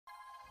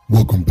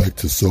Welcome back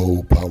to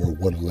Soul Power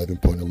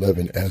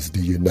 111.11 as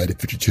the United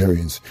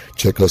Futuritarians.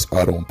 Check us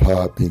out on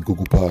Podbean,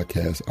 Google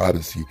Podcasts,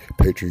 Odyssey,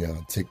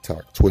 Patreon,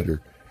 TikTok,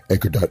 Twitter,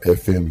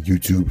 Anchor.fm,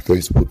 YouTube,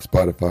 Facebook,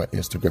 Spotify,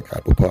 Instagram,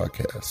 Apple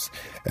Podcasts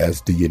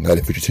as the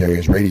United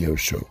Futuritarians radio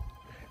show,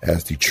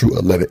 as the true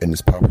 11 in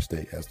this power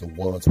state, as the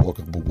ones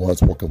walking with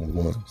ones walking with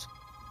ones.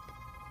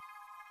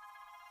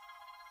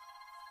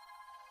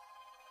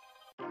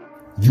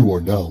 You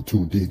are now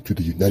tuned in to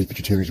the United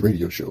Futuritarians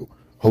radio show,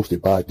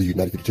 hosted by the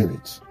United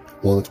Futuritarians.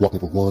 Ones walking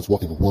for ones,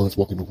 walking for ones,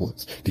 walking for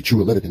ones. The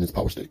true 11 in this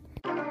power state.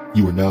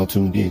 You are now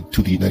tuned in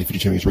to the United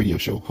Futuritarians radio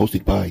show,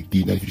 hosted by the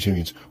United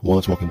Futuritarians.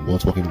 Ones walking for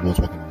ones, walking for ones,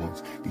 walking for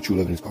ones. The true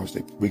 11 in this power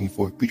state. Bringing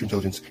forth future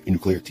intelligence and new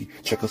clarity.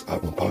 Check us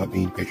out on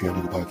Podbean, Patreon,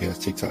 Google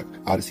Podcasts, TikTok,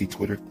 Odyssey,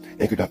 Twitter,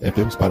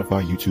 Anchor.fm,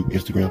 Spotify, YouTube,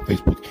 Instagram,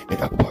 Facebook, and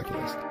Apple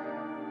Podcasts.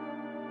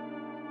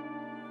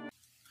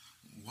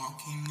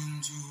 Walking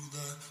into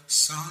the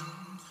sun.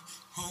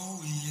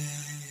 Oh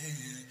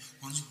yeah,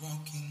 one's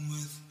walking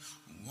with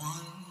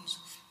ones,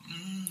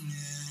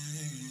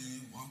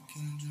 yeah,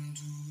 walking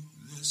into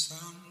the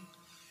sun.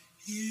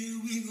 Here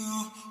we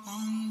go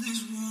on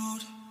this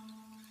road,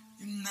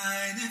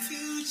 United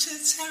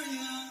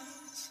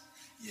Futuritarians,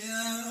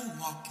 yeah,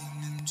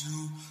 walking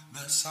into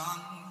the sun.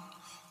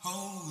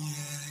 Oh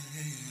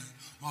yeah,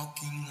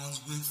 walking ones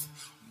with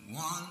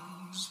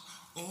ones.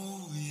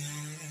 Oh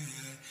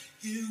yeah,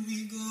 here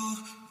we go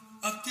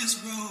up this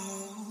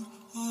road.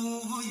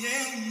 Oh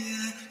yeah,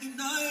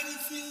 United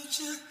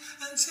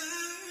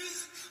Futuritarians.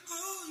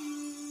 Oh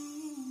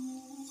you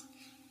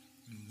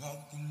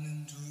walking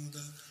into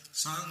the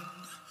sun.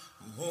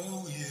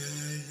 Oh yeah.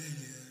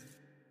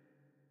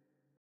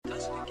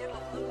 Doesn't it get a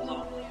little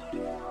lonely?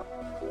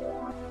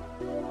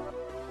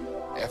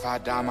 If I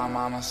die, my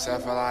mama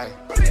said for life.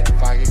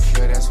 If I get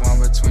killed, that's one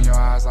between your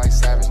eyes like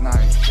Savage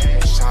Knife.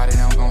 Shot it,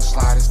 I'm gon'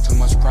 slide, it's too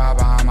much pride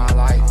behind my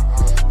life.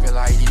 Feel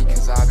like E,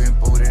 cause I've been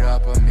booted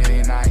up a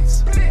million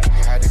nights.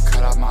 Had to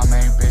cut off my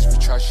main bitch, but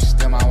trust she's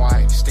still my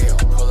wife. Still,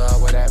 pull up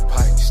with that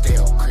pipe.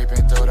 Still,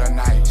 creeping through the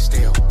night.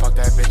 Still, fuck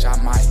that bitch,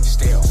 I might.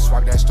 Still,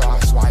 swipe that star, I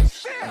swipe.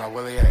 And I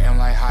Willie at M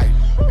like hype.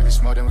 If it's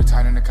smoke, then we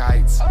turning the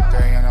kites.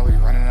 There ain't no we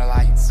running the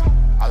lights.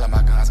 All of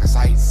my guns got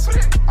sights.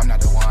 I'm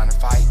not the one to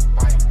fight.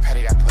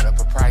 Petty, I put up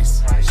a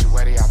price. She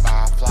ready, I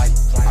buy a flight.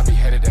 I be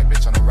headed that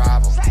bitch on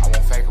arrival. I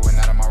won't fake it with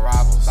none of my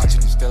rivals.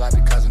 Watching you still like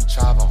the cousin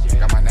Chavo.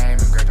 Got my name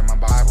engraved in my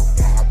Bible.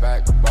 On my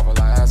back, bubble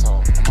like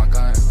asshole. On my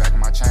gun, back of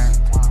my chain.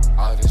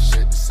 All of this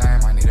shit the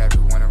same. I need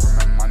everyone to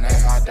remember my name.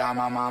 If I die,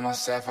 my mama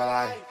said for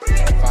life.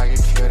 If I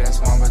get killed, that's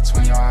one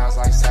between your eyes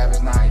like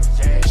Savage Knife.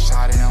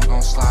 Shot it, I'm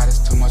gon' slide.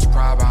 It's too much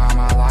pride behind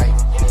my life.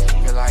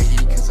 Feel like E,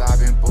 cause I've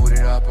been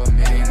booted up a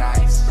million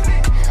nights.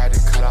 Had to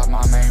cut off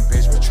my main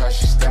bitch, but trust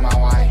she's still my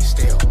wife.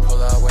 Still,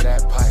 pull up with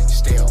that pipe.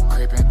 Still,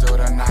 creeping through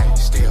the night.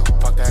 Still,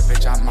 fuck that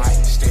bitch, I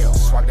might. Still,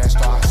 swipe that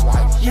star, I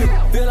swipe.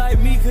 Yeah, feel like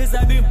me cause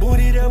I've been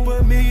booted up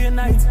a million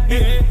nights.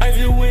 Yeah, I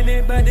just went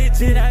in by that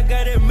jet, I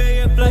got a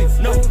million flights.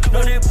 No,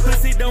 that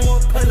pussy don't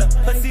want pull up.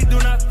 Pussy do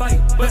not fight,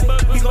 but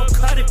he gon'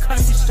 cut it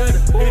cause he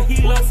should've. And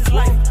he lost his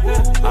life.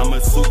 I'm a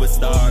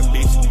superstar,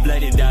 bitch,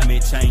 bloody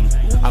diamond chain.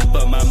 I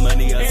fuck my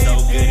money up so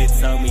good, it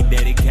told me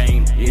that it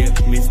came. Yeah,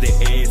 Mr.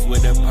 Edge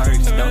with the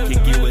perks, don't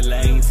kick you with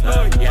lanes.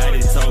 Yeah,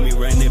 they told me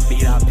run the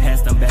beat, I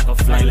passed them back a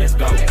flame, let's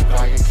go. If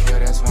I get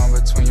killed, that's one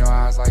between your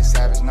eyes like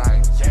Savage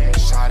Knife.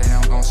 Shot it,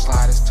 I'm gon'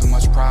 slide, it's too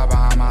much pride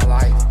behind my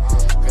life.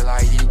 Feel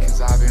like E,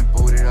 cause I've been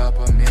booted up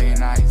a million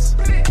nights.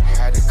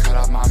 Had to cut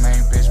off my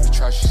main bitch, but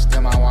trust she's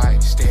still my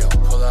wife. Still,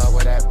 pull up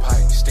with that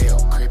pipe. Still,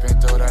 creeping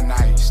through the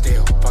night.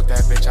 Still, fuck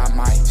that bitch, I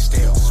might.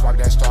 Still, swipe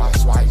that star, I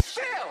swipe.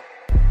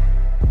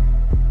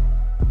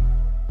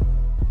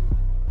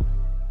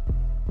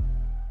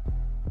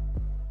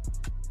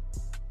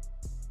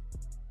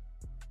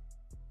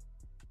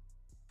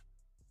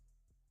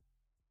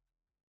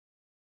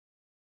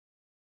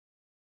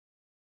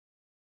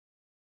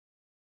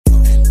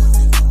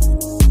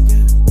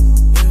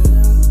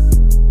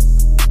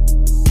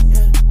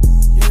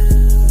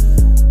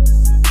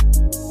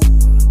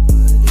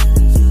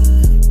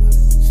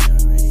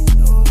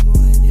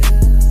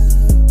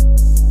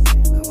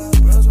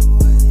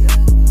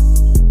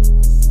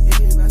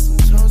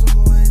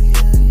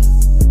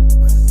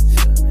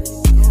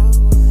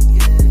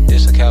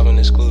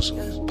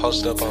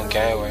 Posted up on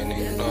Gangway,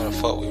 nigga. You know how the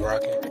fuck we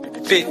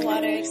rockin'. Fit.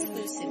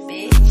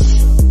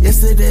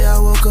 Yesterday I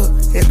woke up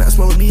and I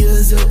smoked me a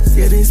zip.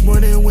 Yeah, this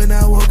morning when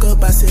I woke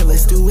up I said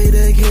let's do it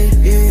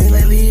again. Yeah,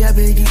 lately I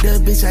been geeked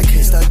up, bitch, I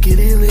can't stop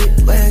getting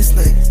lit. Last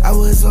night I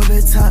was on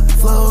the top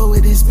floor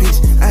with this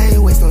bitch. I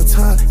ain't waste no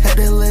time, had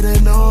to let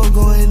her know I'm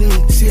going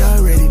in. She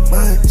already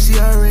mine, she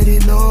already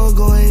know I'm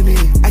going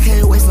in. I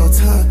can't waste no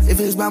time, if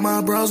it's by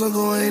my bros I'm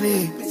going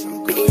in.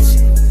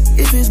 Bitch,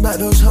 If it's about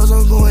those hoes,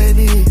 I'm going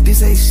in.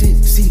 This ain't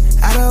shit, see.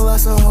 I done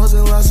lost some hoes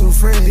and lost some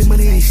friends. This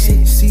money ain't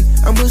shit, see.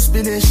 I'ma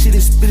spin that shit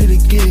and spin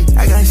it again.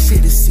 I got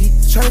shit to see.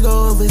 Tryna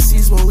go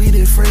overseas, but we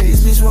did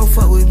friends. This bitch won't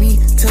fuck with me.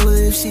 Tell her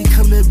if she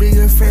come to bring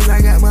her friends,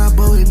 I got my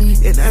bow with me.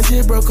 And I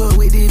just broke up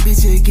with this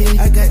bitch again.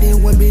 I got that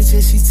one bitch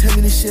and she tell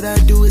me the shit I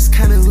do is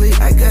kinda lit.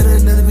 I got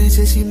another bitch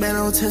and she mad,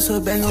 I don't test her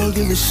back, I don't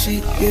give a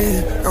shit.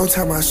 Yeah, I don't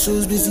tie my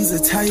shoes, bitch, these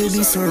Italian,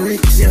 these some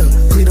ricks. Yeah,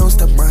 please don't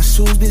stuff my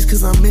shoes, bitch,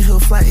 cause I'm in here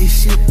fly as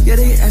shit. Yeah,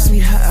 they ask me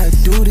how I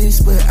do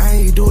this, but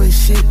I ain't doing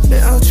shit.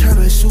 Man, I'm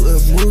tryna shoot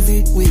a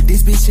movie with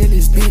this bitch and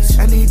this bitch.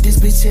 I need this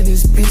bitch and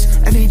this bitch.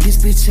 I need this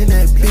bitch and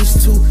that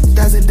bitch.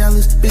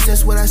 $2,000, bitch,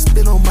 that's what I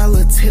spend on my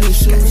little tennis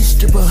shoes. Got this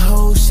stripper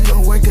hoe, she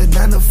gon' work a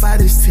 9 to 5,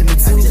 this 10 to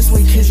 2. I just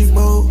went Kendrick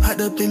mode,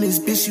 hopped up in this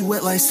bitch, she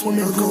wet like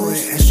swimming pool. Going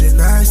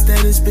astronaut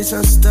status, bitch,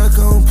 I'm stuck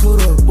on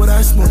Pluto. What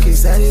I smoke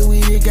excited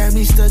weed, it got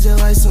me stuck just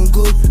like some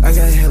glue. I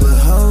got hella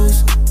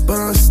hoes, but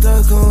I'm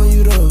stuck on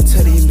you though.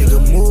 Tell these nigga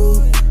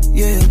move.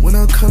 Yeah, when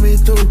I'm coming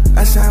through,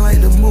 I shine like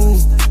the moon.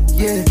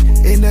 Yeah,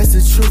 and that's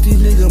the truth, these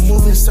niggas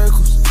move in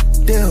circles.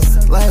 Damn,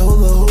 like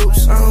hula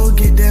hoops. I don't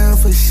get down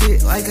for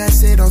shit, like I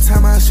said, don't tie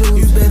my shoes.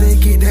 You better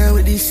get down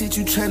with this shit,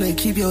 you tryna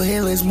keep your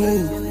head, let's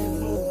move.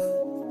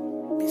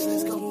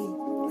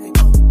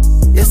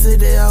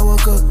 Yesterday I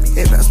woke up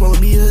and I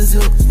smoked me a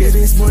zip. Yeah,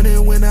 this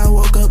morning when I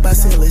woke up, I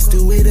said, let's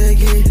do it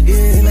again.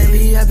 Yeah,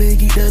 lately I been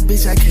geeked up,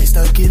 bitch, I can't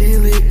stop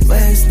getting lit.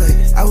 Last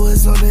night, I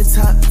was on the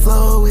top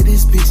floor with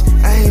this bitch.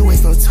 I ain't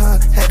waste no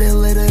time, had to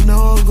let her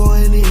know I'm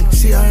going in.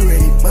 She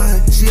already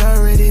mine, she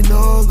already know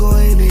I'm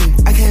going in.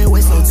 I can't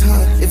waste no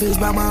time, if it's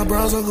by my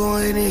bros, I'm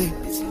going in.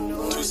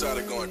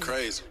 Two-sided going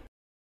crazy.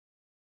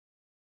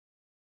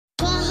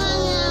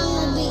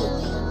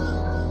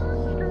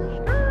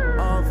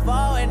 I'm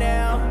falling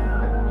now.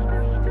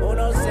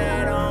 Uno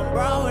said I'm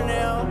growing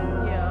now.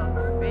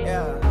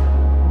 Yeah.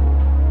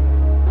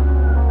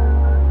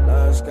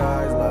 Love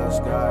skies, love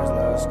skies,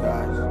 love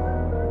skies.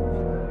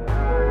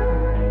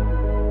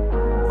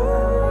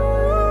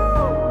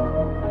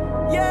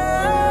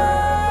 Yeah.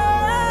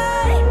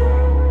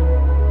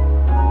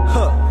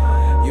 Huh.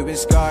 You been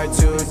scarred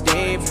too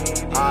deep.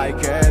 I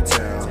can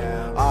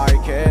tell. I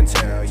can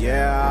tell.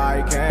 Yeah,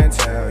 I can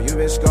tell. You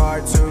been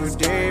scarred too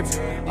deep.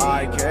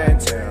 I can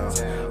tell.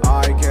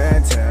 I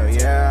can tell,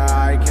 yeah,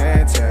 I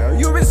can tell.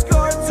 You been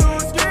scarred too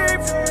deep.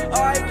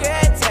 I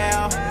can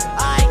tell.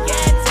 I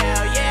can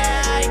tell,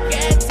 yeah, I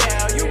can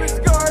tell. You been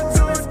scarred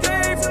too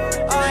deep.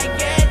 I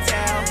can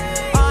tell.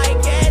 I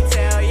can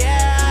tell,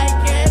 yeah, I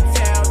can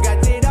tell.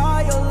 Got it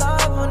all your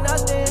love for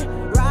nothing.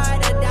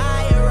 Ride or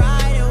die, or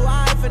ride or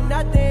why for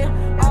nothing.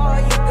 All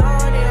you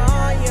gone and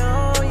on your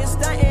own, you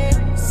stunting.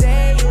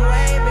 Say you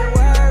ain't been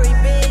worried,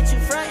 bitch, you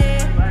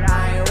frontin'. But I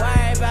ain't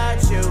worried about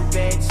you,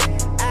 bitch.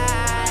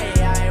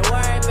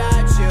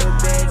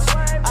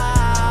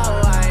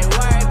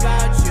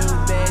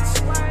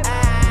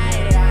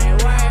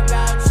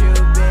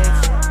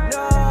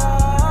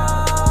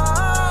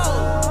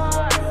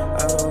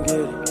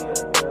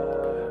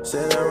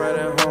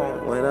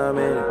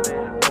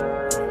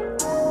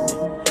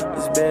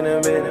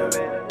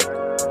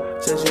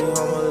 Since you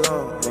home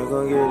alone, ain't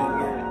gon' get it.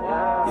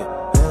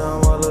 Yeah, and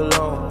I'm all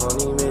alone on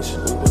these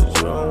missions. But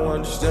you don't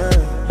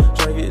understand.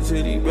 Tryna get to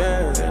these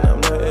bands, and I'm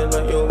nothing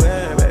like your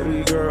man.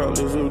 Baby girl,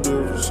 there's no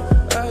difference. I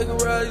could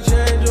probably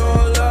change your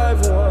whole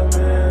life in 1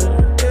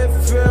 minute. If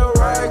it feel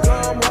right,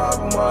 come hop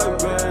on my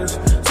bench.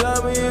 Tell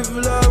me if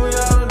you love me, I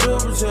don't do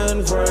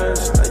pretend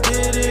friends. I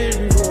did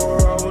it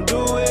before, I won't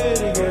do it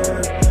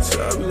again.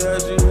 Tell me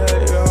that you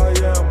hate, oh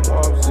yeah, I'm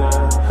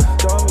upset.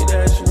 Told me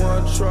that you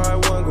wanna try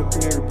one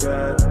computer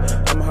pad.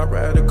 I'ma hop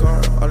right out the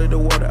car, all of the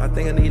water, I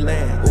think I need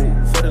land. Ooh,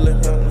 for the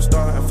little home, the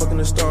star, I'm fucking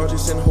the stars,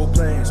 just in the whole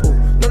plans. Ooh,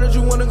 know that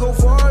you wanna go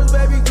far,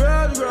 baby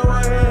girl, you grab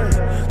my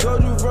hand.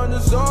 Told you from the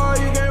start,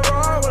 you can't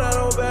ride without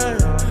no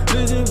band.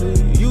 Listen,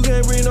 please, you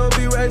can't bring no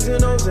B-Rex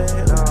and no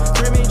sand.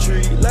 Creamy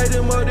tree, light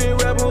them up, then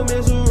rap them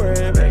in some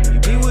ram. Baby,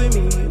 be with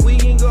me, we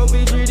can go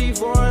be 3D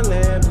foreign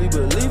land. Please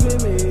believe in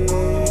me,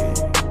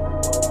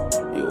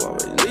 you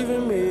always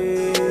leaving me.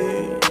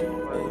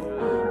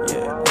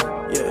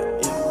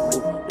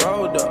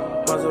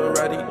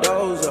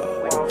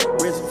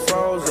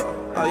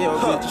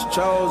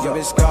 You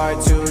been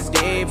scarred too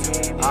deep.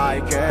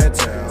 I can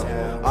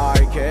tell.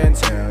 I can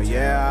tell.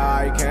 Yeah,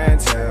 I can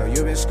tell.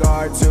 You been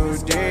scarred too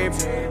deep.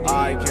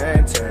 I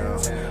can tell.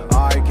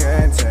 I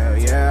can tell.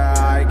 Yeah,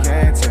 I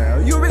can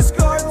tell. You been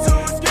scarred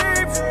too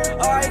deep.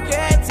 I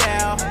can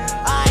tell.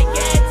 I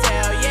can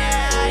tell.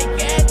 Yeah, I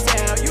can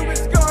tell. You been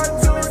scarred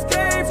too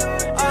deep.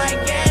 I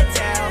can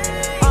tell.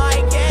 I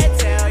can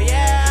tell.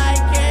 Yeah, I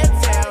can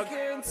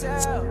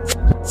tell.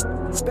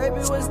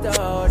 Baby, what's the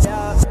hold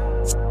up?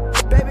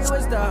 Baby,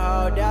 what's the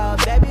hold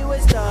up? Baby,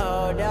 what's the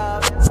hold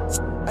up?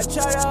 I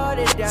try to hold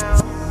it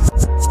down.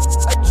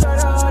 I try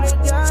to hold it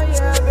down,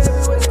 yeah.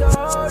 Baby, what's the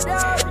hold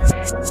up?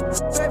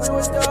 Baby,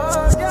 what's the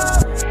hold up?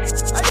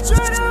 I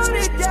try to hold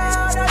it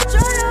down. I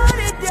try to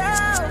hold it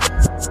down.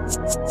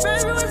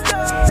 Baby, what's the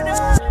hold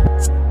up?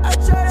 I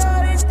try to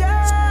hold it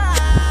down.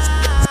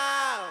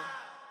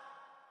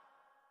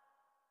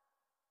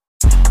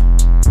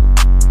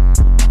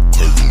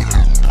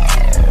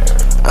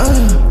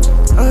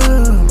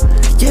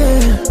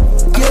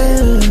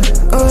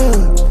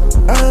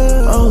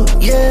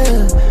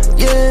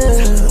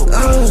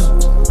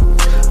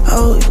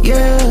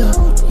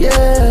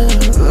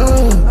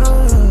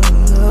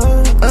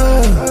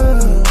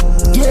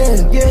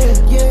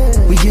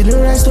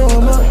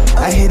 him up.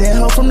 I hit that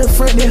hoe from the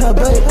front in her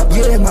butt.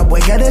 Yeah, my boy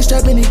got that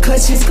strap in his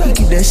clutches. He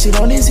keep that shit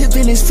on his hip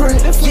in his front.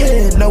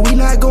 Yeah, no, we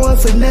not going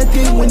for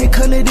nothing. When it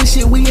come to this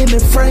shit, we in the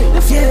front.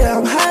 Yeah,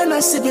 I'm high,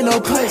 not sipping no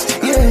punch.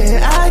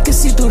 Yeah, I can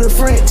see through the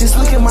front. Just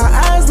look in my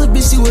eyes, little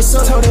bitch, you what's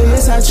up. Told her,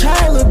 yes, I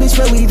tried, little bitch,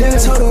 but we done.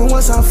 Told her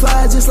once I'm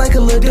fly, just like a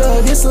little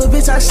dog. This little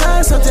bitch, I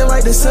shine something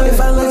like the sun. If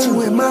I let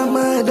you in my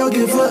mind, don't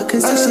give up.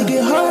 Cause this shit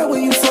get hard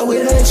when you fuck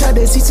with her. Tried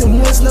to teach him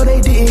once, no,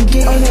 they didn't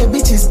get. On that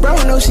bitch's bro,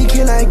 no, she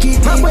cannot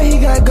get. My boy, he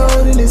got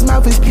gold in his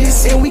mouth is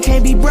piss. And we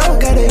can't be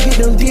broke, gotta get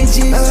them digits.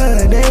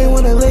 They ain't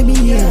wanna let me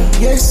in.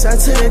 Yes, I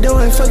took the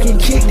door and fucking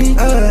kicked it.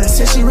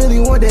 Said she really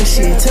want that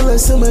shit. Tell her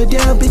simmer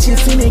down, bitch, you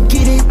finna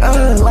get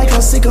it. Like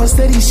I'm sick on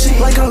steady shit.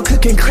 Like I'm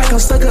cooking crack, I'm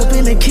stuck up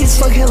in the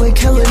kitchen. Fuck Helen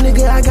Keller,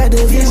 nigga, I got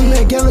the vision.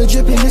 That gala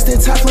dripping, it's the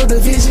top floor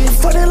division.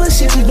 For that little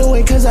shit you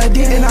doing, cause I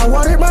did. And I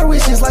watered my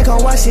wishes like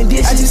I'm washing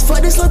dishes. I just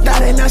fucked this little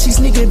thought and now she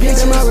sneaking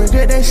bitches. I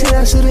regret that shit,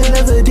 I should've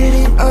never did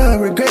it.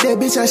 Regret that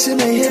bitch, I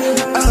shouldn't have hit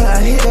her.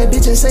 I hit that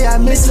bitch and say I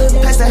miss her.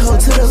 Pass that hoe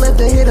to the left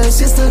and hit her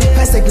sister.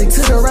 Pass that click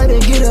to the right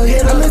and get her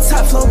hit. I'm the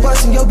top floor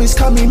boss and your bitch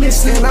call me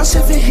Missy. And I'm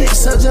chefing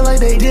hits up just like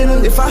they did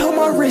her. If I hold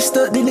my wrist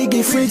up, then it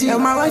get frigid.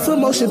 And my life a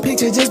motion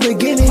picture just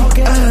beginning.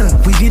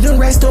 We get them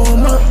racks, throw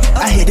them up.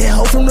 I hit that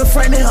hoe from the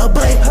front in her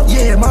butt.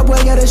 Yeah, my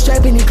boy got a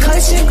strap in the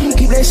cushion. He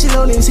keep that shit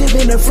on his hip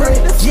in the front.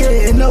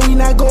 Yeah, and no, we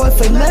not going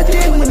for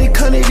nothing. When it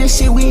come to this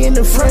shit, we in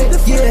the front.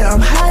 Yeah,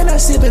 I'm high,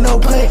 not sipping no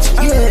punch.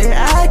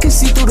 Yeah, I can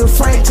see through the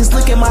front. Just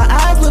look in my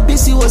eyes, little bitch,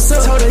 see what's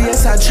up. Told her,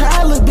 yes, I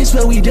tried, little bitch,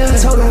 but we done.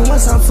 Told her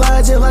once I'm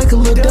fly, just like a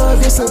little dog.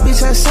 Yes, a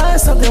bitch, I shine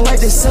something like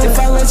the sun. If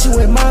I let you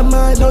in my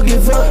mind, don't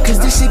give up. Cause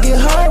this shit get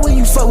hard when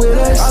you fuck with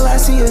us. All I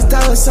see is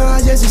dollar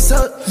signs, yes, it's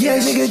up. Yeah,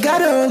 nigga got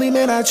the only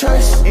man I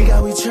trust. Ain't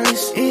got we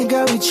trust, ain't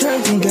got we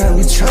trust, ain't got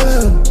we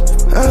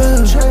trust.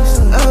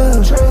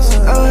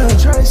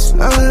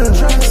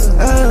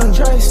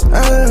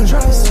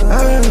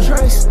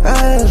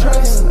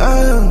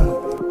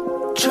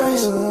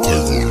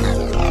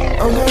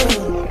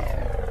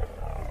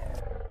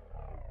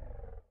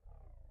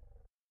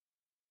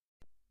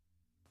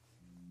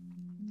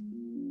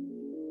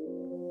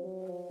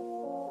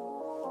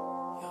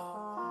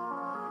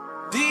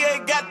 DA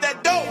got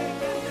that dope.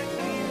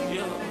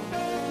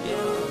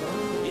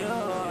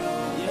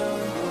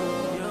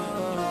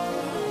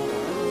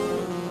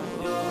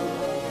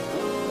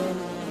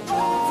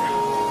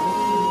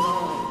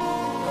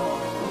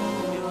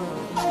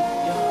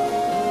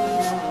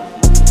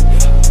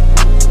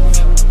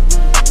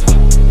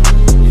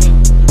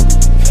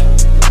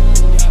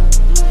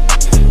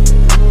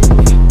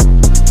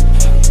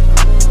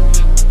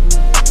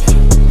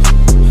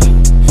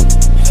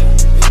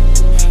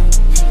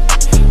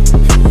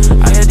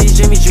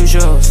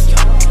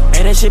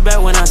 Shit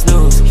back when I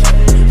snooze.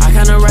 I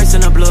kinda rice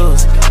in the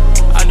blues.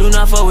 I do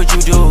not fuck with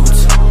you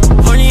dudes.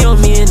 Horny on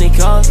me and it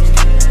cost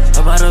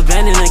about a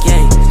band in a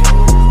cake.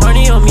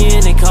 Horny on me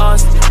and it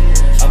cost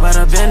about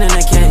a band in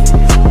a cake.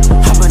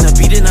 Hop on the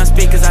beat and I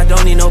speak cause I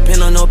don't need no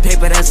pen or no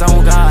paper, that's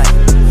on God.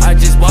 I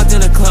just walked in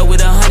the club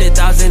with 100,000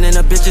 and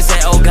the bitches say,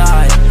 oh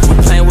God.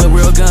 We playing with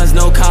real guns,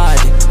 no COD.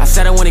 I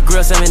said I wanted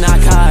grill, 7 not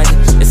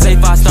COD. It's say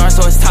 5 stars,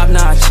 so it's top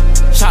notch.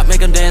 Chop,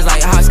 make them dance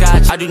like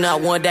hopscotch. I do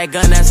not want that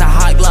gun, that's a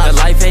hot Glock. The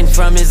life ain't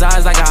from his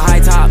eyes like a high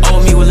top.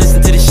 Old me would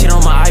listen to this shit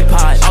on my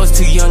iPod. I was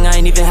too young, I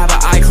ain't even have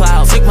an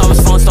iCloud. Took mama's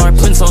phone, started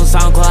putting on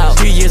SoundCloud.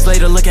 3 years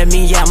later, look at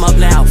me, yeah, I'm up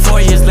now.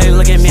 4 years later,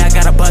 look at me, I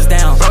got a buzz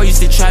down. Bro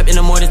used to trap in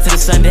the morning to the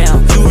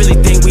sundown. You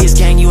really think we is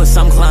gang, you a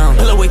some clown.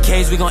 Pull up with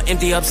K's, we gon'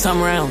 empty up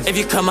some rounds. If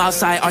you come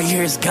outside, all you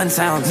hear is gun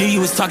sounds. Knew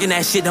you was talking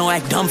that shit, don't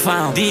act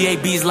dumbfound.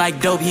 DAB's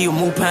like dope, he a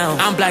move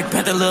pound. I'm Black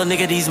Panther, little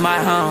nigga, these my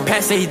hound.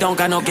 Pat say he don't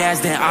got no gas,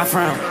 then I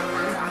frown.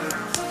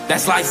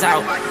 That's lights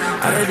out.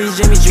 I heard these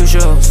Jimmy Choo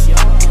shows.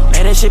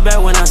 Made that shit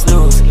back when I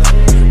snooze.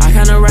 I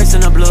kinda rice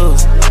in the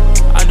blues.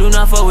 I do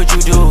not fuck with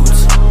you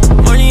dudes.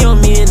 Money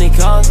on me and it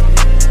cost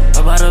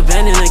about a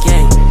band in a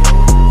cake.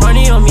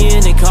 Money on me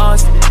and it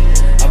cost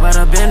about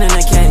a band in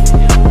a cake.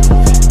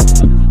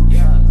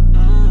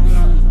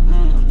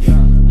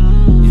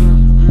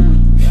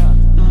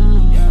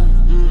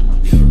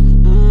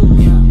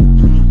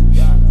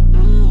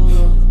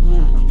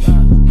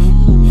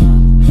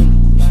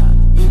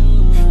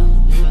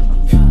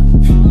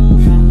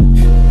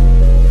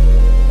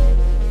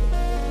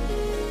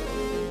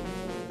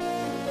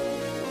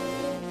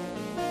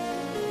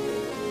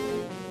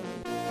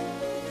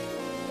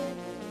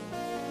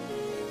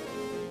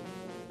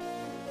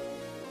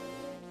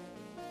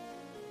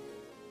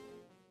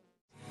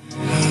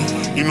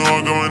 You know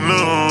I'm going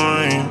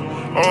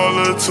on all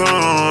the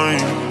time.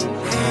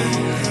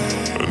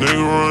 A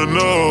nigga run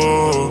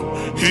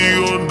up, he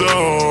gon'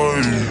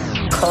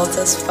 die. Cold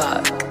as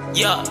fuck.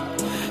 Yeah,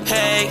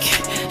 hey,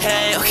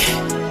 hey, okay.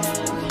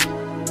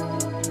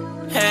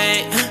 Hey,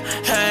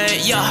 hey,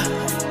 yeah,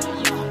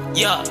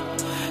 yeah.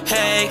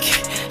 Hey,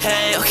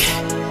 hey, okay.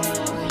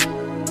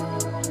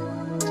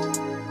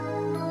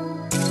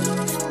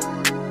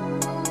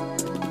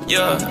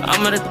 Yeah,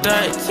 I'm at a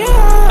third.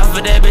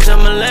 After that bitch,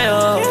 I'ma lay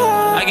up.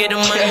 I get the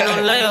money,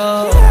 no lay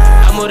up.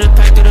 I move the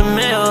pack through the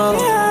mail.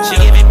 She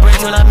give me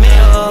brains when I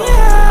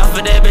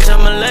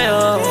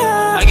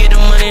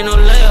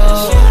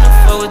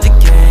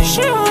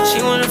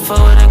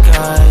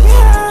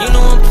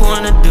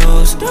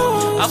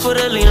put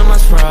a lean on my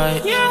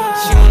Sprite.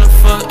 She wanna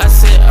fuck, I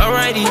said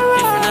alrighty.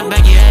 Hit from the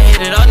back, yeah, I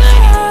hit it all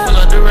night. Pull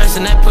up the rest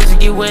and that pussy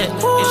get wet.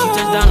 If she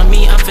touch down on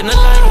me, I'm finna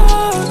light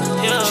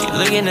it. She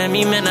looking at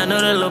me, man, I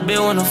know that little bitch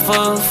wanna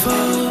fuck.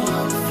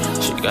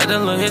 She got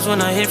them little hits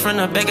when I hit from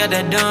the back, got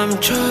that dumb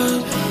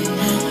truck.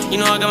 You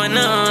know I got my 9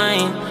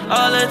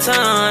 all the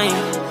time.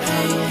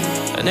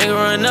 A nigga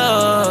run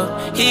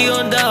up, he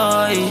gon'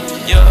 die.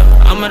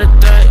 Yeah, I'm at a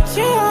threat.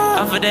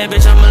 Off of that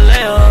bitch, I'ma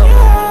lay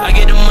up. I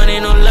get the money,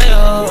 no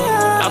layup.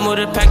 I move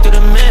the pack through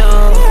the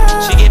mail.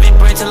 She give me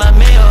brain till I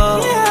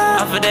mail.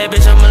 Off of that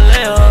bitch, I'ma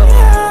lay up.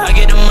 I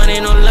get the money,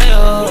 no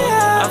layup.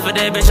 Off of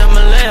that bitch,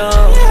 I'ma lay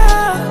up.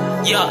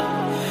 Yeah,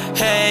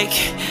 hey,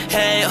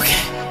 hey,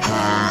 okay.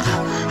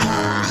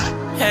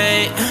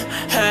 Hey,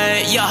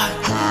 hey, yeah.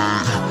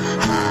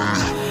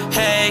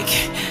 Hey,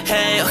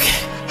 hey, okay.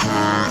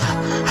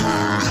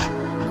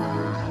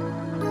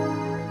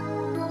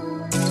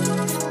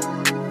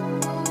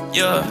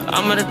 Yeah,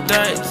 I'm at a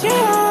threat.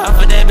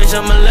 Off of that bitch,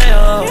 I'ma lay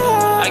up.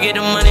 I get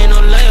the money, no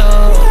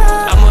layup.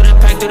 I move the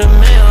pack through the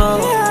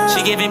mail.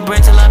 She give me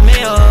bread till I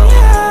mail.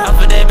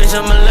 Off of that bitch,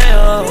 I'ma lay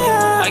up.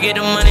 I get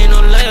the money, no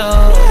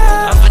layup.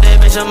 Off of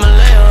that bitch, I'ma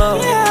lay up.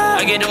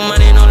 I get the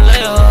money, no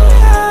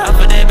layup. Off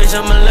of that bitch,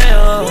 I'ma lay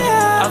up.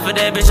 Off of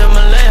that bitch,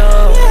 I'ma lay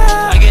up.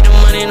 I get the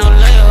money, no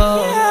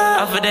layup.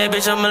 Off of that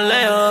bitch, I'ma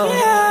lay up.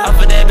 Off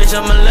of that bitch,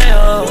 I'ma lay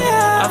up.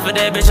 Off of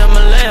that bitch,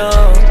 I'ma lay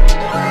up.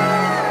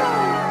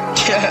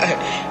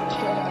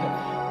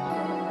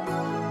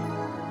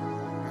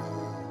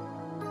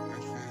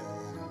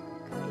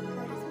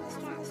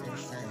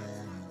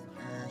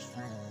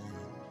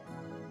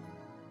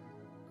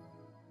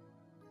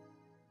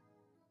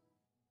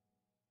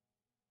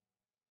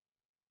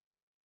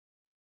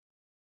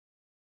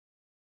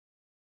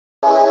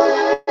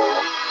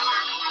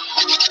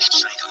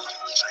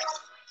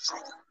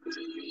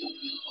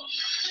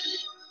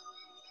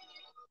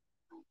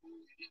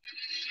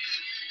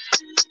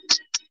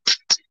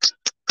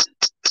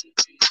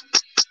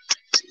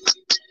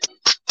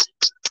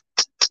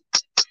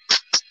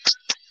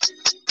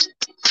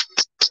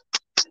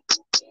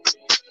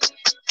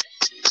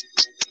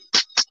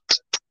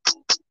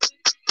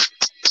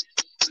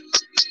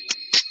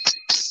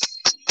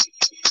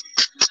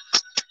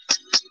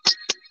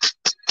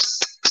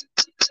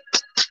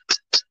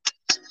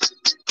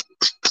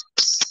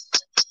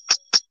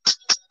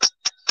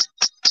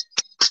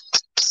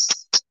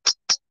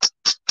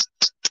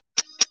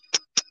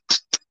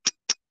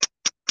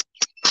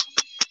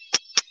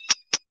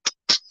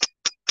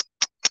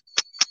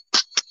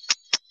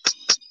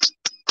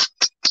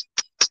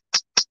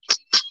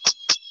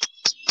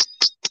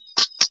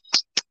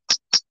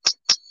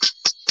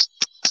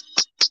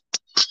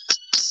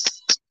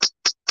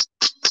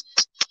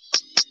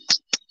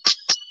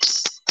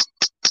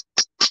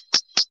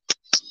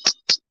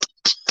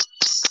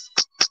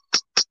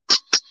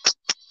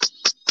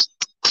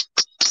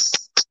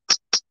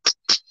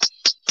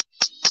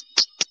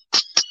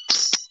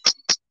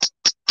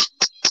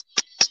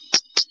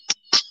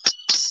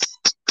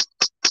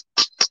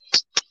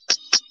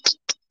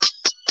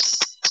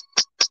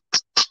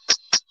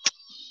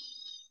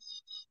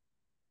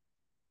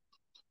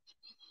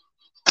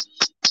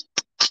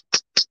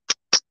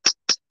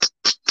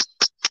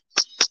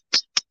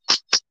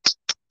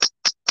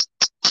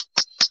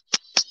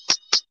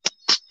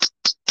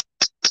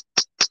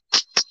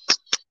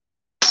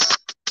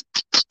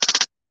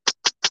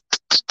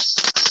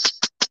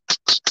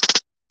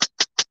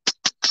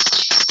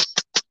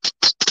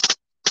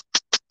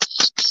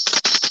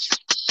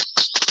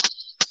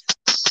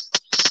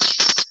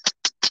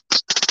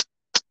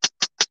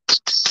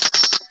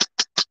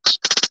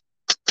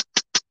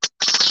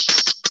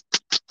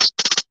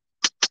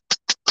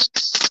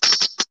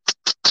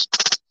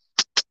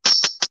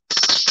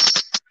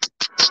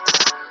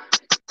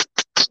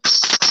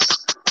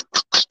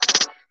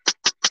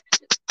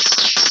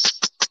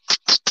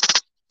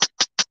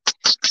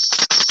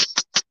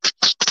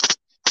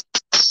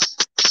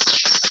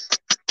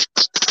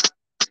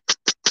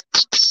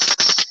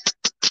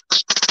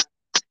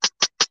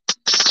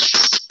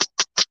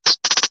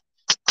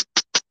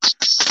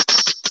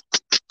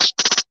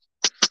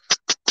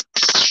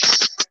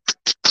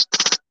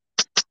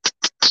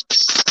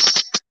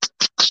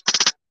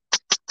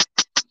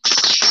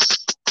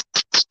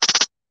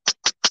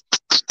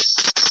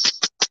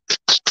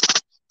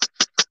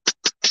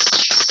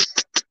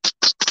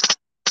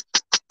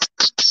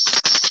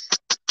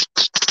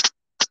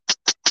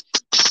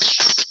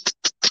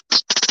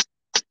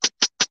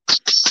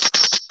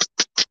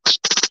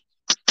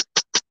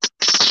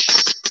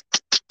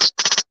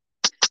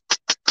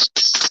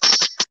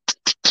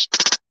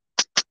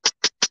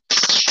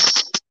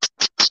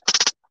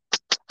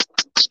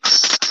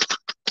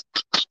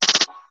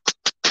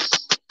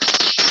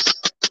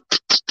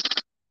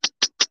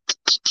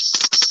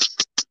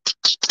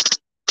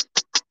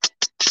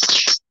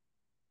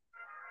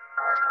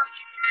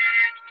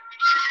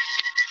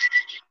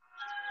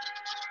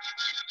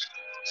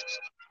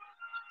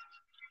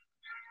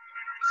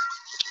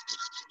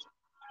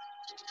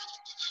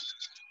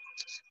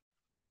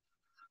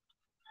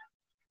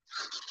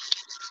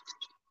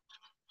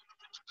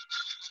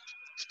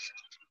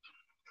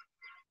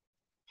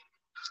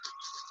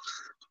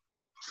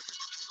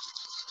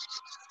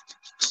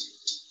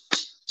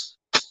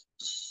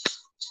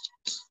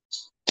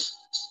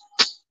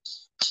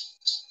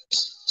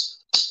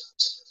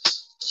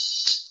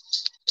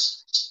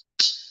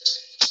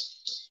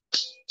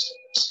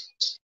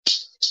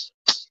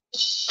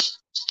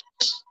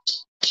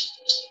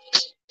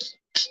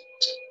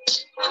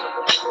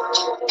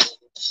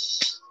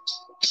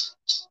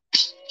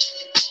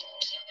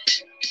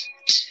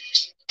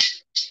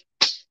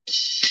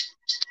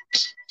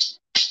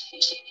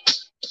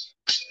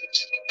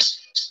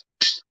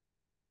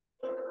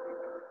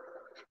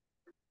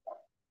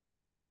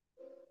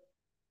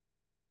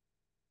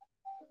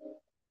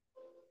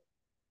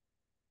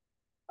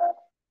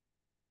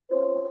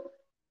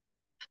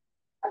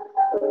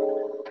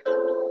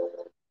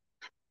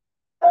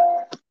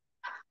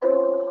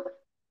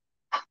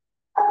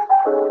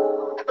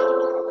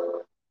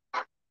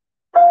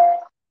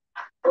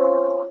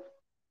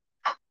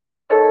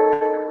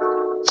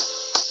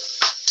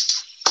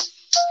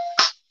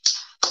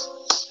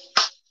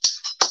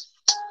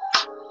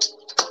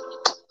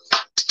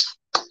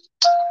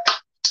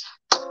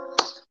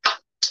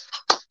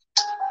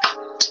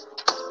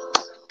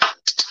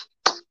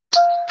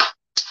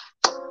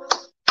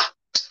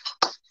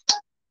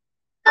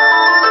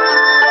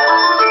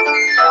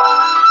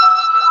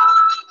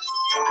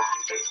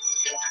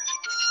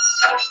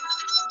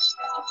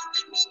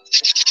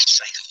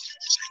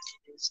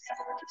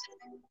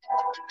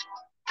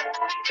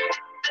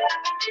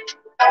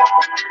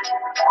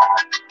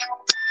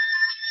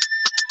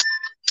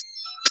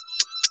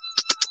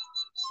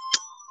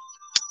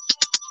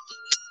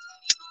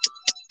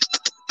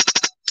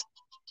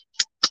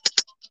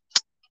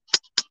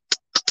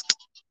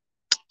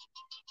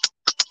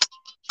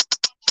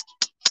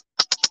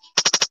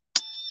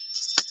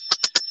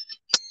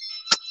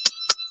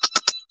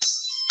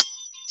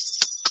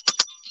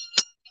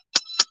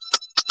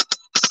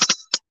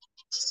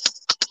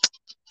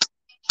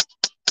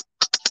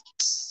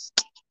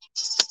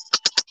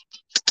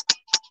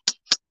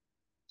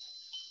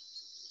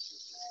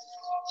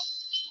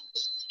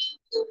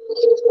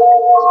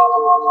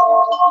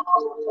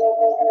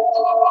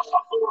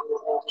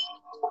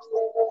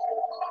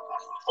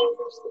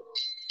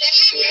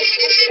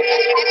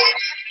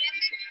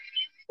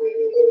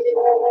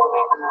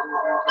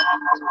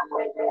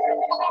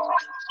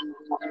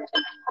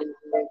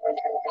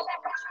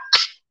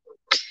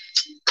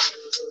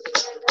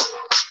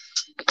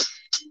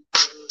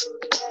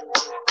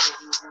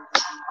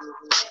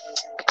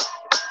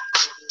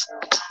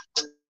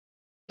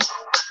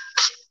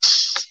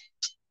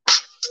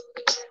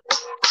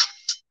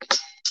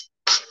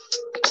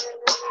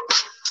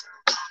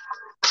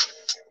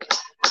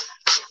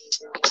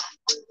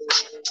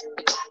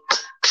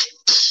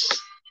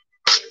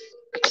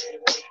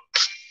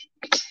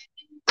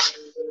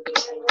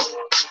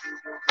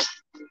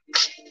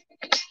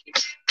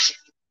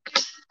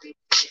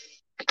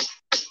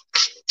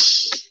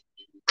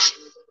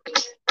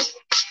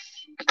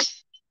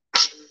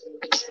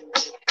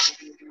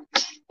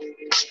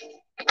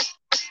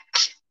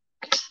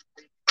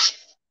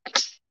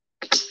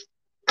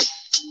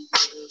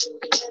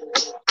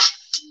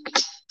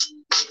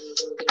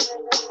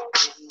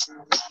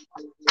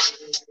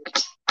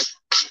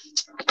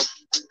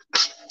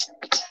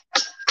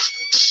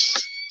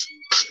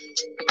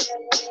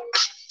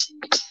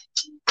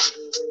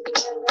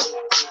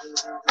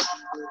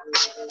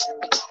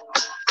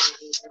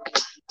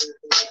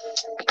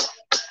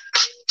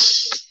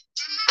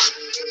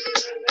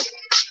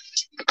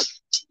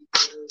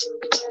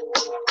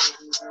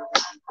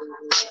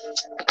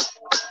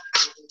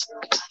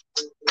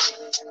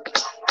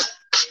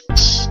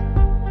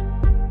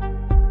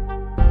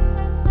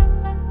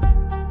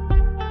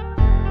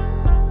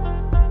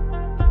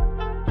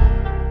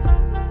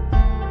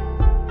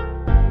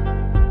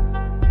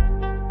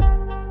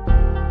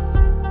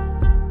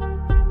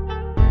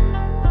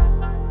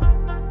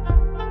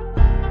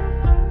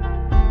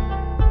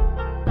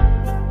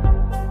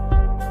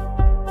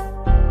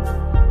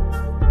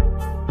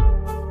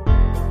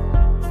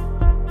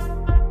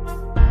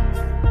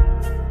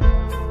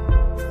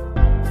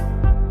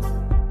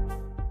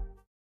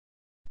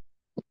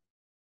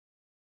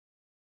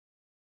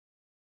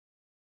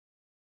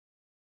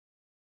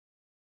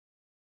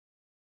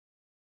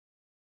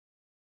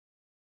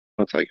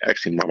 Looks like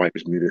actually my mic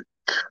is muted.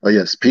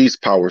 Yes, peace,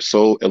 power,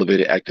 soul,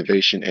 elevated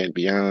activation, and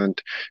beyond.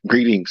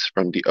 Greetings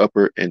from the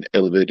upper and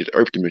elevated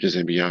earth dimensions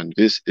and beyond.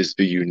 This is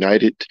the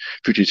United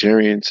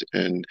Futuritarians,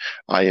 and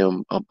I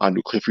am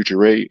Anu Cliff Future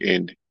Ray,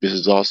 and this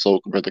is also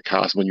Brother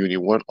Cosmo Uni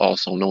 1,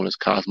 also known as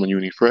Cosmo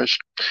Uni Fresh.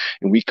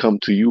 And we come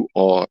to you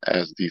all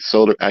as the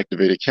Solar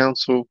Activated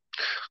Council,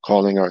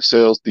 calling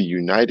ourselves the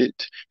United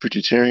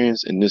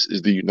Futuritarians, and this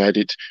is the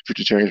United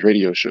Futuritarians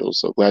radio show.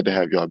 So glad to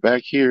have y'all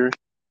back here.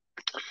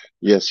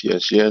 Yes,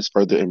 yes, yes.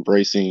 Further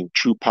embracing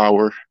true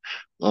power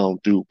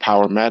through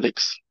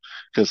Powermatics,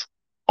 because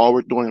all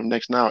we're doing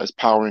next now is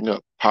powering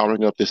up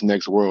this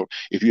next world.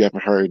 If you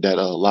haven't heard that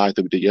live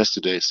that we did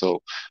yesterday,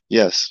 so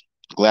yes,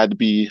 glad to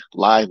be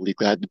lively,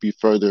 glad to be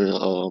further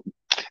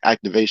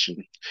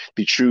activation,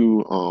 the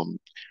true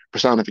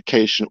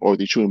personification or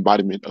the true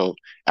embodiment of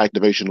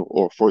activation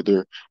or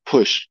further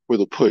push,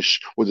 with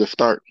the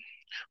start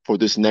for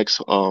this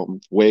next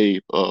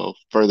wave of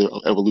further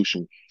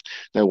evolution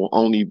that will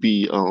only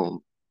be, how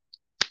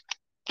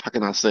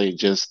can I say,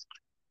 just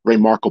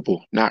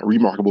remarkable, not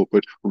remarkable,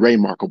 but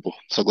remarkable.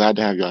 So glad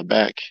to have y'all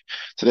back.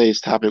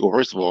 Today's topic, well,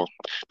 first of all,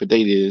 the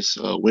date is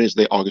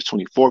Wednesday, August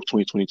 24th,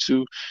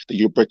 2022. The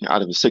year breaking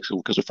out of the sixth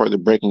because we're further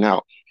breaking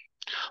out.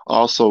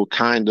 Also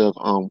kind of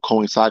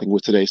coinciding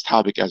with today's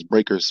topic as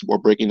breakers or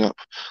breaking up.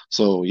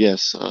 So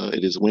yes,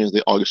 it is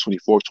Wednesday, August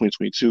 24th,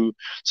 2022,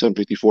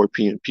 7:54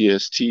 p.m.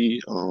 PST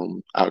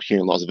out here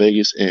in Las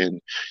Vegas,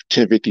 and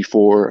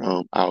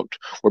 10:54 out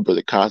where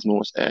Brother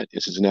Cosmos at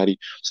in Cincinnati.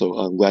 So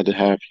I'm glad to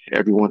have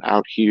everyone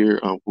out here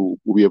who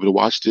will be able to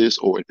watch this,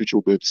 or in the future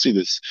will be able to see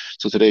this.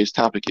 So today's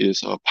topic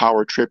is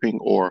power tripping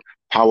or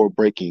power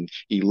breaking.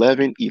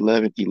 11,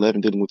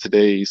 dealing with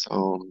today's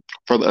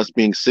further us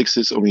being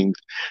sixes. I mean,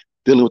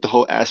 dealing with the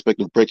whole aspect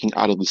of breaking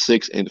out of the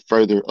six and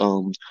further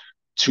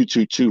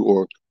 222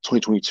 or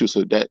 2022.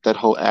 So that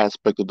whole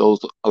aspect of those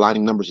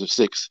aligning numbers of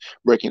six,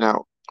 breaking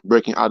out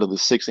of the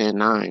 6 and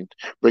 9,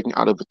 breaking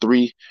out of the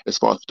 3 as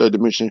far as third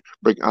dimension,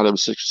 breaking out of the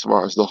 6 as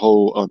far as the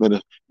whole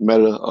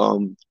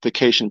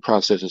metafication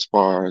process as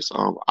far as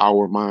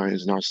our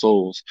minds and our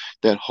souls,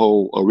 that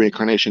whole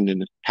reincarnation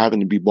and having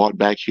to be brought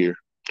back here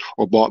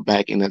or brought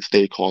back in that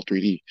state called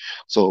 3D.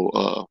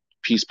 So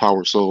peace,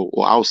 power, soul.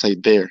 Well, I would say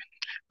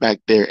back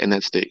there in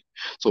that state.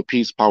 So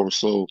peace, power,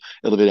 soul,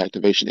 elevated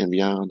activation, and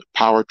beyond.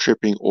 Power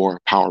tripping or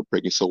power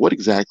breaking. So what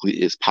exactly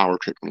is power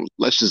tripping?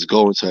 Let's just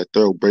go into a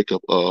thorough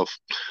breakup of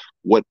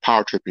what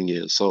power tripping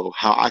is. So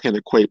how I can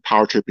equate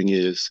power tripping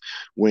is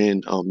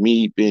when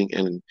me being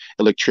an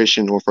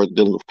electrician or for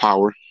dealing with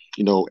power,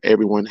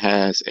 everyone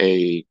has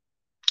a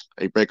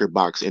breaker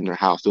box in their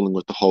house dealing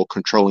with the whole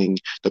controlling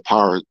the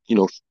power,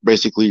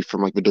 basically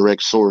from like the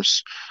direct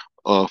source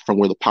from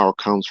where the power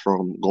comes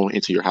from going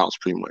into your house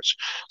pretty much.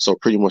 So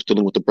pretty much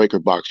dealing with the breaker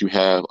box, you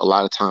have a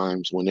lot of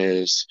times when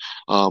there's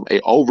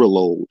a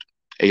overload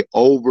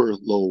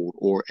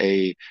or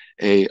a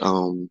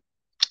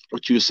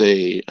what you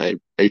say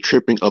a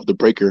tripping of the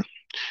breaker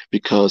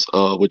because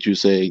of what you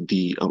say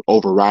the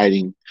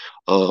overriding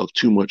of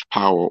too much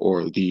power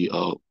or the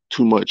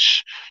too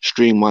much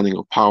streamlining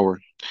of power,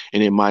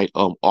 and it might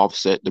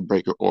offset the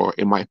breaker or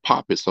it might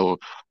pop it, so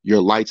your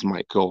lights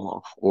might go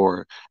off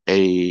or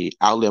a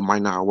outlet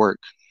might not work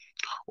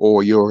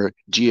or your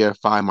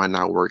GFI might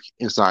not work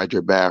inside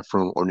your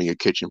bathroom or near your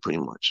kitchen, pretty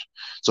much.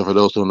 So for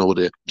those who don't know what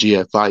a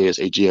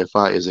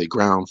GFI is a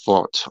ground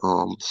fault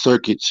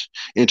circuit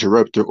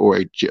interrupter or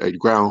a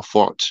ground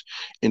fault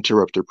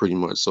interrupter, pretty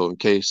much. So in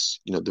case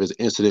there's an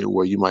incident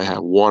where you might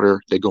have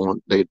water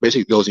that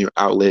basically goes in your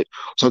outlet,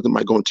 something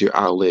might go into your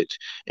outlet,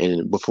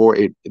 and before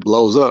it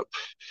blows up,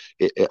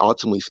 it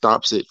ultimately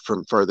stops it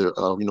from further,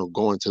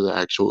 going to the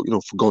actual,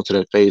 going to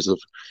that phase of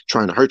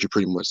trying to hurt you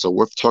pretty much. So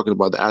we're talking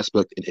about the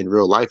aspect in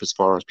real life as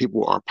far as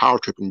people are power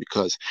tripping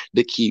because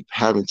they keep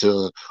having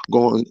to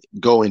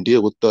go and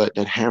deal with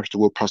that hamster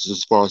wheel process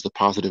as far as the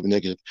positive and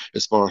negative,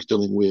 as far as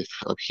dealing with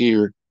up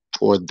here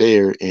or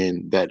there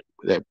in that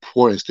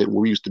point that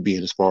we used to be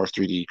in as far as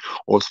 3D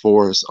or as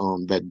far as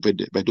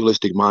that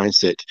dualistic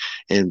mindset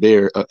and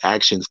their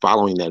actions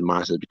following that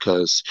mindset,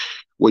 because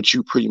what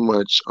you pretty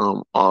much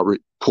are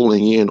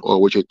pulling in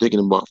or what you're thinking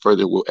about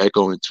further will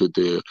echo into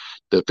the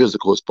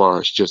physical as far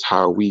as just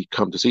how we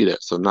come to see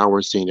that. So now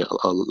we're seeing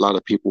a lot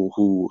of people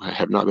who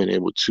have not been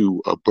able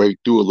to break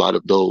through a lot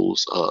of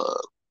those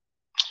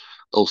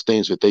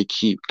things that they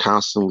keep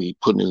constantly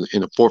putting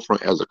in the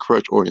forefront as a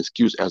crutch or an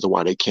excuse as to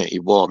why they can't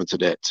evolve into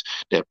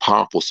that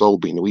powerful soul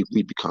being that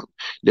we become.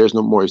 There's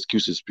no more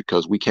excuses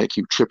because we can't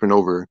keep tripping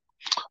over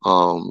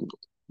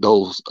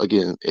those,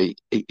 again,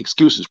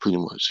 excuses pretty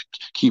much.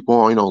 Keep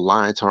on,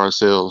 lying to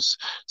ourselves,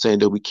 saying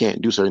that we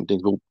can't do certain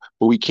things,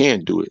 but we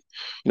can do it.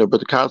 But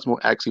the Cosmo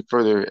actually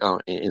further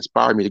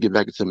inspired me to get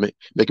back into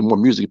making more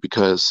music,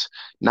 because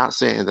not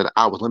saying that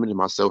I was limiting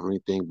myself or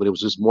anything, but it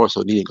was just more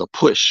so needing a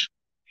push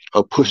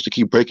to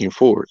keep breaking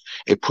forward,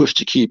 a push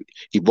to keep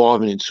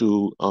evolving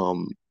into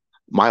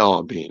my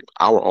all being,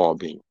 our all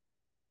being.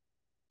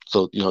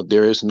 So,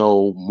 there is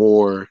no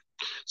more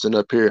sitting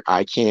up here,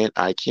 I can't,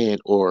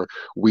 or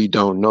we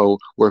don't know.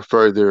 We're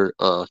further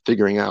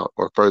figuring out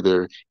or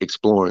further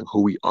exploring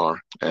who we are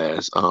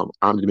as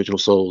omnidimensional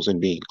souls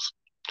and beings.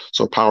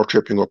 So power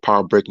tripping or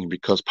power breaking,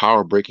 because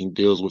power breaking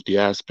deals with the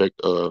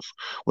aspect of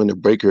when the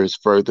breaker is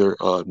further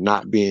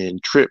not being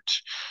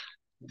tripped,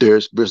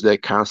 there's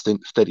that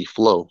constant steady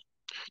flow.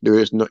 There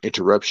is no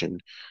interruption.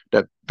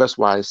 That's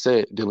why I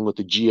said dealing with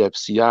the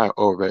GFCI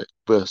or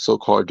the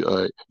so-called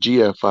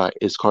GFI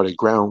is called a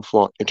ground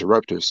fault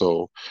interrupter.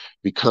 So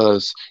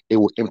because it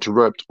will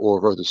interrupt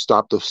or rather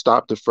stop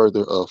the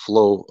further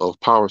flow of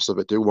power, so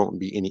that there won't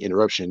be any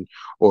interruption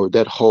or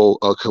that whole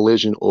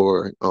collision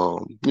or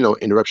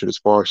interruption as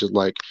far as just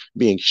like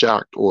being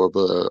shocked or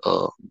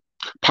the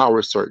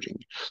power surging.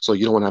 So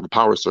you don't want to have a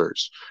power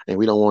surge, and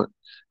we don't want.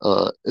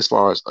 As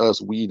far as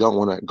us, we don't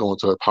want to go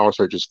into a power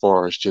surge as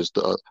far as just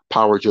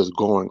power just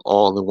going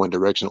all in one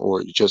direction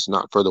or just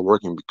not further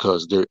working,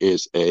 because there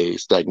is a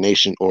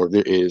stagnation or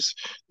there is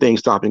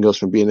things stopping us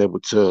from being able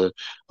to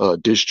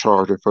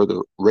discharge or further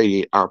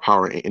radiate our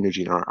power and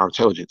energy and our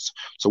intelligence.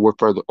 So we're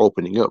further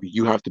opening up.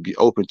 You have to be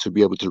open to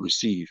be able to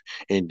receive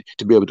and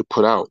to be able to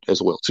put out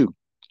as well too.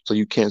 So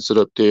you can't sit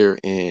up there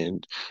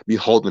and be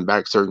holding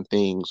back certain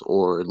things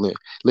or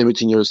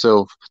limiting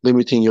yourself,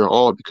 limiting your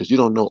all, because you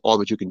don't know all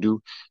that you can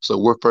do. So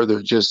we're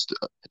further just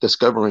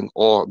discovering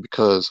all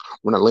because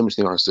we're not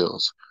limiting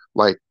ourselves.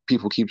 Like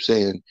people keep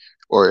saying,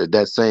 or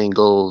that saying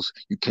goes,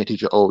 you can't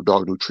teach your old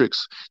dog new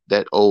tricks.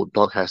 That old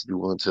dog has to be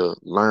willing to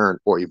learn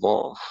or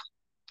evolve.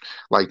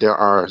 Like there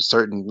are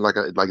certain, like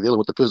dealing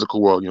with the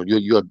physical world,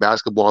 you have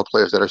basketball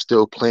players that are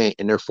still playing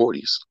in their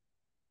 40s.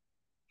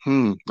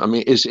 I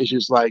mean, it's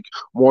just like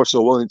more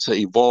so willing to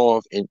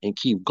evolve and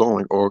keep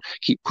going or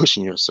keep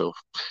pushing yourself.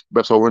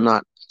 But so we're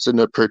not sitting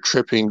up here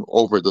tripping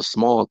over the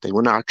small thing.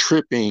 We're not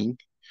tripping.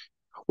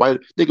 Why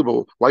think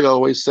about why you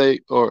always say,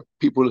 or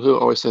people who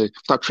always say,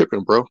 stop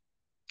tripping, bro.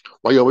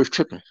 Why you always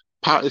tripping?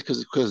 Power,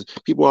 because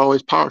people are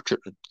always power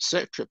tripping,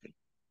 set tripping.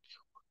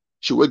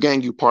 Shoot, what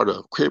gang you part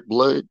of? Crip,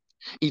 Blood,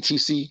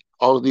 ETC,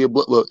 all of the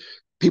above. Look,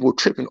 people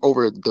tripping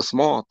over the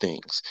small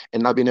things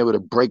and not being able to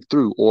break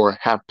through or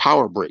have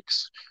power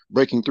breaks,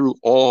 breaking through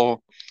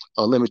all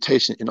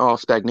limitation and all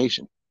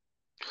stagnation.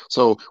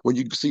 So when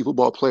you see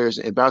football players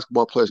and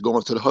basketball players go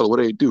into the huddle,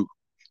 what do?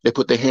 they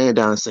put their hand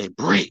down and say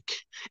break,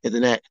 and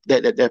then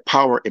that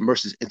power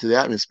immerses into the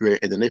atmosphere,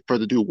 and then they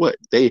further do what?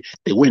 They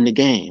win the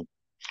game.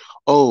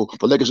 Oh,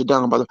 the Lakers are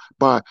down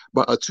by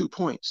 2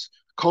 points.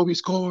 Kobe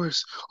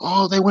scores.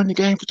 Oh, they win the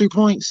game for 3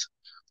 points.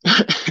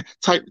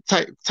 type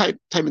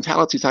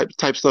mentality,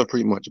 type stuff,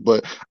 pretty much.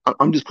 But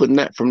I'm just putting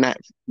that from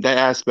that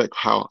aspect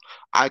how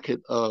I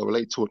could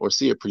relate to it or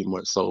see it, pretty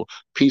much. So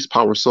peace,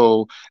 power,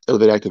 soul,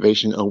 elevate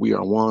activation, and we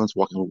are ones,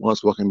 walking with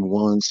ones, walking with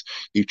ones.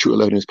 The true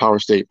 11 is power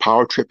state,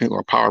 power tripping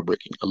or power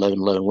breaking. 11,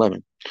 11,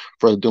 11.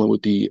 Further dealing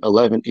with the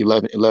 11,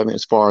 11, 11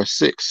 as far as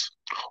 6,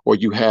 or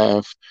you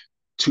have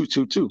 2,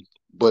 2, 2.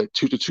 But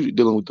 2 to 2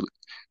 dealing with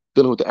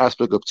the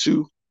aspect of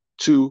 2,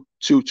 2,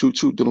 2, 2,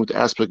 2, dealing with the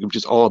aspect of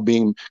just all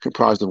being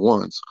comprised of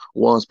ones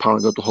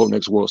powering up the whole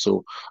next world.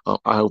 So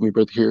I have me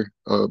brother here,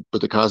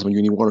 brother Cosmo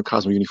Uni Warner,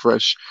 Cosmo Uni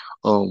Fresh.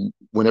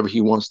 Whenever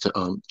he wants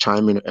to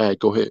chime in or add,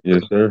 go ahead.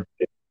 Yes, sir.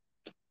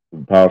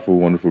 Powerful,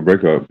 wonderful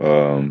breakup.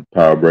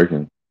 Power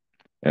breaking,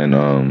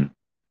 and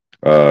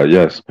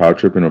yes, power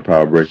tripping or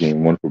power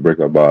breaking. Wonderful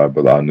breakup by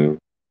Brother Anu.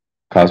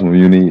 Cosmo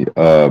Uni.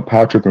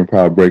 Power tripping,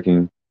 power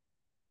breaking.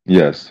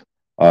 Yes.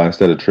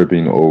 Instead of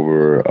tripping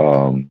over,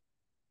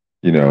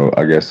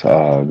 I guess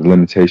the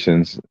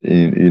limitations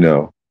in,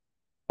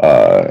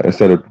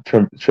 instead of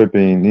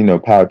tripping,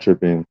 power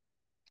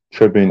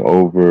tripping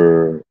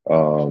over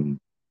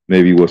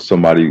maybe what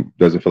somebody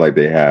doesn't feel like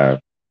they have,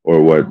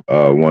 or what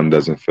one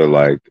doesn't feel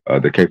like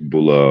they're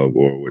capable of,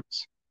 or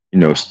what's,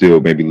 still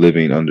maybe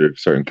living under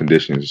certain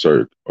conditions,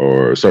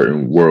 or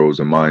certain worlds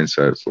and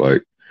mindsets,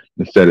 like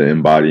instead of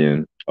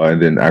embodying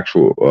and then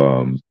actual,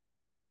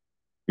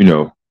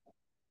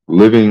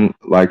 living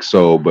like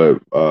so, but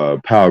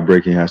power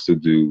breaking has to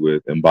do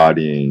with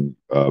embodying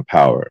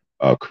power,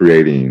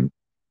 creating,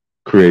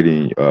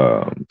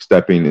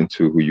 stepping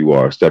into who you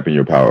are, stepping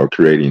your power,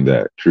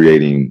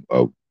 creating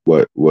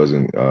what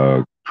wasn't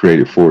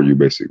created for you,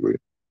 basically,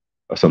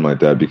 or something like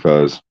that,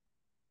 because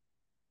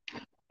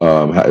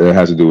it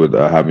has to do with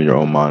having your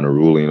own mind, or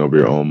ruling over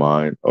your own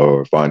mind,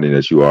 or finding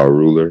that you are a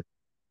ruler,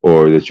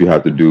 or that you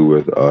have to do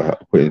with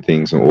putting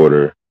things in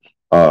order.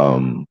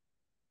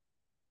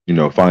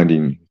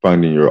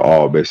 Finding your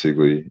all,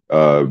 basically,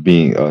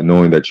 being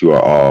knowing that you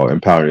are all,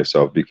 empowering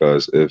yourself,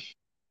 because if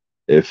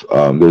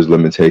there's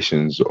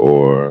limitations,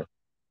 or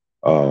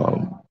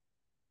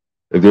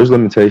if there's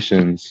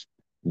limitations,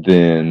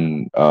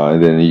 then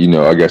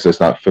I guess that's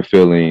not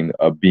fulfilling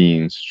a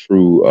being's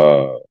true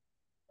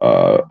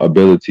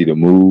ability to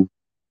move,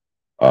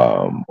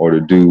 or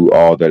to do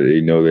all that they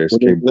know they're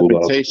capable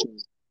of.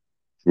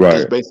 Right.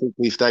 There's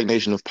basically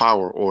stagnation of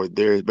power, or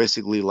there's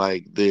basically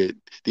like the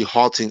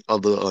halting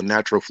of the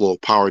natural flow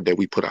of power that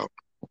we put out.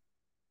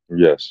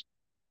 Yes.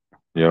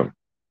 Yep.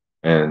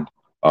 And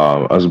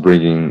us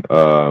bringing,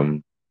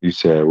 you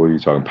said, what are you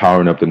talking?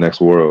 Powering up the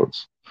next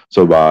worlds.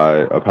 So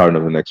by powering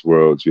up the next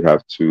worlds, you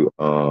have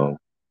to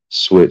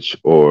switch,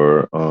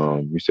 or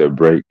you said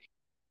break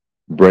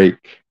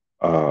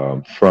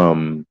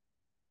from.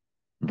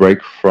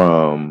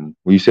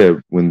 You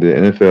said when the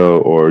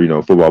NFL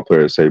or football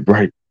players say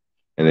break,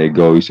 and they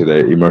go, you said they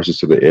immerse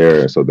to the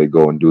air, so they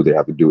go and they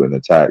have to do an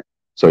attack.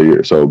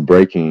 So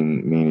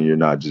breaking, meaning you're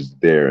not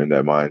just there in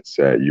that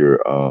mindset,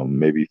 you're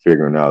maybe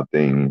figuring out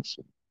things,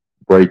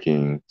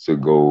 breaking to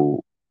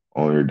go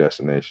on your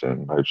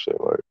destination, like shit,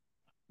 like.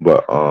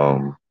 But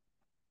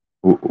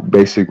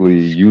basically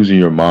using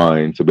your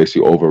mind to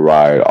basically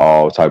override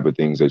all type of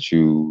things that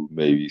you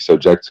may be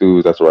subject to,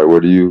 is that the right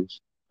word to use?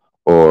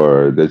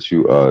 Or that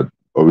you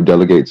or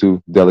delegate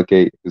to.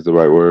 Delegate is the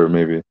right word,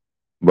 maybe.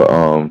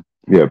 But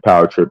yeah,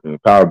 power tripping,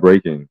 power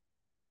breaking,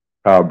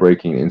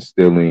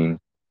 instilling,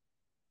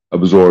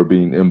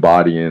 absorbing,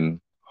 embodying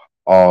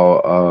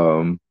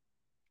all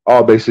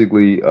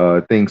basically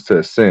things to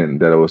ascend,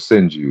 that it will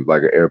send you,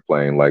 like an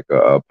airplane, like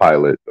a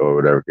pilot, or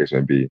whatever case may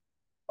be.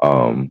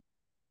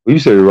 You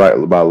said you're right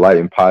about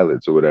lighting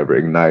pilots or whatever,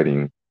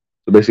 igniting.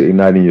 So basically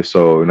igniting your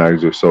soul, igniting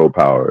your soul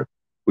power,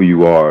 who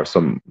you are,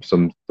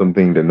 something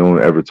that no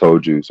one ever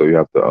told you. So you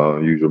have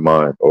to use your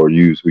mind, or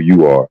use who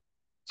you are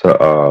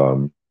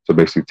to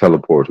basically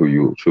teleport who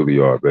you truly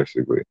are,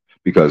 basically,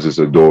 because it's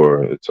a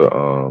door, it's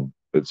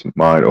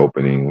mind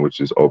opening, which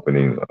is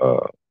opening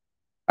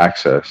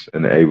access,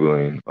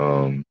 enabling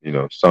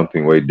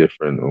something way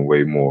different and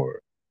way more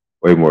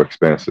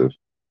expansive,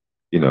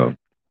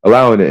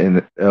 allowing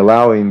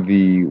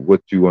the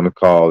what you want to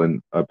call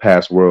in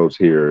past worlds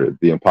here,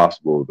 the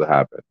impossible to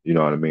happen. You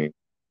know what I mean?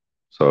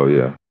 So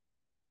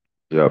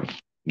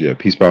yeah,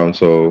 peace, power, and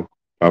soul,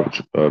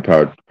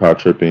 power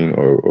tripping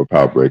or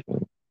power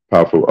breaking.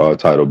 Powerful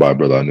title by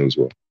Brother Anu as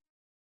well.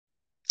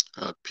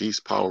 Peace,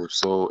 power,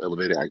 soul,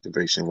 elevated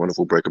activation,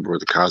 wonderful breaker,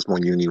 brother Cosmo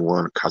Uni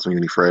One, Cosmo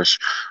Uni Fresh.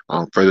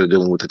 Further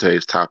dealing with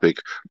today's topic,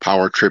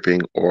 power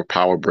tripping or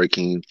power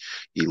breaking,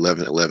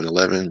 11, 11,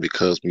 11.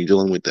 Because when you're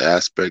dealing with the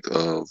aspect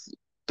of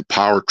the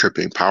power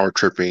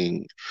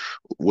tripping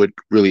would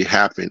really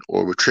happen,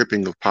 or the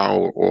tripping of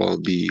power, or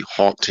the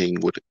halting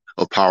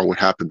of power would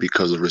happen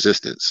because of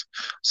resistance.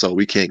 So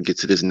we can't get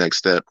to this next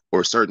step,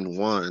 or certain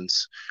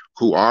ones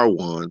who are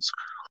ones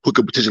who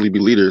could potentially be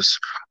leaders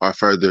are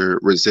further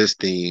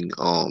resisting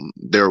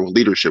their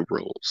leadership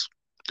roles.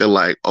 They're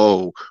like,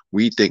 oh,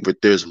 we think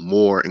that there's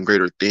more and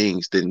greater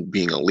things than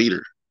being a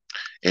leader.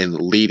 And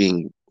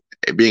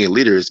being a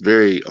leader is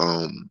very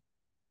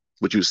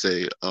what you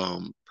say,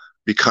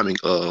 becoming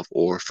of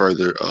or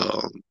further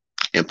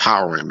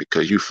empowering,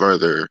 because you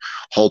further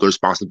hold the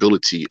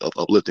responsibility of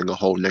uplifting a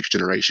whole next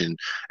generation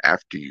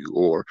after you,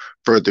 or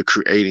further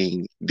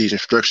creating these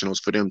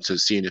instructionals for them to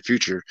see in the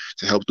future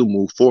to help them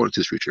move forward into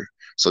the future.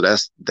 So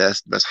that's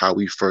how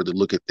we further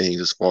look at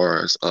things as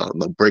far as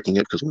breaking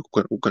it, because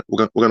we're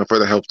going to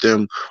further help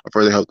them, or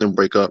further help them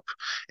break up,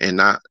 and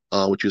not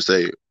what you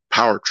say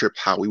power trip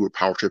how we were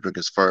power tripping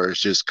as far as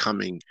just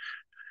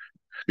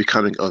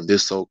becoming of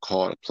this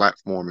so-called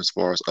platform as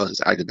far as us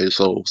as activated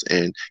souls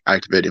and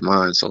activated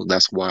minds. So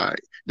that's why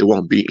there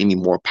won't be any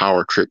more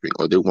power tripping,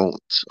 or there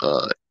won't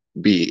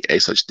be a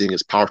such thing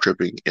as power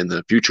tripping in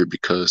the future,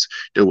 because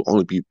there will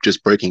only be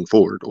just breaking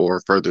forward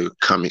or further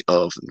coming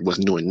of what's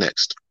new and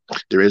next.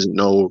 There is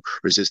no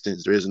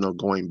resistance. There is no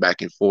going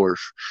back and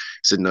forth,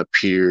 sitting up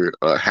here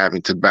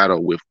having to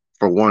battle with,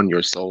 for one,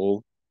 your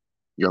soul,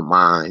 your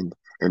mind,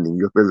 and then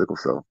your physical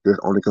self. There's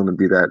only going to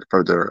be that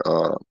further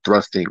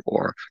thrusting,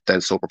 or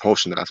that soul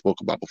propulsion that I spoke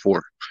about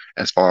before,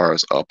 as far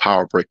as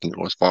power breaking,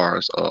 or as far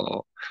as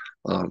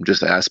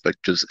just the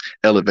aspect, just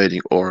elevating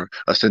or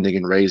ascending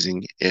and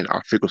raising in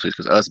our frequencies.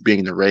 Because us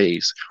being the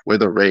rays, we're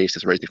the rays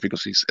that's raising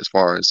frequencies. As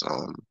far as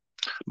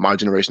my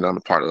generation I'm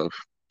a part of,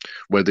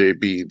 whether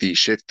it be the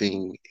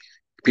shifting,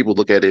 people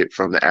look at it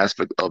from the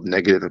aspect of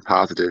negative and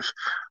positive,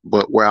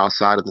 but we're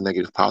outside of the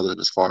negative positive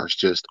as far as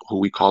just who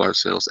we call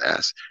ourselves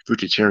as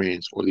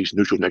Futuritarians, or these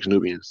neutral next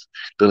Nubians,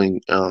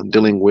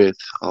 dealing with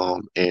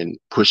and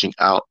pushing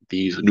out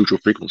these neutral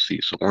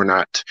frequencies. So we're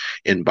not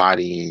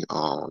embodying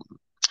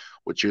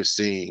what you're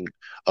seeing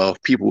of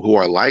people who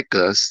are like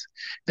us,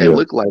 that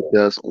look like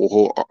us,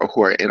 or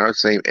who are in our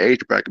same age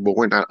bracket, but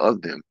we're not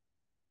of them.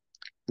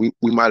 We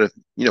might have,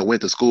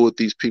 went to school with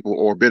these people,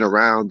 or been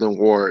around them,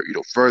 or,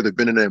 further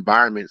been in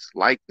environments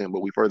like them, but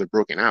we further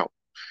broken out.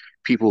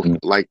 People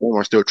like them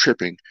are still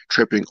tripping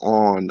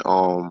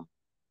on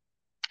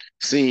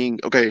seeing,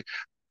 okay,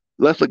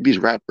 let's look at these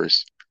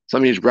rappers. Some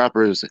of these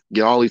rappers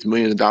get all these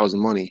millions of dollars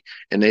of money,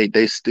 and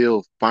they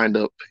still find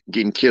up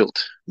getting killed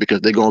because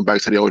they're going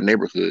back to the old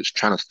neighborhoods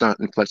trying to stunt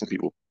and flexing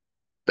people.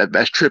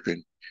 That's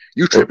tripping.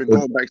 You tripping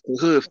going back to the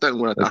hood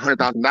stunting with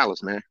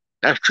 $100,000, man.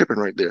 That's tripping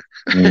right there.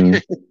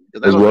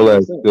 As well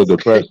as still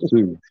depressed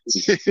too.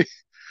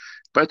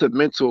 But a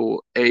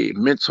mental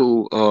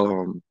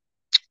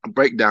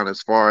breakdown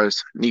as far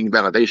as needing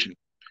validation,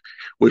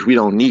 which we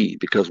don't need,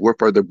 because we're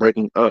further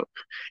breaking up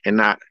and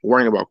not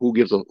worrying about who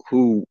gives a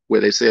who, what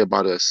they say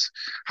about us,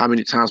 how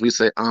many times we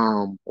say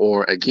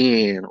or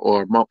again,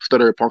 or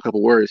stutter upon a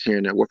couple words here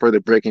and there. We're further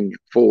breaking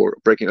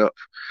up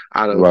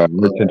out of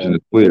attention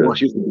is clear.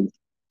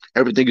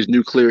 Everything is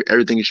nuclear,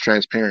 everything is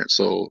transparent.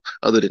 So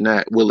other than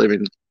that, we're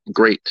living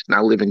great,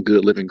 not living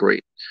good, living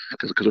great,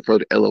 because we're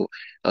further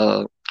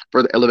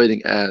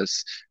elevating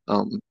as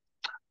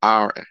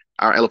our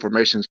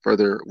elevations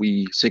further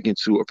we sink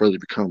into or further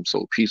become.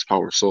 So peace,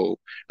 power, soul,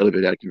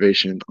 elevated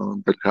activation.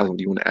 Brother Cosmo,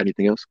 do you want to add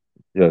anything else?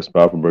 Yes,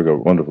 powerful breakup,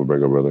 wonderful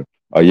breakup, brother.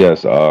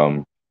 Yes,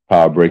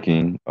 power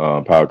breaking,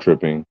 power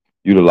tripping,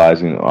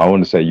 utilizing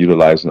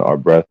our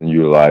breath and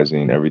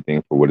utilizing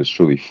everything for what it's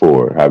truly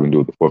for, having to do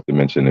with the fourth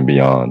dimension and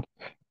beyond,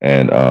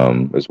 and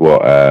as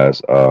well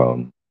as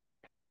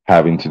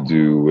having to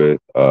do with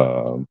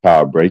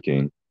power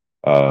breaking,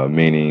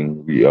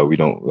 meaning we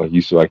don't, like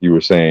you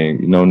were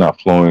saying, not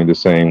flowing the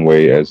same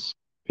way as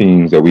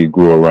beings that we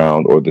grew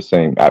around, or the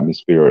same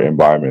atmosphere or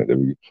environment that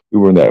we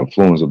were that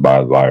influenced by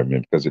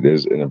environment, because it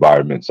is an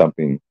environment,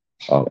 something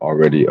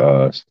already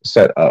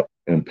set up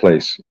in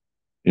place,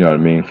 you know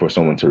what I mean, for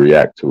someone to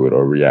react to it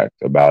or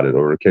react about it,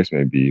 or the case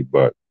may be.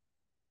 But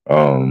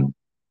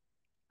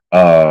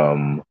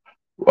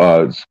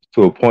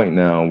to a point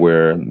now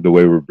where the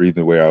way we're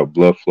breathing, the way our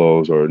blood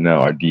flows, or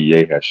now our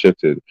DEA has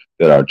shifted,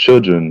 that our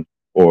children,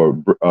 or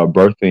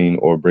birthing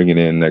or bringing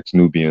in next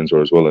Nubians,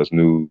 or as well as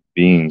new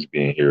beings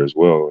being here as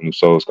well, new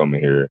souls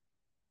coming here,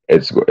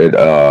 it's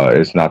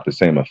not the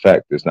same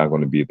effect. It's not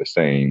going to be the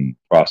same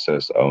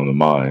process on the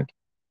mind.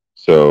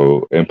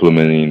 So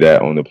implementing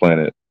that on the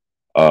planet,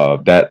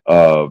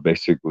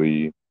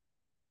 basically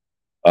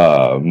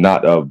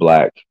not of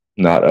black,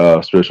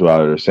 not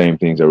spirituality, the same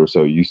things that we're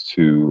so used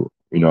to,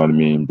 you know what I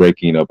mean,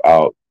 breaking up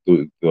out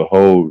the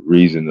whole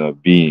reason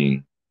of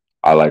being,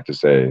 I like to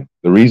say,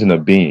 the reason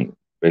of being,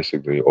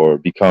 basically, or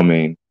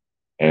becoming,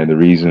 and the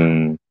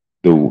reason,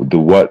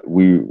 what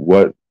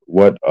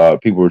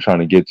people were trying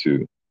to get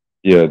to.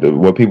 Yeah,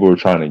 what people were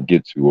trying to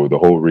get to, or the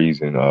whole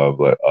reason of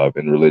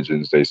in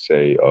religions, they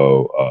say,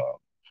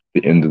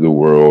 the end of the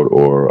world,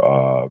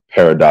 or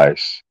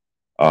paradise,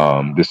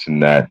 this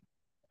and that,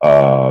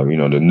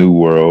 the new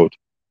world,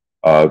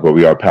 but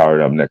we are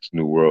powering up next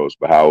new worlds.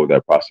 But how would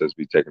that process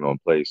be taken on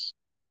place?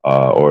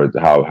 Or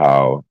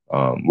what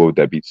would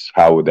that be?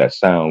 How would that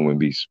sound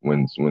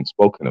when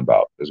spoken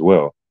about as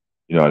well?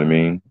 You know what I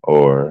mean?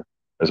 Or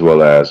as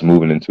well as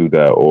moving into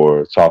that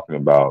or talking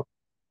about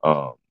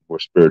we're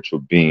spiritual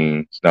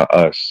beings, not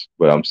us,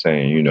 but I'm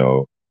saying,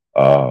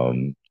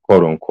 quote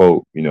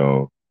unquote,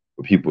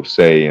 what people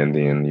say, and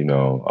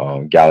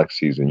then,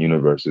 galaxies and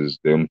universes,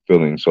 them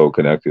feeling so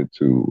connected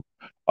to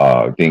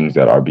things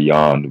that are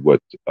beyond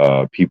what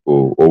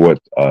people or what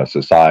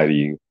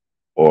society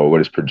or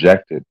what is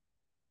projected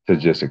to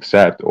just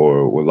accept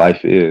or what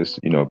life is.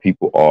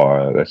 People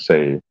are, let's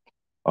say,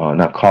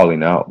 not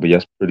calling out, but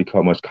yes, pretty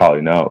much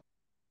calling out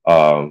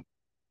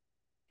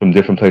from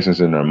different places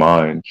in their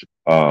mind,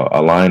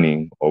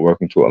 aligning or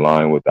working to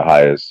align with the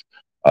highest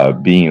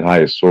being,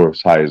 highest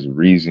source, highest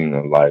reason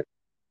of life.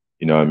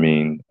 You know what I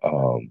mean?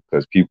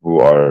 Because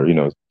people are,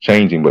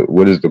 changing, but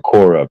what is the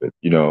core of it?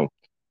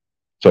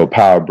 So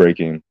power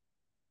breaking,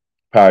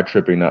 power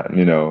tripping, not,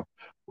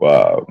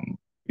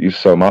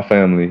 so my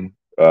family,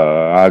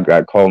 I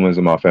got Coleman's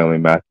in my family,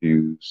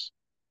 Matthews,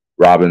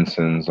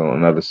 Robinsons on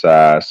another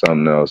side,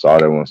 something else, all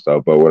that one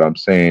stuff. But what I'm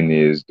saying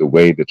is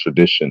the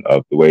tradition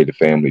of the way the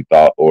family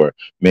thought, or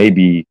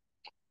maybe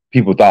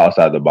people thought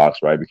outside the box,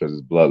 right? Because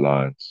it's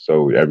bloodlines.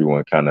 So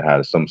everyone kind of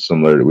had some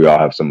similarity. We all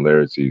have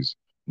similarities,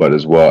 but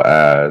as well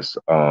as,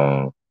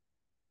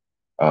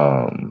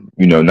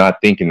 not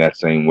thinking that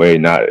same way,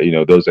 not,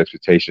 those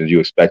expectations, you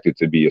expect it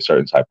to be a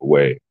certain type of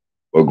way,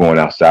 but going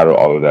outside of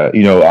all of that,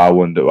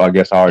 I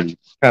guess I already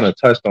kind of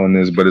touched on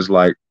this, but it's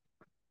like,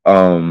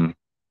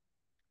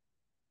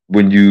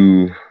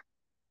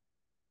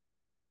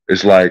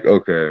 it's like,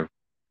 okay.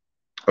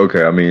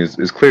 I mean,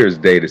 it's clear as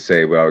day to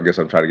say, well, I guess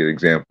I'm trying to get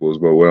examples,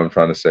 but what I'm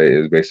trying to say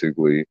is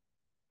basically,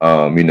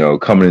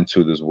 coming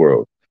into this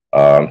world,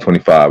 I'm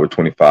 25 or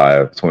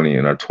 25, 20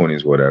 in our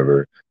 20s,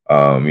 whatever.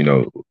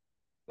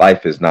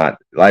 Life is, something's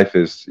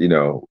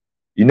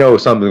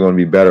going to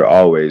be better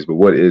always, but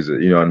what is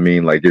it? You know what I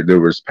mean? Like there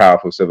was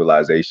powerful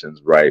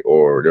civilizations, right?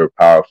 Or there were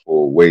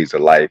powerful ways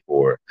of life,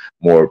 or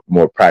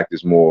more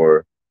practice,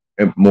 more,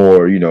 there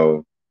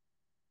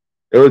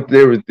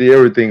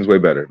were things way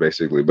better,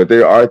 basically, but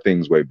there are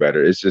things way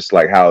better. It's just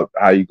like how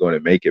you going to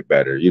make it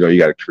better? You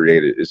got to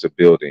create it. It's a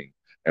building,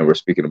 and we're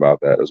speaking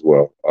about that as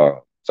well.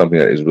 Something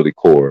that is really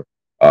core.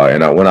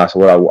 And I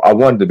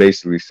wanted to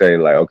basically say,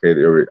 like, okay,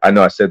 I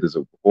know I said this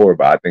before,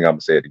 but I think I'm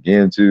gonna say it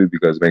again too,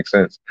 because it makes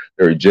sense.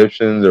 There are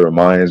Egyptians, there are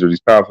Mayans, there are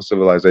these powerful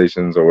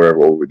civilizations or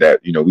whatever over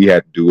that, we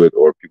had to do it,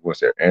 or people would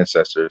say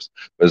ancestors.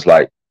 But it's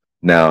like,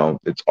 now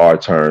it's our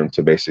turn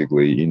to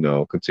basically,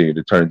 continue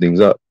to turn things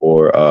up,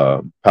 or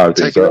power things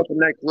up. Take it up the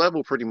next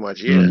level, pretty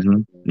much. Yeah.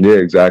 Mm-hmm. Yeah,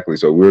 exactly.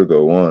 So we're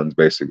the ones,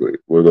 basically.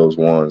 We're those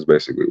ones,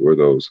 basically. We're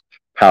those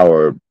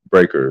power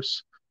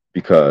breakers,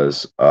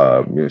 because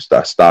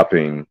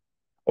stopping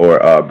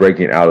or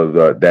breaking out of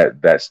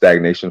that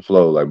stagnation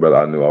flow, like Brother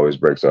Anu always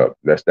breaks up,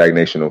 that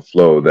stagnation of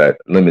flow, that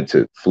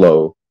limited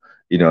flow.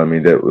 You know what I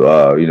mean?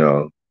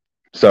 That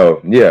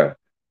So yeah.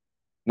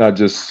 Not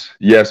just,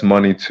 yes,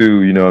 money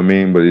too, you know what I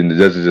mean? But it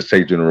doesn't just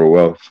take general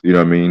wealth, you know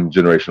what I mean?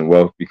 Generational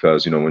wealth,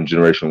 because, when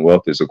generational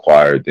wealth is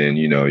acquired, then,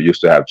 you'll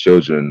still have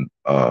children,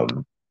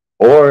 they'll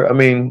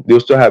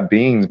still have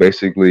beings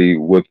basically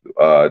with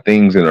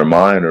things in their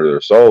mind or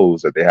their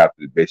souls that they have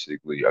to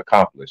basically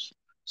accomplish.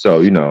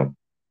 So,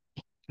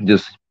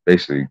 just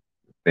basically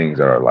things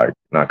that are like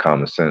not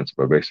common sense,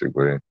 but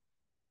basically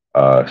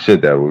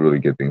shit that will really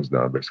get things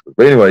done, basically.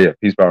 But anyway, yeah,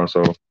 peace, power, and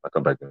soul. I'll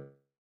come back then.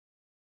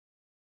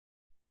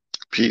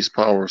 Peace,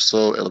 power,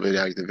 soul, elevated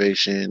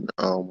activation.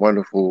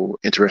 Wonderful,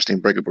 interesting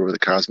breakup over the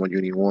Cosmo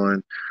Uni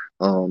 1.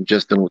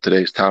 Just dealing with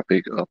today's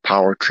topic of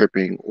power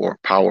tripping or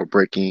power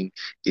breaking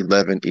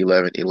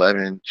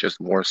 11-11-11.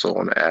 Just more so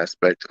on the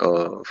aspect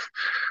of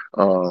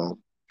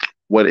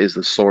what is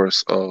the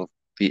source of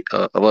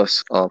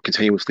us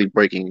continuously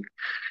breaking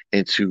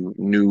into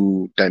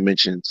new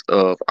dimensions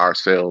of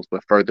ourselves,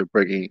 but further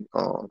breaking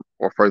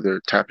or further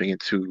tapping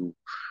into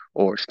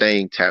or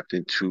staying tapped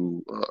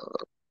into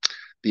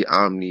the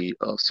omni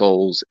of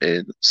souls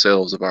and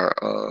cells of our,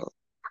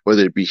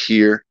 whether it be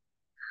here,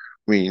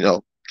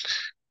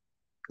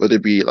 whether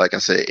it be, like I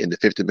said, in the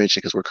fifth dimension,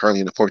 because we're currently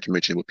in the fourth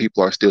dimension, but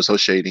people are still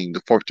associating the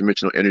fourth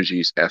dimensional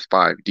energies as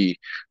 5D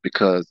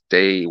because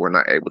they were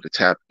not able to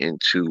tap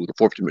into the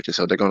fourth dimension.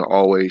 So they're going to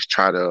always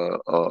try to,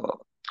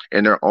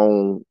 in their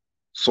own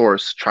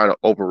source, try to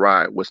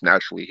override what's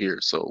naturally here.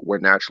 So we're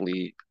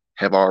naturally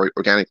have already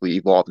organically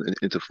evolved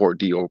into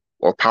 4D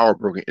or power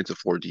broken into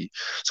 4D.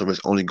 So there's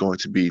only going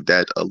to be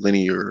that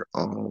linear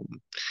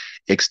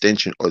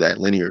extension or that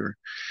linear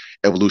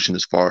evolution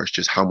as far as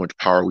just how much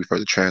power we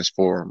further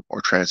transform or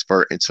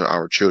transfer into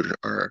our children,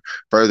 or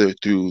further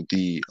through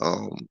the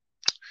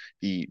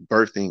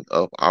birthing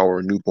of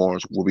our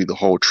newborns will be the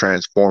whole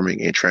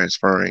transforming and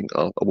transferring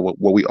of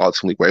what we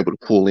ultimately were able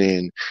to pull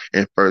in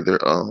and further,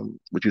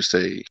 would you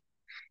say,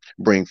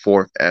 bring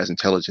forth as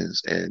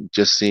intelligence. And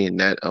just seeing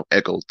that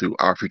echo through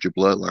our future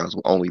bloodlines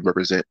will only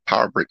represent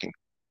power breaking,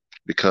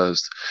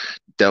 because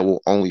that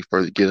will only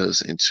further get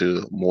us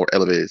into more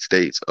elevated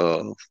states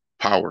of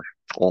power,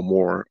 or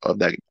more of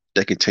that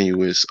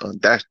continuous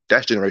that's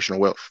generational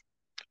wealth.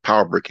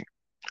 Power breaking,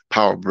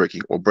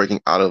 or breaking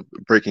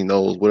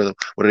those, what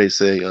do they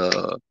say,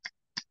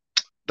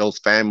 those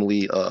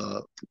family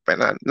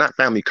not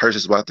family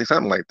curses, but I think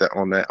something like that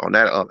on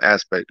that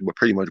aspect. We're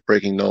pretty much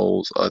breaking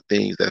those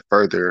things that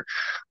further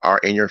are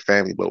in your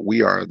family, but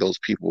we are those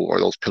people or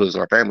those pillars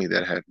of our family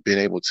that have been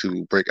able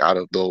to break out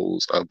of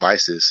those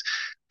vices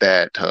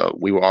that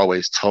we were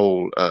always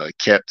told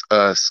kept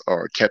us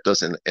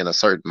in a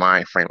certain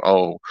mind frame.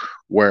 Oh,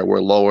 where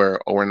we're lower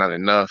or we're not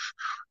enough,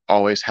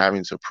 always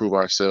having to prove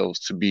ourselves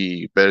to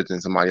be better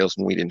than somebody else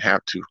when we didn't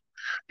have to,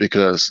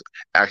 because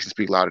actions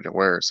speak louder than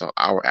words. So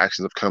our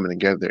actions of coming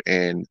together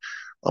and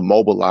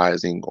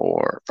mobilizing,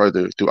 or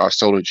further through our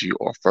sology,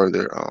 or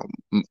further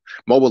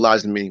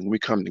mobilizing, meaning when we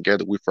come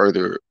together, we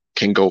further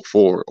can go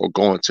forward or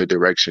go into a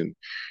direction.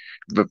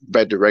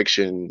 That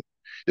direction,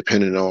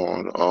 depending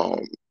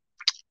on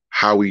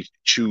how we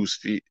choose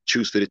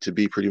fit it to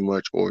be, pretty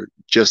much, or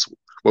just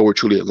what we're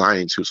truly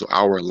aligning to. So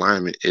our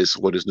alignment is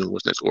what is new,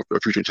 what's next, or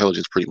future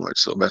intelligence, pretty much.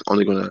 So that's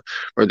only going to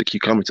further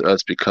keep coming to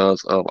us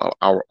because of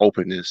our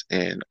openness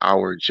and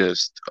our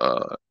just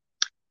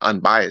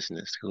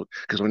unbiasedness,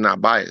 because we're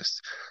not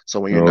biased. So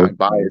when you're not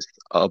biased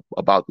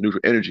about the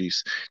neutral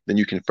energies, then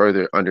you can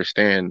further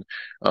understand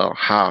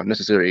how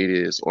necessary it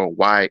is, or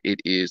why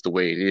it is the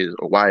way it is,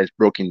 or why it's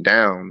broken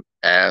down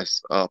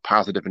as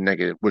positive and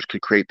negative, which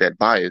could create that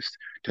bias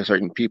to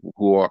certain people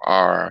who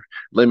are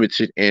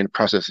limited in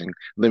processing,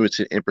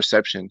 limited in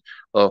perception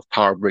of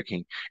power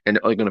breaking, and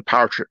they're only going to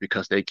power trip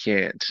because they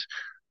can't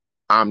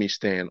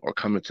omni-stand or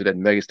come into that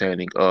mega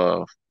standing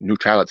of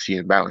neutrality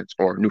and balance,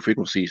 or new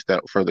frequencies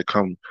that further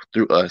come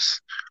through us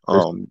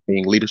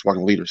being leaders,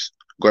 walking leaders.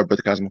 Go ahead,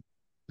 Brother Cosmo.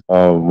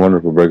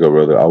 Wonderful breakup,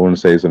 brother. I want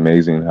to say it's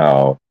amazing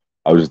how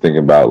I was just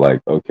thinking about,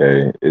 like,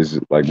 okay, is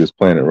like this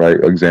planet,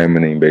 right?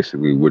 Examining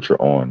basically what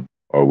you're on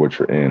or what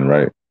you're in,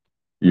 right?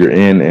 You're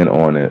in and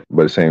on it,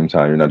 but at the same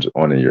time, you're not just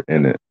on it, you're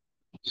in it.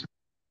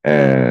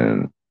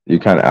 And you're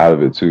kind of out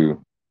of it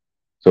too.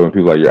 So when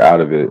people are like, you're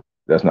out of it,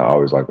 that's not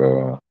always like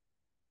a,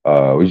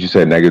 what you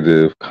say,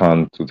 negative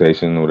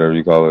connotation, whatever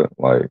you call it.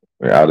 Like,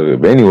 you're out of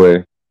it. But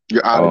anyway.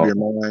 You're out of your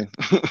mind.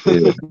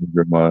 Yeah,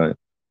 your mind.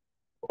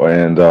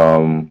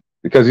 And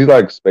because these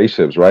like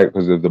spaceships, right?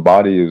 Because if the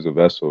body is a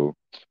vessel,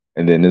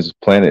 and then this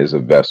planet is a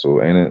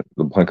vessel, ain't it?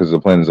 Because the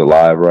planet is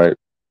alive, right?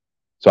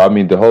 So I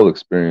mean, the whole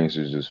experience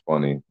is just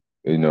funny,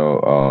 you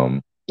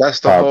know. That's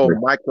the whole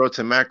micro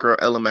to macro,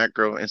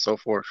 macro, and so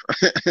forth.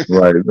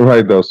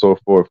 right, though, so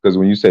forth. Because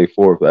when you say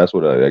fourth, that's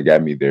what that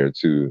got me there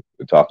too.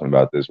 We're talking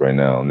about this right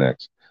now.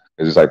 Next,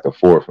 it's just like the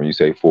fourth. When you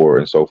say four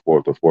and so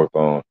forth, the fourth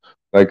on.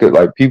 Like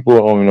people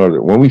don't even know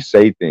that when we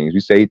say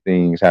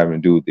things having to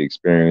do with the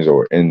experience,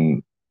 or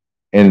in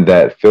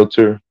that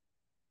filter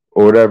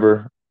or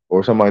whatever,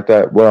 or something like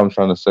that. What I'm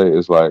trying to say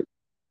is, like,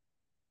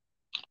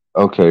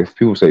 okay, if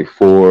people say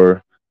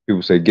four,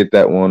 people say get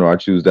that one, or I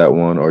choose that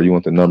one, or you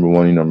want the number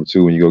one, you number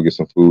two when you go get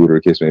some food, or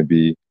the case may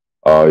be,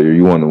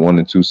 you want the 1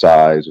 and 2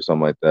 sides or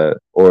something like that.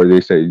 Or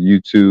they say you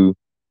too,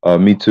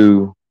 me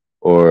too,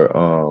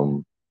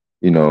 or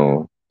you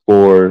know,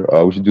 for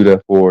we should do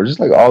that for. Just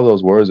like all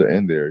those words are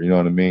in there, you know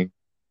what I mean?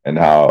 And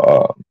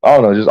how I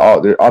don't know, just all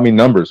there. I mean,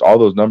 numbers, all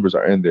those numbers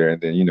are in there,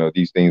 and then, you know,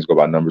 these things go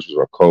by numbers, which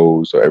are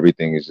codes, so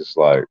everything is just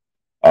like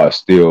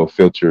still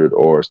filtered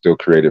or still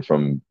created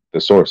from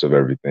the source of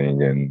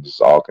everything, and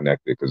it's all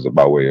connected because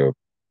by way of,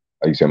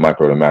 like you said,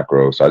 micro to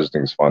macro. So I just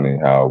think it's funny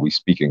how we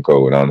speak in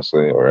code,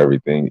 honestly, or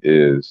everything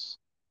is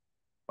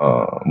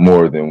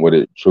more than what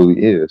it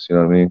truly is. You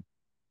know what I mean?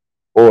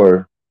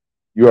 Or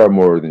you are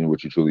more than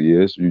what you truly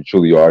is. You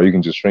truly are. You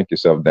can just shrink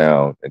yourself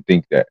down and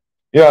think that.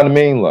 You know what I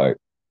mean? Like,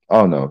 I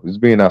don't know.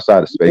 Just being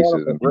outside of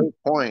spaces. Great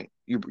point.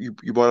 You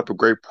brought up a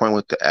great point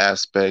with the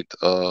aspect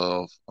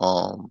of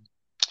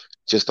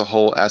just the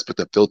whole aspect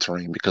of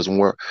filtering, because when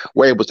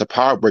we're able to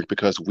power break,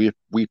 because we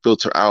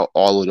filter out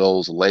all of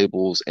those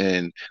labels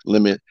and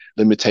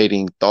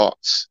limiting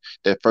thoughts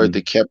that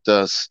further kept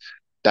us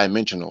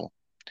dimensional,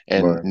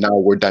 and now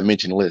we're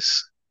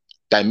dimensionless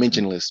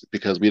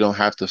because we don't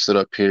have to sit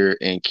up here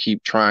and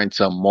keep trying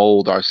to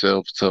mold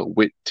ourselves to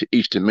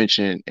each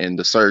dimension and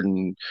the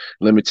certain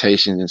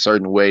limitations in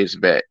certain ways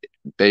that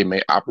they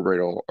may operate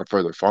or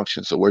further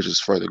function. So we're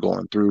just further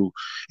going through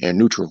and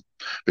neutral,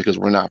 because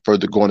we're not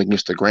further going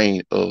against the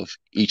grain of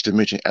each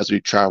dimension as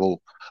we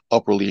travel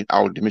upwardly and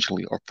out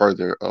dimensionally, or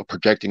further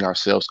projecting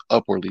ourselves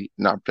upwardly,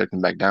 not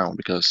projecting back down.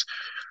 Because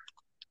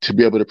to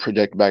be able to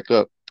project back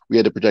up, we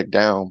had to project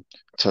down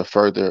to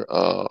further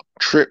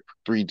trip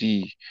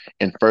 3D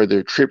and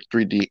further trip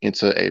 3D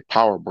into a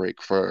power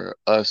break for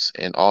us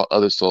and all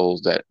other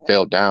souls that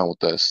fell down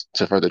with us,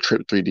 to further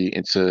trip 3D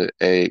into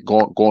a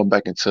going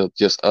back into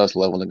just us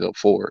leveling up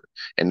forward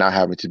and not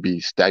having to be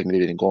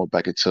stagnated and going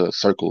back into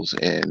circles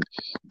and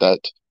that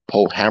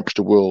whole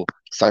hamster wheel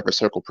cipher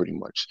circle, pretty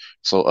much.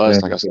 So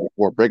us, like I said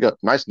before, breakup,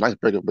 nice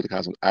breakup, but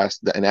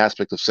an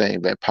aspect of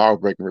saying that power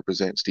breaking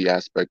represents the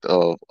aspect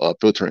of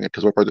filtering it,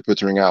 because we're further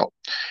filtering out,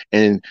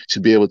 and to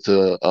be able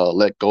to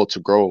let go to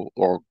grow,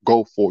 or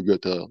go for, you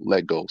have to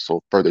let go.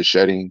 So further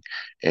shedding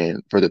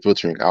and further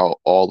filtering out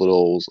all of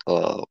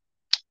those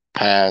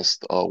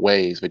past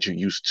ways that you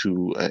used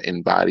to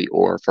embody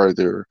or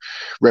further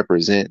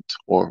represent,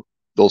 or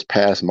those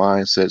past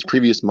mindsets,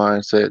 previous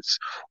mindsets,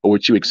 or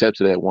what you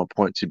accepted at one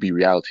point to be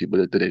reality, but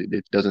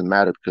it doesn't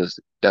matter because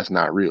that's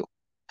not real.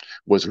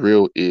 What's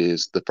real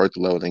is the further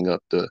leveling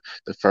up, the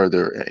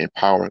further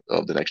empowering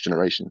of the next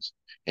generations,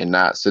 and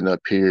not sitting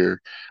up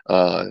here,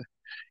 uh,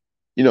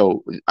 you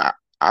know,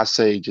 I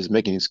say just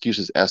making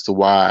excuses as to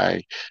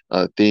why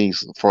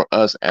things for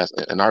us as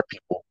and our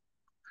people,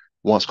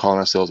 once calling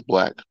ourselves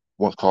black,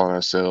 once calling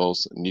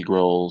ourselves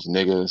Negroes,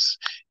 niggas,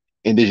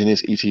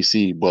 indigenous,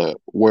 etc. But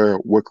we're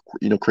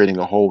creating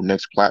a whole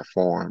next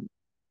platform,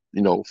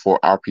 for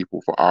our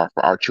people, for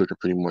our children,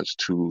 pretty much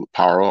to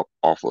power up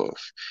off of,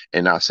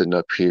 and not sitting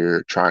up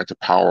here trying to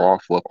power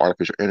off of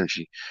artificial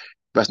energy.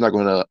 That's not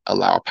going to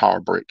allow a power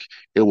break.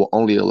 It will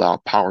only allow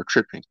power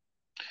tripping.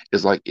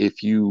 It's like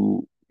if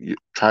you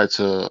try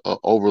to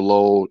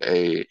overload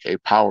a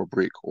power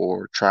brick,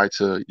 or try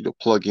to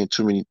plug in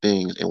too many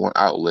things in one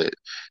outlet,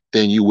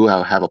 then you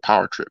will have a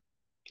power trip.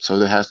 So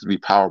there has to be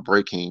power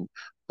breaking,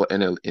 but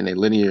in a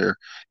linear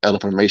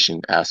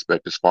formation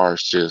aspect, as far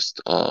as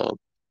just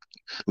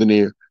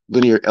linear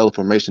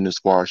formation, as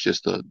far as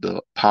just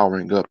the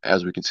powering up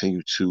as we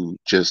continue to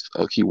just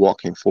keep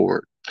walking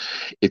forward.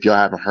 If y'all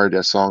haven't heard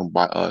that song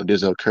by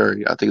Denzel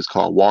Curry, I think it's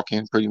called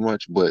Walking, pretty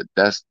much. But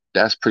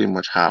that's pretty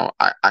much how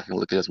I can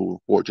look at this moving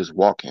forward, just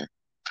walking.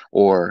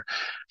 Or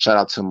shout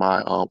out to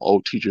my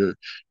old teacher.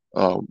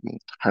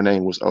 Her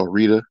name was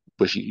Rita,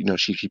 but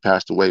she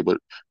passed away. But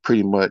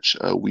pretty much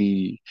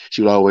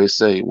she would always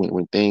say,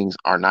 when things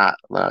are not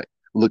like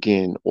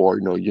looking, or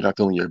you're not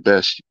feeling your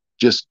best,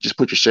 just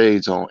put your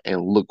shades on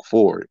and look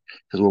forward,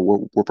 because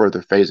we're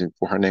further phasing.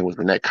 For her name was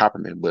Renette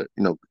Copperman, but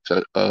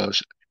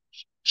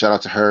shout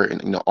out to her,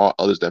 and all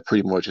others that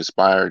pretty much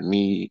inspired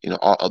me,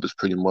 all others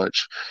pretty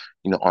much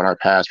on our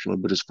path,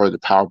 but just further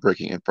power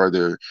breaking, and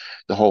further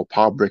the whole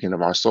power breaking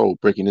of our soul,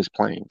 breaking this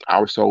plane,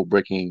 our soul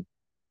breaking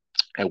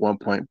at one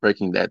point,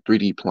 breaking that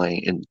 3D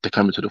plane, and to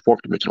come into the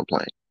fourth dimensional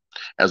plane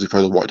as we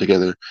further walk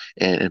together,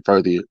 and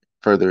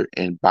further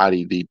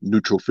embody the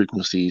neutral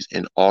frequencies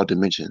in all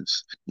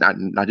dimensions, not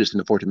just in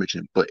the fourth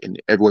dimension, but in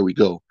everywhere we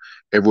go,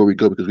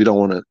 because we don't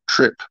want to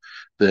trip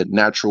the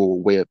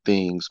natural way of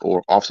things,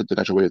 or offset the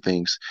natural way of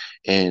things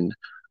in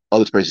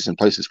other spaces and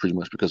places, pretty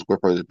much, because we're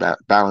further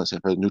balanced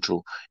and further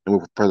neutral, and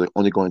we're further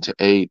only going to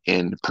aid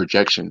in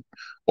projection,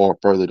 or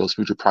further those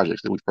future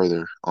projects that we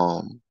further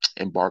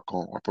embark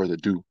on, or further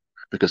do,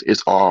 because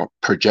it's our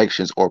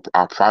projections or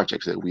our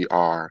projects that we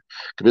are.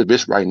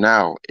 This right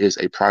now is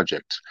a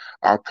project,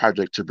 our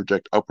project to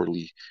project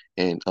upwardly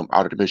and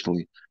outer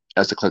dimensionally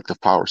as a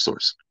collective power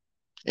source,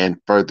 and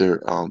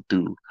further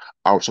through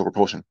our soul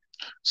propulsion.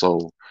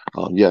 So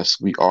yes,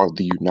 we are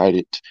the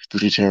United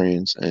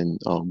Futuritarians, and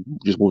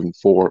just moving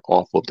forward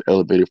off of the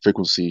elevated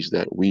frequencies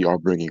that we are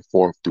bringing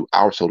forth through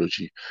our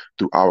solargy,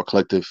 through our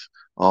collective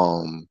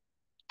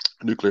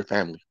nuclear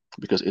family,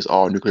 because it's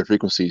all nuclear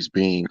frequencies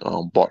being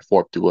brought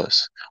forth through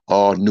us,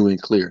 all new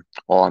and clear,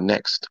 all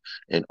next,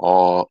 and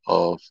all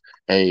of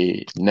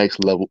a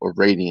next level of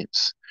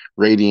radiance,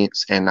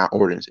 and not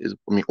ordinance.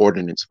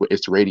 Ordinance, but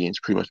it's radiance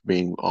pretty much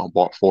being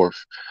brought forth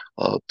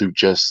through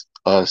just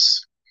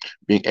us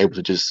being able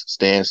to just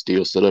stand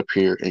still, sit up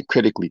here, and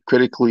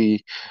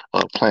critically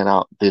plan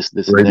out this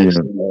next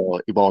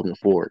evolving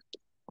forward.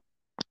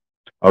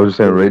 I was just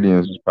saying,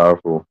 radiance is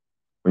powerful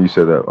when you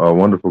said that.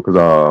 Wonderful,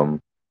 because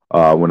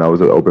when I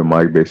was at open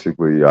mic,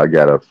 basically, I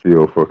got a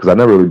feel for, because I've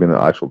never really been to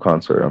an actual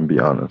concert, I'm gonna be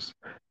honest.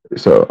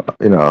 So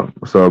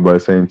by the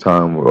same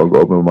time, we'll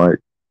go open mic,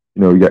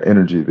 you got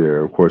energy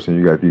there, of course, and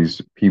you got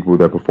these people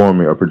that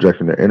performing are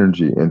projecting their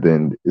energy, and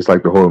then it's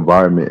like the whole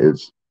environment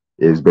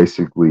is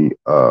basically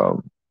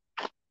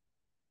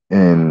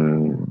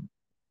and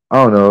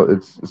I don't know,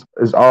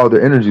 it's all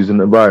the energies in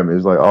the environment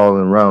is like all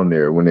around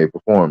there when they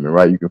performing,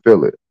 right? You can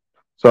feel it.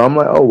 So I'm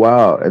like, oh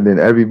wow. And then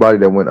everybody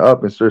that went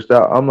up and searched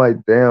out, I'm like,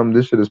 damn,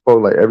 this shit is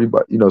supposed, like,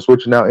 everybody,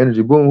 switching out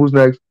energy, boom, who's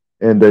next?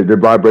 And their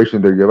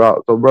vibration they give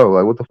out. So bro,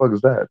 like, what the fuck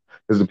is that?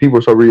 Because the people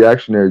are so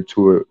reactionary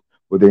to it,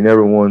 but they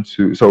never want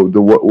to. So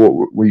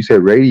when you say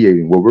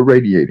radiating, we're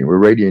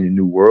radiating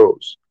new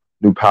worlds,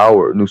 new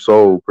power, new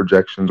soul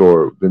projections,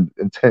 or the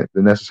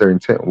necessary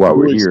intent while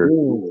we're here.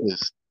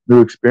 New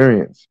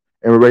experience,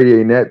 and we're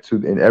radiating that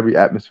in every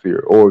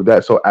atmosphere, or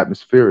that's so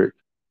atmospheric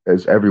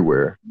as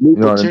everywhere. You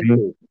know what I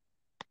mean?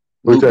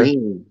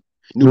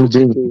 New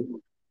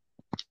being.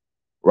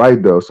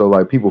 Right though, so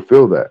like people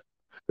feel that,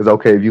 because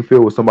okay, if you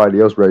feel what somebody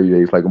else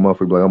radiates, like a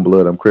motherfucker, like I'm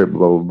blood, I'm crip,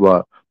 blah blah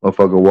blah.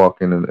 Motherfucker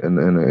walking in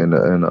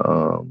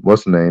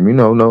what's the name?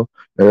 No,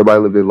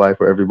 everybody live their life,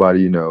 or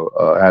everybody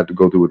had to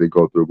go through what they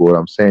go through. But what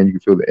I'm saying, you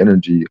can feel the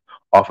energy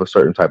off of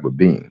certain type of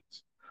beings.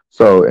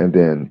 So, and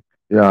then,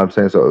 you know what I'm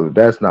saying? So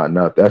that's not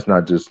enough. That's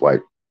not just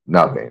like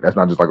nothing. That's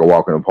not just like a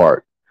walk in the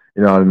park.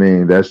 You know what I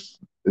mean?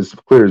 It's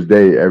clear as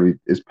day.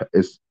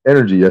 It's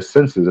energy, it's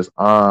senses, it's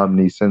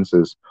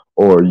omni-senses,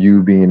 or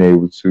you being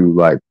able to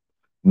like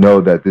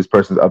know that this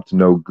person's up to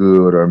no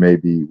good, or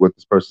maybe what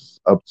this person's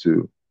up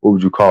to. What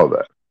would you call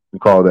that? You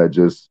call that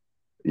just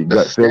your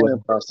gut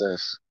feeling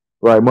process.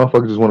 Right,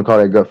 motherfuckers just want to call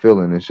that gut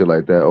feeling and shit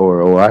like that.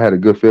 Or I had a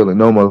good feeling.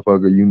 No,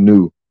 motherfucker, you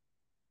knew.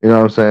 You know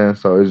what I'm saying?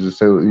 So it's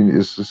just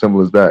it's as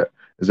simple as that.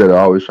 Is that they're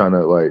always trying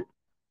to like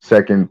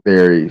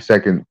secondary, so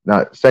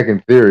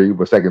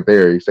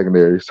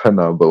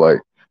no, but like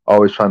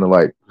always trying to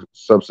like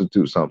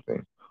substitute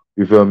something.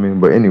 You feel me?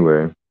 But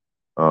anyway,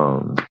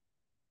 what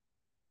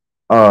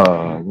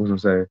was I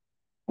saying?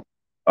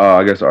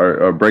 I guess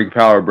our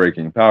power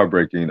breaking. I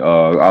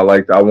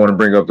want to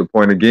bring up the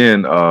point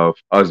again of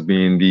us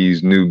being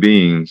these new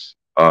beings,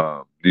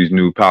 these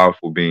new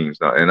powerful beings.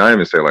 Now, and I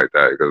even say it like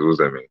that because what does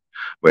that mean?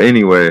 But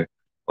anyway,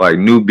 like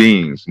new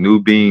beings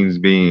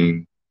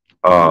being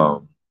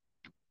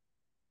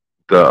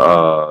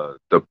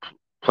the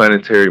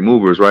planetary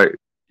movers, right?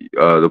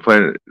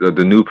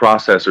 The new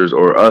processors,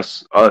 or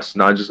us,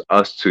 not just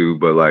us two,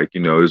 but like,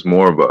 there's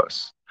more of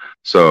us.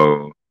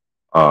 So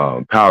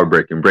power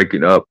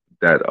breaking up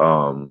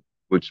that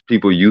which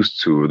people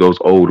used to, those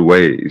old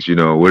ways,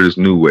 what is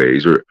new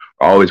ways, or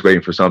always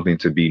waiting for something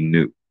to be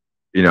new.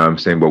 You know what I'm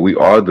saying? But we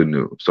are the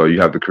new. So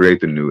you have to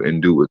create the new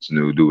and do what's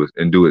new, do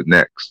it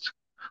next.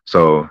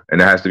 So,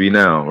 and it has to be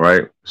now,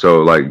 right?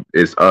 So like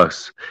it's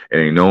us. It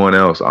ain't no one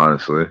else,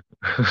 honestly.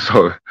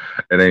 So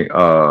it ain't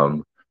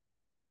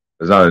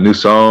it's not a new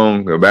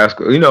song or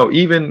basketball.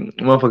 Even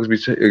motherfuckers be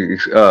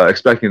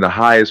expecting the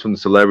highest from the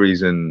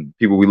celebrities and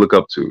people we look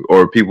up to,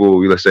 or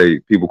let's say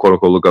people quote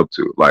unquote look up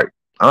to. Like,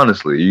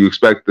 honestly, you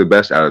expect the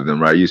best out of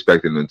them, right? You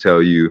expect them to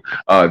tell you.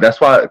 That's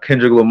why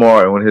Kendrick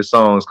Lamar, in one of his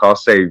songs called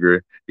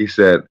Savior, he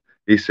said,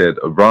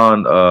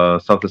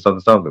 LeBron,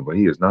 something, but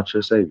he is not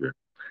your savior.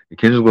 And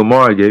Kendrick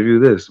Lamar gave you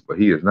this, but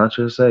he is not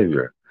your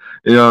savior.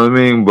 You know what I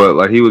mean? But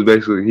like, he was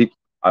basically,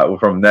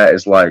 from that,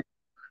 it's like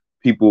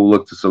people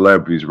look to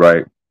celebrities,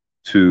 right?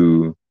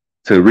 To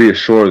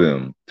reassure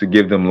them, to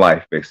give them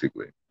life,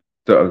 basically.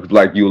 To,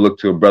 like, you look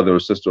to a brother or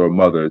sister or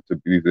mother to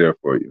be there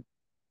for you.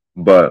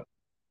 But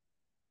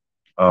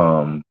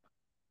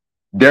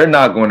they're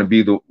not going to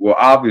be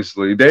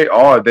obviously they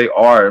are.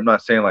 I'm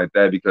not saying like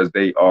that because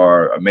they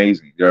are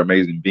amazing. They're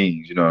amazing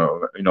beings, you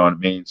know what I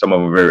mean? Some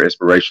of them are very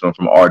inspirational,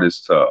 from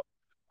artists to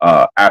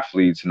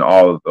athletes and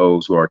all of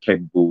those who are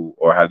capable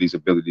or have these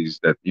abilities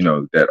that,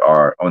 that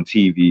are on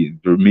TV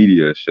and through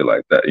media, shit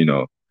like that,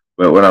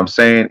 But what I'm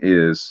saying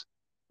is,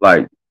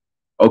 like,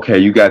 okay,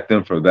 you got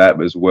them for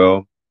that as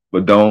well,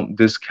 but don't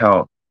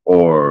discount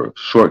or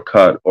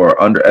shortcut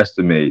or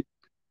underestimate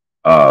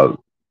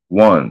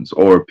ones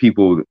or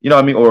people, you know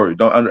what I mean? Or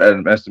don't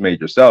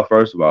underestimate yourself,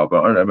 first of all,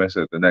 but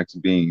underestimate the next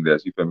being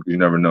that's, you feel me? Because you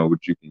never know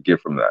what you can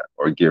get from that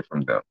or get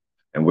from them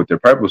and what they're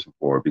purposeful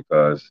for,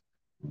 because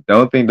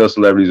don't think those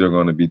celebrities are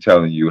going to be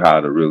telling you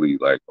how to really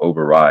like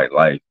override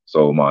life,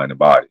 soul, mind, and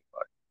body.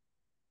 Like,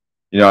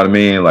 you know what I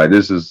mean? Like,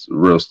 this is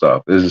real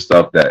stuff. This is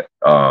stuff that,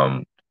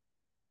 I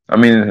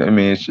mean,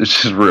 it's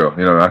just real. I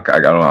don't know.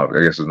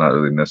 I guess it's not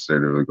really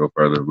necessary to really go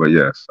further, but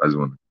yes, I just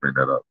wanted to bring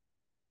that up.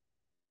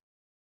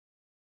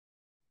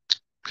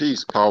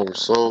 Peace, power,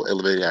 soul,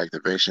 elevated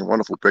activation.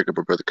 Wonderful breakup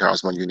of Brother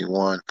Cosmo Uni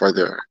One.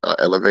 Further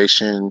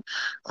elevation.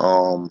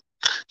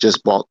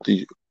 Just brought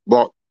to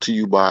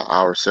you by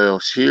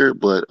ourselves here,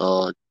 but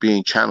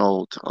being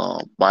channeled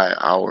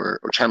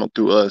channeled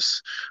through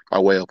us by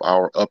way of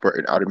our upper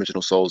and outer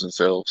dimensional souls and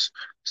selves.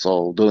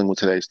 So dealing with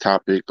today's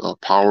topic of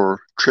power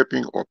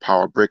tripping or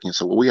power breaking.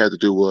 So what we had to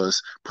do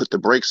was put the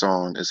brakes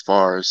on,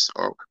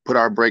 or put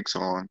our brakes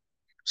on,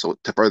 so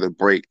to further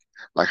brake,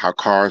 like how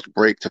cars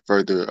brake to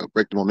further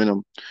break the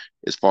momentum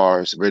as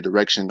far as their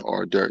direction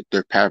or their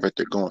path that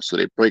they're going. So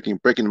they're breaking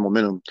the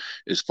momentum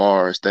as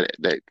far as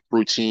that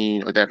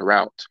routine or that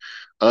route.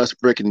 Us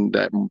breaking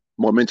that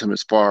momentum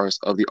as far as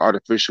of the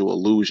artificial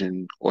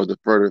illusion or the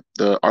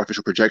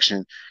artificial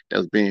projection that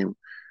was being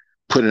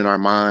put in our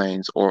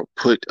minds or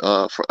put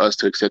for us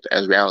to accept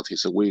as reality.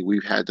 So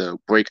we've had to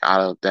break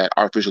out of that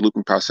artificial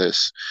looping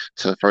process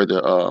to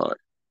further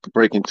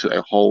break into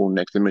a whole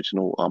next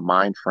dimensional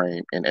mind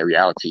frame and a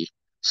reality.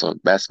 So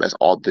that's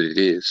all that it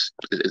is.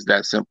 It's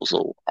that simple.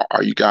 So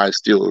are you guys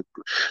still?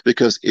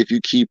 Because if you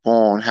keep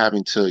on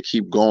having to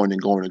keep going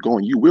and going and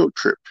going, you will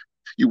trip.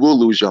 You will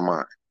lose your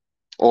mind,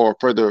 or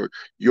further,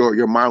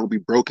 your mind will be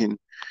broken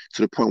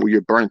to the point where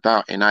you're burnt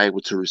out and not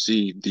able to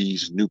receive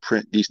these new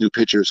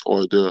pictures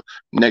or the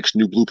next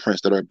new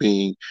blueprints that are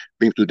being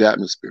through the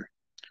atmosphere,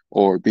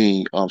 or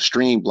being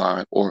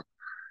streamlined or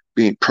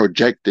being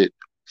projected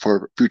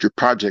for future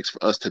projects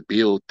for us to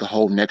build the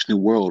whole next new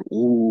world.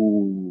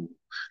 Ooh,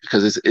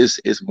 because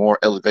it's more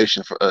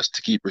elevation for us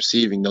to keep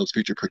receiving those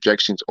future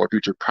projections or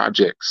future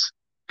projects,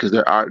 because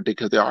there are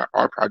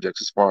our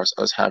projects as far as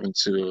us having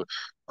to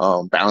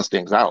balance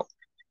things out.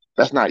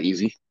 That's not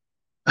easy.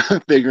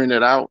 Figuring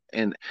it out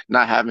and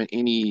not having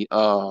any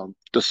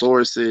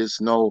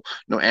thesauruses, no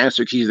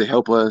answer keys to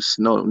help us,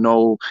 none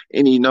of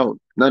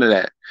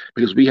that,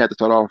 because we had to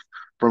start off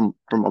from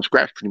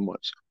scratch, pretty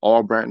much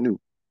all brand new.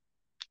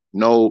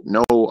 No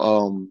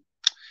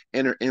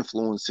inner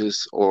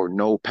influences or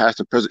no past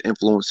and present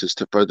influences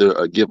to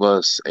further give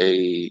us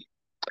a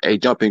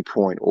jumping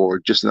point or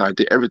just an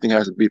idea. Everything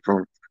has to be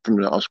from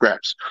the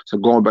scratch. So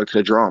going back to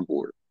the drawing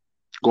board,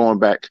 going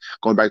back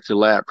to the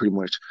lab, pretty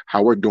much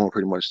how we're doing,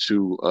 pretty much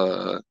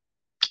to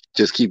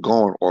just keep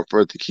going or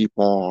further keep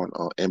on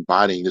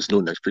embodying this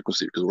new next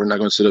frequency, because we're not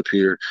going to sit up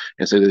here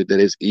and say that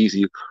it's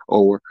easy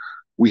or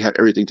we have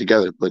everything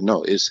together. But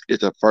no, it's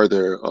a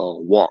further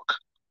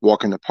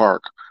walk in the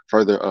park,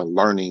 further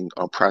learning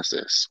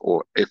process,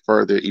 or a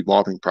further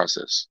evolving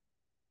process.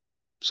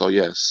 So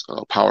yes,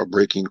 power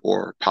breaking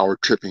or power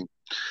tripping,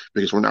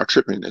 because we're not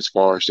tripping as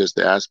far as just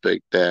the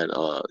aspect that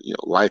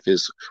life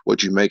is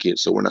what you make it.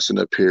 So we're not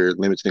sitting up here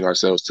limiting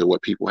ourselves to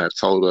what people have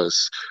told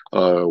us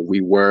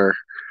we were.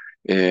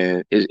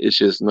 And it's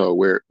just no,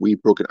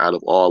 we've broken out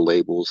of all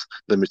labels,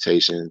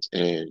 limitations,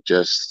 and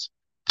just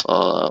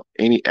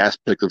any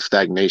aspect of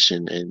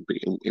stagnation, and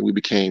we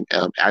became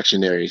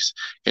actionaries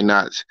and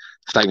not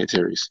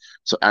stagnataries.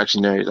 So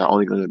actionaries are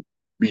only going to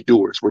be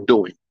doers. We're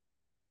doing,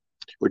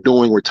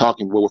 we're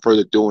talking, but we're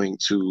further doing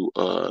to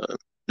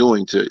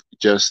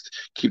just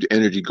keep the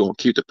energy going,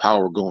 keep the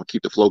power going,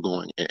 keep the flow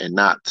going, and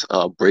not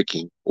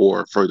breaking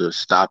or further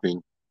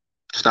stopping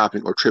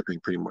or tripping.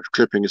 Pretty much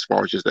tripping as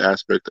far as just the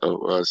aspect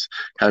of us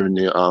having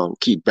to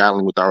keep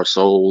battling with our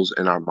souls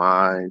and our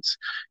minds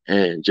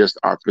and just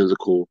our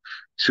physical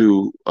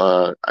to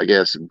I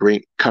guess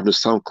come to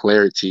some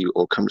clarity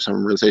or come to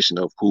some realization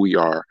of who we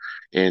are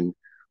and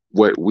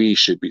what we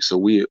should be.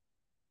 So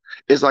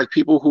it's like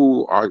people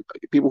who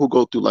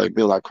go through like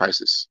midlife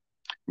crisis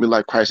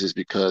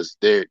because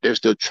they're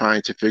still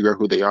trying to figure out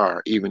who they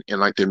are even in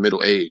like their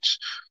middle age.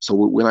 So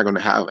we're not going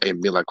to have a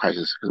midlife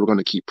crisis because we're going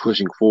to keep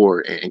pushing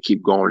forward and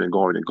keep going and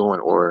going and going,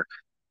 or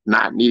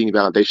not needing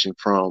validation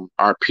from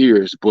our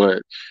peers,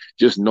 but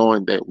just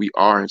knowing that we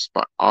are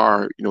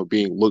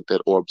being looked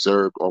at or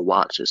observed or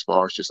watched as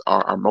far as just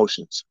our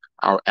emotions,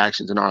 our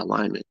actions, and our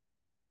alignment.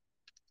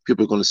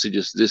 People are going to see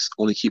just this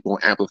only keep on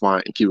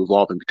amplifying and keep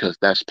evolving, because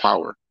that's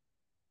power.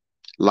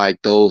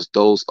 Like those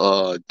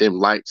dim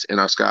lights in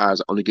our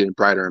skies are only getting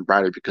brighter and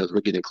brighter because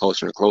we're getting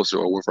closer and closer,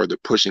 or we're further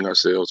pushing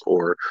ourselves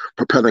or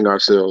propelling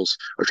ourselves,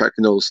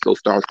 attracting those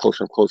stars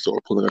closer and closer,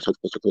 or pulling ourselves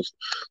closer and closer.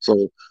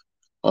 So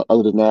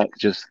other than that,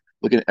 just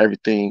looking at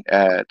everything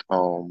at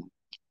I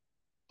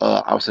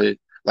would say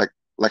like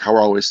how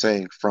we're always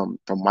saying, from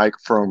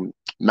macro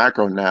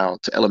now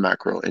to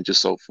macro and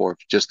just so forth,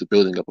 just the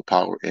building up of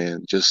power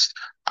and just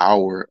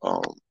our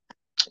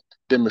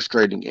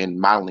demonstrating and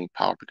modeling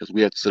power, because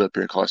we have to sit up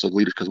here and call ourselves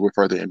leaders because we're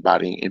further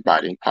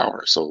embodying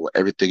power. So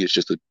everything is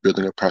just a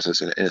building a process,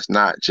 and it's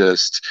not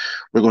just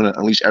we're going to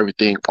unleash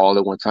everything all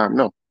at one time.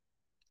 No,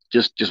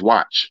 just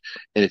watch.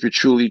 And if you're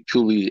truly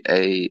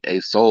a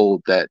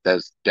soul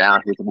that's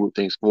down here to move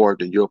things forward,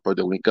 then you'll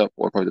further link up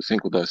or further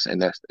sync with us,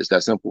 and it's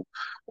that simple.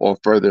 Or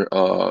further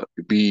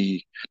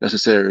be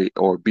necessary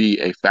or be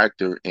a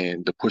factor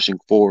in the pushing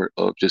forward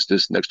of just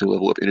this next new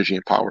level of energy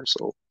and power.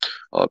 So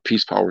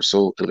peace, power,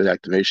 soul, elevate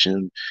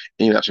activation.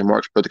 Any last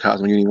remarks, Brother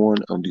Cosmo Uni One?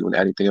 Do you want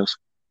to add anything else?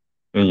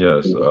 And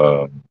yes,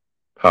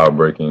 power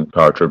breaking.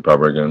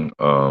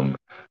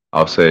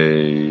 I'll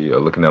say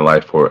looking at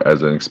life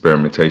as an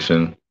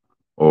experimentation,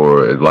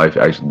 or life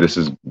actually, this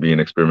is being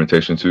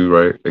experimentation too,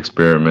 right?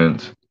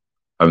 Experiment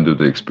having to do with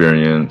the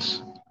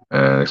experience,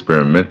 and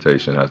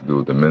experimentation has to do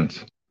with the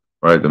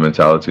right? The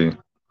mentality.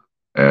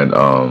 And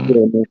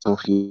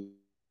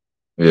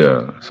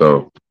yeah,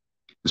 so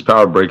it's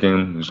power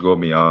breaking, just go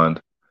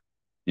beyond,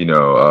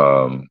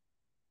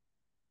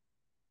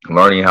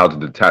 learning how to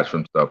detach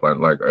from stuff,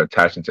 like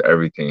attaching to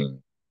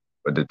everything,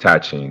 but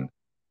detaching.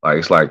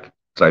 It's like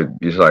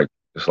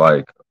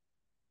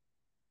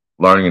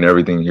learning and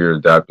everything here,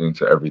 adapting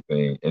to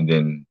everything, and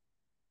then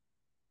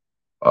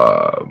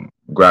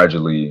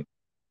gradually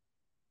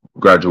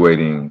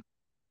graduating,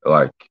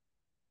 letting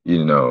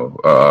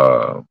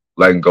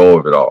go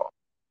of it all,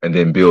 and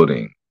then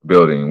building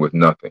with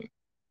nothing.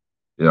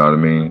 You know what I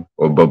mean?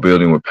 But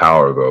building with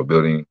power, though,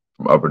 building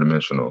from upper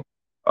dimensional,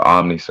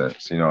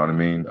 omnisense. You know what I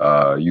mean?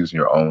 Using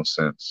your own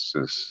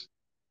senses,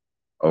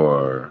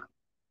 or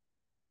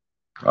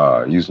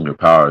using your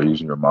power,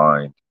 using your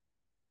mind,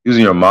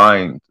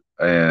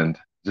 and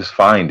just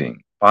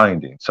finding,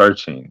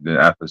 searching. Then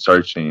after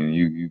searching,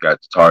 you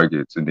got the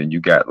targets, and then you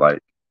got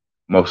like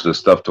most of the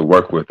stuff to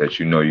work with that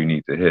you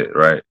need to hit,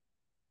 right?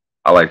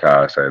 I like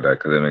how I say that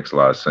because it makes a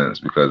lot of sense,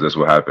 because that's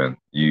what happened.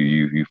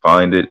 You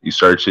find it, you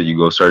search it, you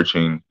go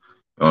searching,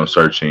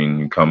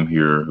 you come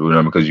here,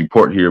 because you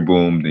port here,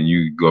 boom, then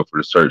you go for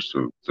the search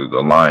to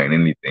align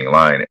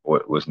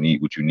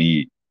what you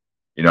need.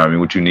 You know what I mean?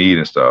 What you need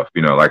and stuff,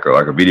 like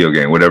a video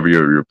game, whatever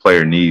your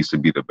player needs to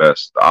be the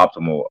best, the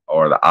optimal,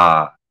 or the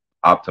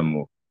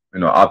optimal,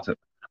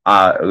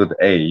 with the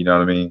A, you know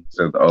what I mean?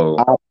 So the O.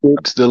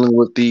 Optics, dealing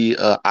with the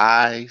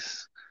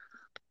eyes.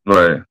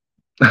 Right.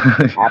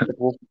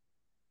 Optical.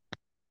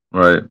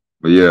 Right.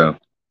 But yeah.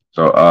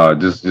 So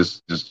just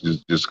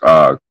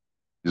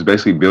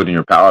basically building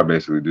your power,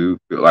 basically, dude.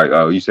 Like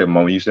you said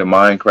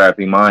mind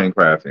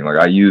crafting.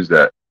 Like I use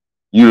that.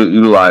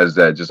 Utilize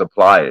that, just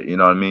apply it, you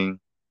know what I mean?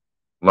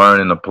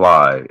 Learn and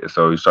apply.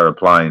 So you start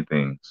applying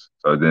things.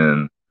 So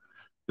then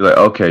you're like,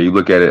 okay, you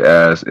look at it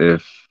as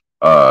if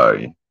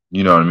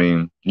you know what I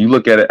mean? You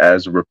look at it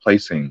as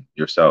replacing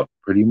yourself,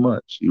 pretty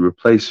much. You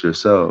replace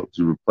yourselves.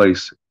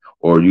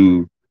 Or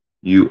you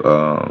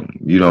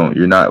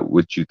you're not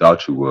what you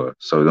thought you were.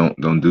 So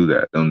don't do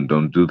that.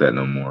 Don't do that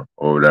no more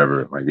or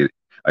whatever. Like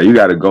you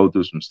got to go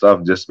through some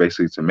stuff just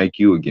basically to make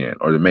you again,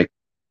 or to make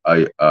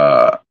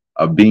a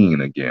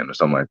being again, or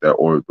something like that,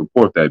 or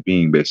support that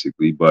being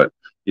basically. But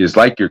it's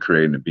like you're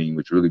creating a being,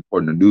 which really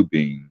important a new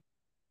being,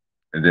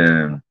 and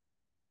then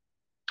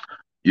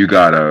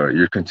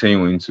you're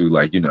continuing to,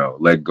 like,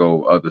 let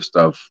go of other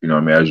stuff, what I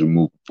mean, as you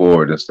move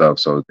forward and stuff.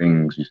 So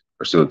things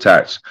are still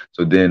attached.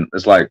 So then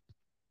it's like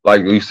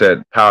you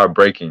said, power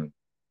breaking,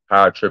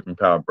 power tripping,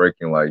 power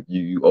breaking. Like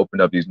you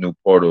open up these new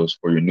portals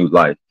for your new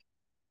life.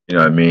 You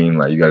know what I mean?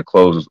 Like you got to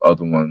close those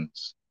other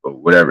ones or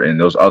whatever. And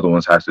those other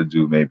ones has to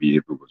do, maybe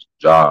if it was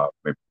a job,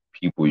 maybe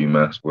people you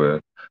mess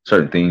with,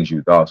 certain things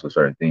you thought, so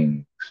certain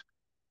things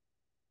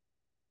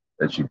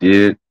that you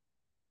did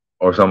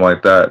or something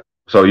like that.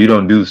 So you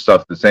don't do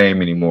stuff the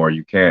same anymore.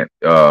 You can't,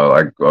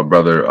 like a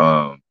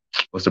brother,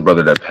 what's the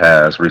brother that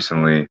passed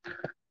recently?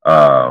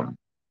 Forgot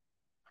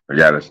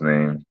his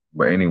name.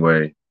 But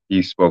anyway,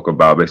 he spoke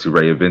about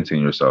basically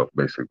reinventing yourself,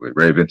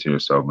 reinventing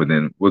yourself. But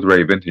then with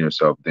reinventing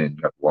yourself, then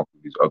you have to walk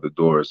through these other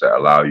doors that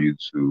allow you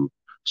to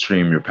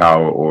stream your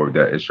power, or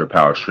that it's your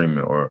power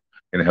streaming, or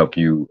can help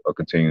you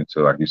continue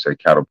to, like you say,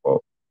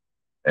 catapult.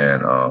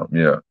 And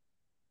yeah.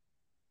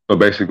 So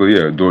basically,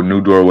 yeah,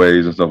 new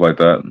doorways and stuff like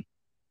that.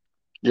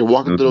 You're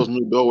walking through those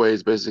new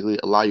doorways basically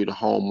allow you to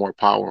hone more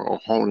power, or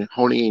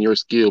honing in your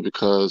skill,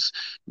 because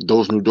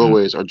those new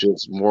doorways are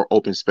just more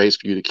open space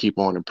for you to keep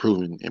on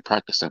improving and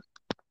practicing.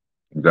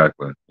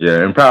 Exactly.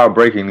 Yeah, and power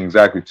breaking,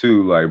 exactly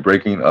too, like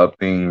breaking up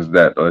things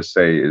that, let's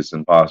say, it's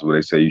impossible.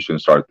 They say you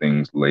shouldn't start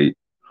things late,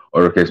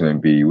 or the case may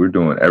be. We're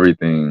doing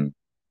everything,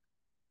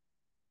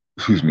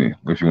 excuse me,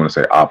 if you want to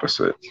say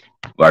opposite.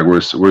 Like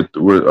we're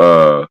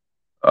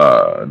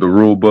the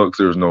rule books,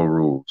 there's no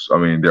rules. I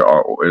mean,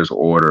 there's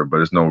order, but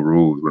there's no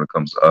rules when it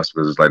comes to us,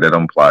 because it's like, that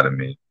don't apply to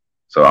me.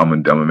 So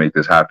I'm gonna make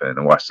this happen,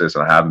 and watch this,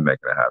 and I haven't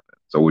making it happen.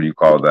 So what do you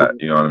call that?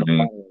 You know what I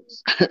mean?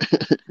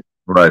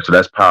 Right. So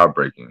that's power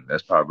breaking.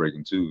 That's power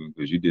breaking too,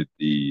 because you did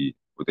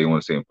what they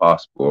want to say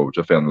impossible, or what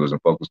your family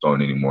wasn't focused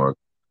on anymore,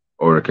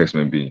 or the case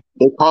may be.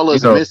 They call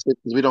us misfits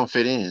because we don't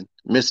fit in.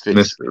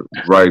 Misfits.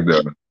 Right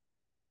there.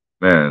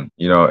 Man,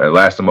 at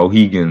last the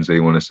Mohegans, they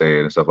want to say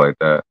it and stuff like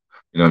that.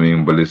 You know what I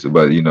mean? But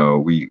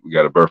we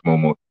got a birth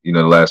moment,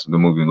 the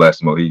movie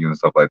Last Mohican and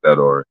stuff like that,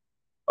 or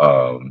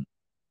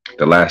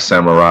The Last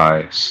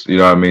Samurai, you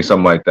know what I mean?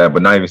 Something like that.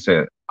 But not even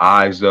saying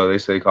eyes, though.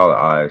 They call it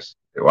eyes.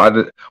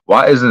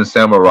 Why isn't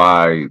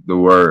samurai, the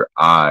word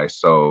eye,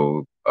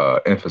 so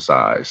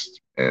emphasized,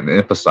 and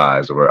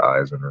emphasize the word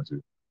eyes in it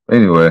too?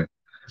 Anyway,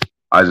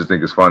 I just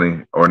think it's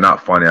funny, or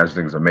not funny. I just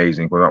think it's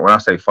amazing. When I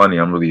say funny,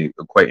 I'm really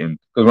equating,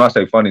 because when I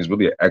say funny, it's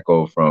really an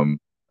echo from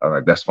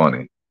like, that's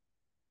funny.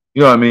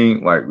 You know what I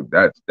mean? Like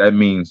that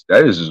means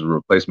that is just a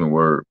replacement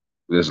word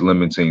that's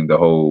limiting the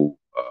whole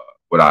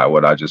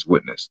what I just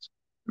witnessed,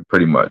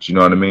 pretty much. You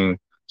know what I mean?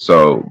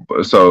 So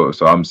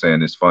I'm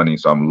saying it's funny.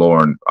 So I'm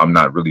lowering. I'm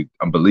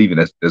believing.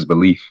 That's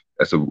belief.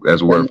 That's a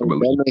word for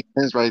belief. That makes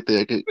sense right there.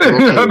 Okay,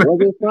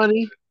 was it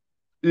funny?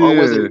 Yeah. Or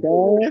was it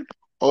bad?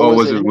 Or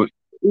was it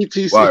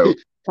etc? Wow.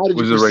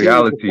 Was a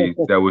reality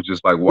that was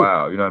just like,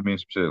 wow, you know what I mean?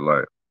 Some shit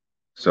like,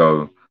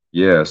 so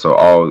yeah,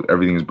 so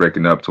everything's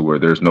breaking up to where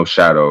there's no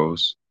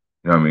shadows,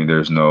 you know what I mean?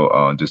 There's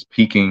no just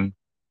peaking.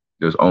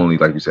 There's only,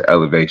 like you said,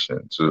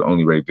 elevation. So there's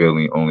only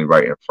revealing, only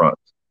right in front.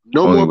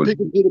 No more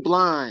peeking through the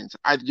blinds.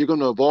 You're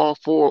gonna evolve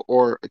forward,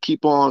 or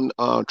keep on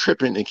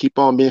tripping and keep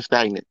on being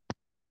stagnant.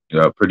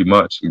 Yeah, pretty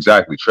much,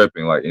 exactly,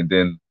 tripping. Like, and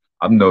then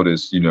I've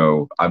noticed,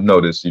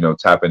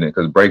 tapping in,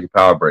 because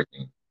power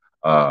breaking,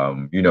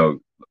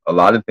 a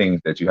lot of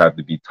things that you have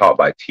to be taught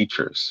by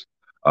teachers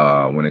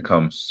when it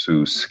comes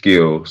to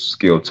skill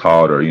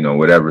taught, or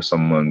whatever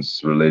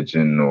someone's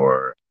religion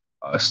or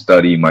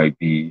study might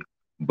be.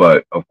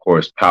 But of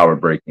course, power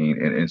breaking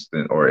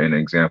an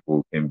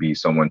example can be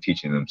someone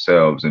teaching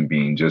themselves and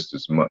being just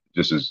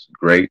as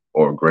great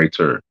or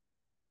greater.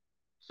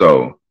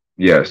 So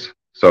yes,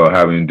 so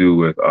having to do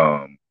with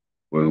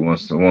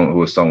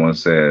when someone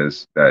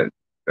says that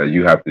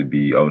you have to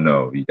be, oh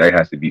no, that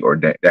has to be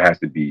ordained. That has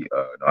to be,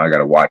 no, I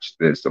gotta watch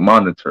this, the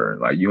monitor.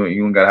 Like you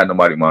ain't gotta have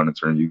nobody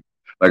monitoring you.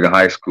 Like in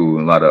high school,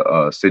 in a lot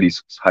of city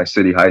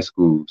high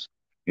schools,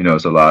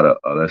 it's a lot of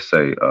let's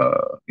say,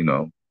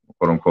 quote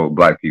unquote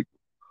black people,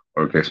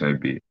 or the case may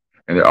be,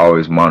 and they're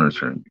always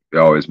monitoring you.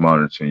 They're always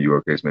monitoring you,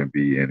 or the case may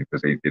be, and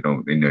because they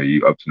know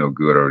you up to no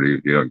good, or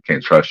they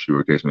can't trust you,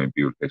 or the case may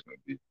be, or the case may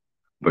be.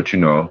 But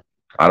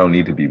I don't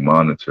need to be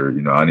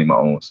monitored. I need my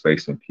own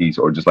space and peace,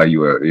 or just like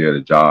you at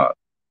a job.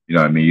 You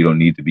know what I mean? You don't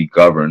need to be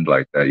governed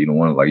like that. You don't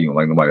want to, you don't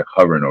like nobody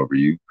hovering over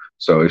you.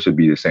 So it should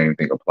be the same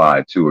thing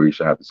applied to, or you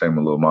should have the same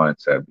little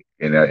mindset,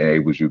 and that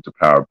enables you to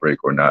power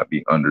break or not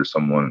be under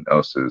someone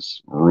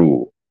else's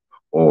rule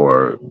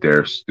or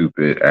their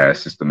stupid ass,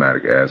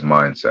 systematic ass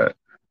mindset.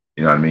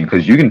 You know what I mean?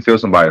 Because you can feel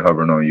somebody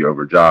hovering on you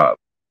over a job,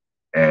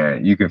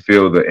 and you can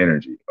feel the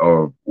energy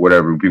or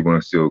whatever. People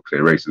want to still say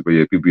racist, but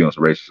yeah, people be on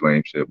some racist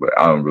lame shit. But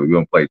we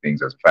don't play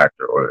things as a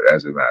factor or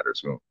as it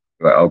matters. So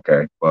like,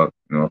 okay, but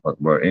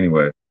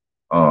anyway.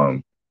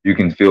 You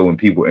can feel when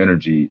people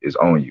energy is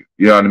on you.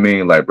 You know what I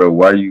mean? Like, bro,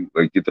 why are you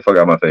like get the fuck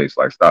out of my face?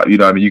 Like, stop. You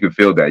know what I mean? You can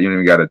feel that. You don't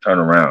even got to turn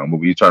around. But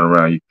when you turn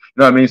around, you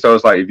know what I mean? So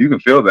it's like if you can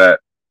feel that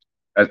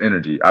as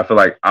energy, I feel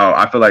like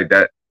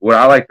that. What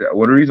I like that.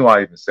 Well, the reason why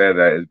I even said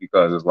that is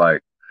because it's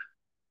like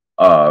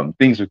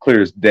things are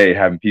clear as day.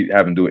 Having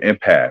to do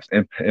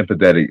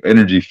empathetic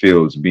energy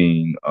fields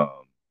being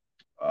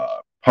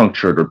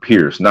punctured or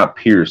pierced, not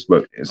pierced,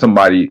 but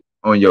somebody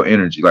on your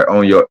energy, like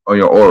on your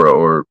aura,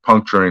 or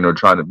puncturing or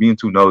trying to being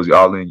too nosy,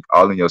 all in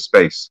your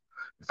space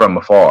from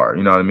afar.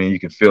 You know what I mean? You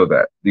can feel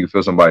that. You can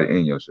feel somebody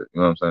in your shit.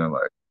 You know what I'm saying?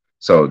 Like,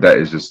 so that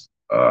is just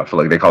I feel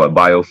like they call it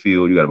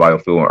biofield. You got a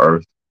biofield on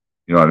Earth.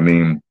 You know what I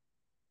mean?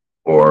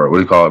 Or what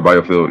do you call it?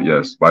 Biofield?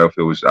 Yes,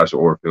 biofield, which is actual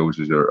aura field, which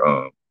is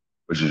your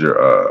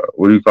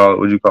what do you call it?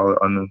 What do you call it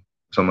on the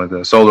something like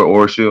that? Solar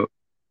aura shield.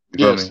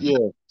 Yes, yeah.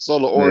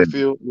 Solar aura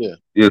field. Yeah.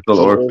 Yeah,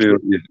 solar aura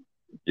field. Yeah.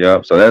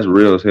 Yeah, so that's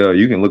real as hell.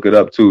 You can look it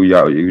up too,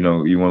 y'all. You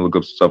know, you want to look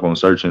up stuff on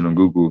searching on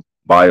Google,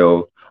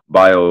 bio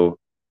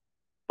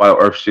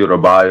Earth shield or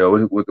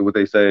bio. What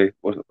they say?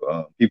 What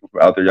people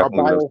out there? Y'all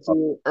can look it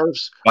up.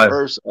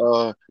 Earth's.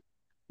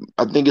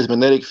 I think it's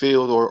magnetic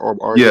field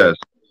or yes,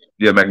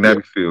 yeah,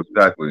 magnetic field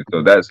exactly.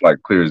 So that's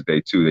like clear as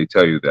day too. They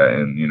tell you that,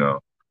 and you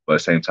know, but at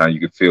the same time, you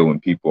can feel when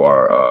people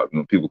are,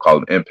 people call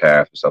them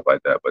empaths and stuff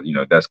like that. But you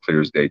know, that's clear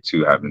as day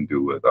too, having to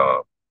do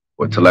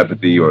with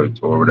telepathy or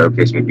whatever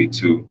case may be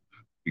too.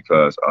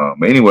 Because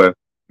anyway,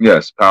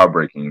 yes, power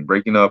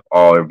breaking up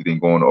everything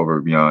going over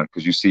and beyond.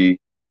 Because you see, you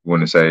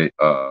want to say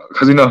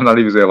because I'm not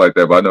even saying it like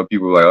that, but I know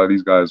people are like, oh,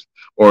 these guys,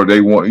 or they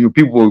want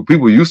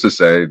people used to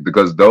say,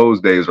 because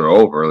those days are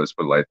over, let's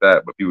put it like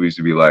that. But people used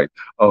to be like,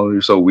 oh,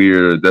 you're so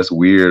weird, that's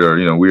weird,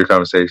 or weird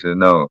conversation.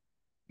 No,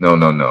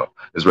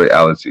 it's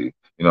reality.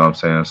 You know what I'm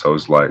saying? So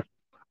it's like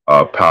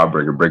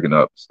power breaking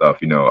up stuff.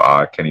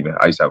 I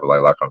used to have a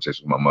lot of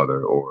conversations with my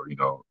mother, or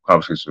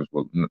conversations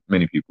with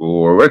many people,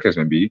 or whatever case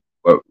may be.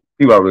 But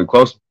people are really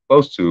close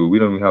to, we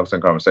don't even have the same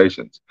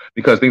conversations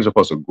because things are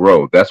supposed to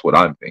grow. That's what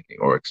I'm thinking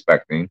or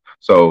expecting.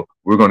 So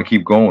we're going to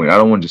keep going. I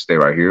don't want to just stay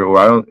right here, or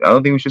I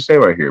don't think we should stay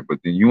right here. But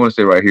then you want to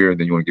stay right here, and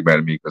then you want to get mad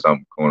at me because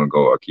I'm going to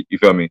go. You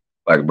feel me?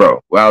 Like, bro,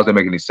 well, how does that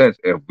make any sense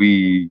if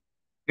we?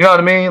 You know what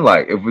I mean?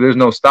 Like, if there's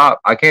no stop,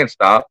 I can't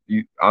stop.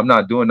 I'm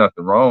not doing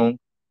nothing wrong.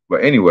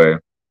 But anyway,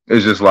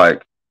 it's just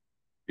like,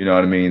 you know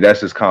what I mean?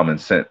 That's just common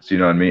sense. You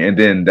know what I mean? And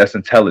then that's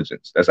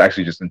intelligence. That's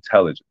actually just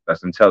intelligence.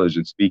 That's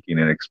intelligence speaking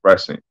and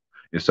expressing.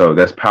 And so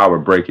that's power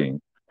breaking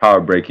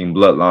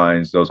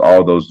bloodlines,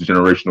 all those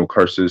generational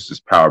curses is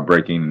power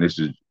breaking. And this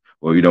is,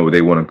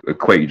 they want to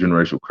equate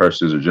generational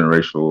curses or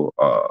generational,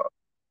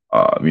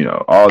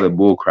 all the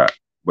bull crap.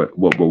 But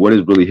what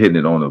is really hitting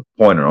it on the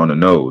pointer, on the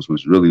nose,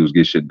 which really was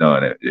get shit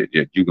done.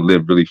 You can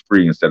live really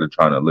free instead of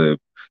trying to live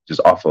just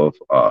off of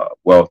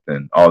wealth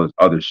and all this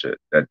other shit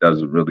that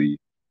doesn't really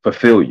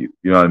fulfill you.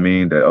 You know what I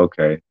mean? That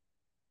okay.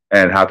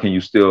 And how can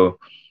you still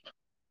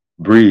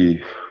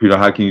breathe?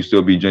 How can you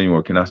still be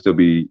genuine? Can I still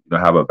be,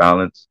 have a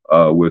balance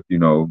with,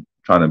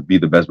 trying to be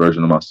the best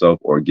version of myself,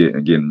 or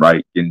getting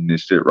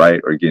this shit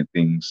right, or getting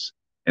things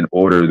in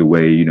order the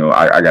way,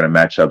 I got to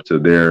match up to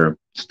their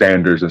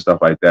standards and stuff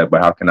like that.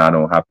 But how can I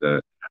don't have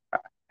to,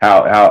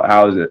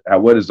 how is it,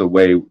 what is the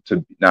way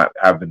to not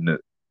having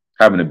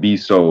to be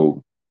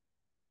so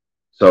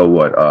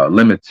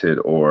limited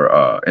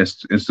or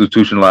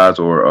institutionalized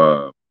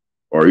or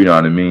you know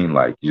what I mean,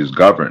 like just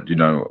governed,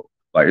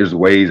 like there's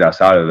ways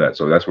outside of that.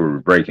 So that's where we're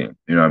breaking,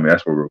 you know what I mean?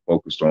 That's what we're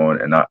focused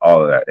on, and not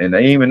all of that. And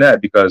even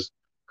that, because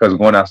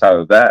going outside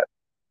of that,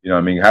 you know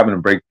what I mean, having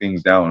to break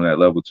things down on that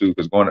level too,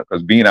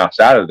 because being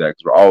outside of that,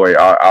 because we're always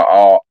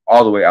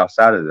all the way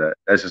outside of that,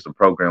 that's just a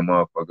program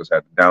motherfuckers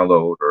have to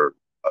download or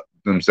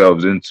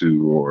themselves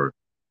into, or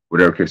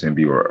whatever case may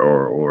be,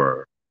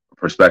 or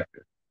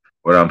perspective.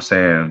 What I'm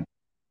saying,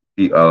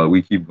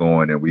 we keep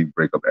going and we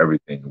break up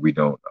everything. We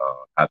don't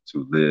have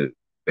to live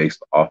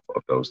based off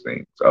of those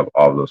things, of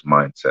all those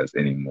mindsets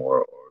anymore,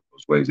 or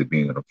those ways of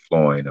being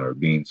flowing, or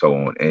being so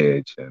on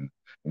edge and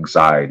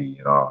anxiety,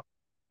 and our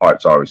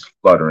hearts always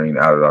fluttering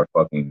out of our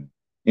fucking,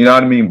 you know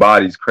what I mean,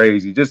 body's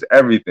crazy, just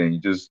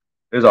everything. Just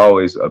there's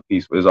always a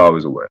piece, there's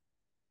always a way.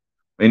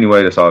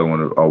 Anyway, that's all I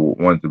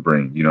wanted to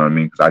bring, you know what I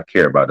mean? Because I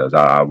care about us.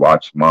 I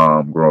watched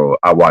mom grow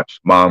up.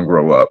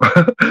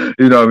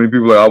 You know what I mean?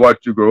 People are like, I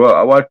watched you grow up.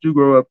 I watched you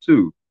grow up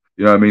too.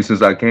 You know what I mean?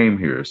 Since I came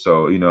here.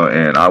 So,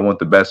 and I want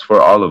the best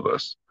for all of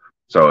us.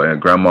 So,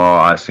 and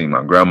grandma, I've seen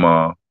my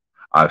grandma.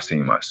 I've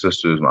seen my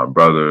sisters, my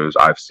brothers.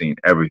 I've seen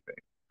everything.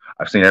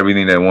 I've seen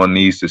everything that one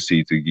needs to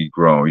see to get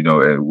grown.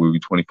 And we'll be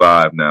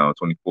 25 now,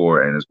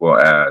 24. And as well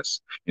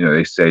as,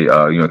 they say,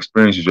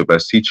 experience is your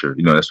best teacher.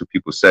 That's what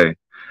people say.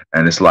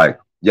 And it's like,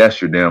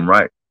 yes, you're damn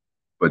right.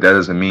 But that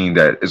doesn't mean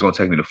that it's going to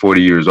take me to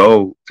 40 years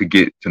old to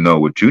get to know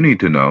what you need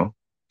to know.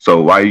 So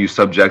why are you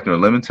subjecting or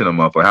limiting them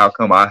up? Or how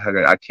come I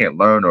can't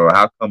learn? Or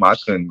how come I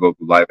couldn't go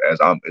through life as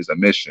a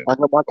mission? How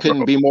come I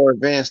couldn't be more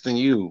advanced than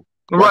you?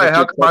 Right.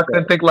 How come I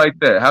couldn't think like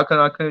that? How can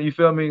I couldn't, you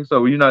feel me?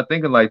 So you're not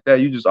thinking like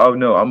that. You just,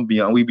 no,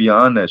 we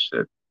beyond that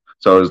shit.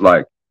 So it's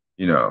like,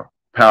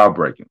 power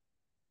breaking.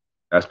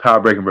 That's power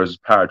breaking versus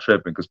power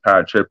tripping, because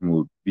power tripping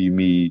would be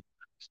me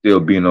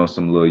still being on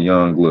some little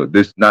young,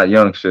 this not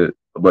young shit,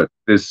 but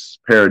this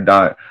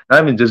paradigm,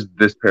 not even just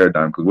this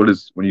paradigm, because what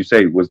is, when you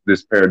say was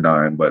this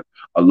paradigm, but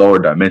a lower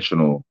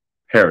dimensional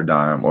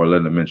paradigm or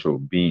lower dimensional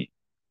being,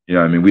 you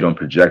know what I mean? We don't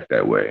project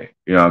that way,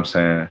 you know what I'm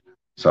saying?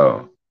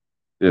 So,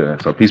 yeah,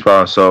 so peace, power,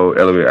 and soul,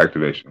 elevate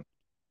activation.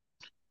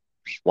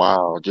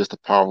 Wow, just a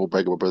powerful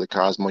breakup with Brother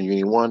Cosmo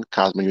Uni One,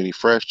 Cosmo Uni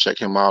Fresh. Check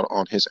him out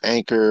on his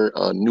Anchor,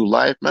 New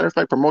Life. Matter of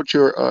fact, promote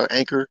your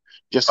Anchor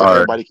just so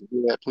everybody can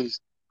do that, please.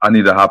 I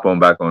need to hop on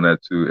back on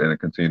that too and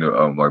continue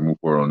to like move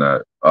forward on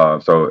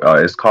that. So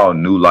it's called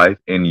New Life,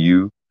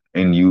 NU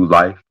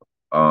Life.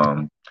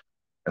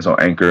 It's on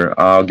Anchor.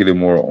 I'll get it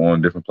more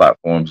on different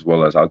platforms, as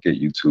well as I'll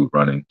get YouTube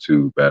running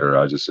too better.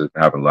 I just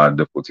having a lot of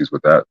difficulties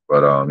with that,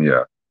 but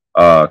yeah.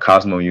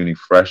 Cosmo Uni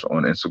Fresh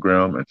on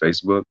Instagram and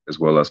Facebook, as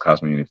well as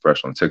Cosmo Uni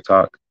Fresh on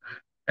TikTok.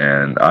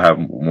 And I have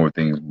more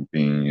things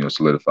being,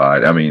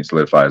 solidified. I mean,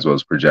 solidified as well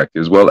as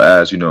projected, as well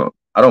as,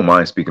 I don't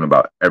mind speaking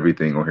about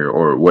everything on here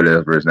or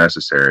whatever is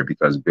necessary,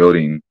 because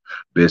building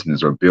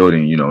business or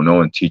building, no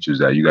one teaches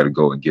that. You got to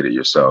go and get it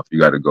yourself. You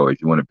got to go,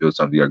 if you want to build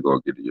something, you got to go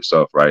and get it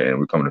yourself, right? And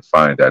we're coming to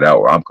find that out,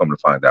 or I'm coming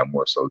to find that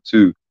more so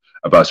too,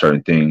 about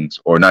certain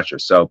things, or not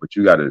yourself, but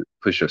you got to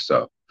push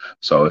yourself.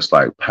 So it's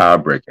like power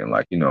breaking,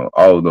 like,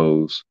 all of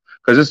those,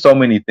 because there's so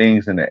many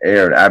things in the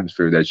air, the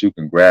atmosphere that you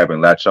can grab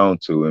and latch on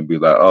to and be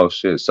like, oh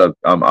shit, this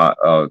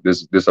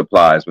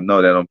applies, but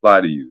no, that don't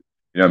apply to you.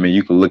 You know what I mean?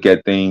 You can look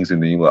at things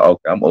and then you're like,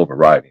 okay, I'm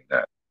overriding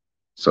that.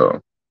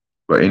 So,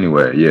 but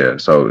anyway, yeah.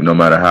 So no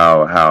matter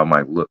how it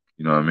might look,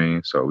 you know what I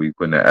mean? So we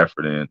putting that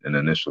effort in an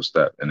initial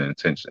step, and the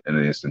intention, and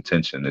its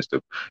intention is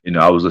to,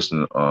 I was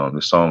listening to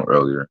the song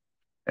earlier,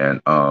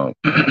 and or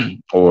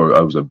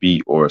it was a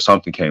beat or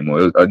something came on.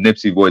 It was a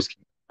Nipsey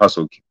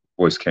Hussle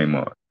voice came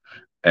on.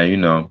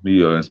 And,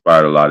 he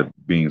inspired a lot of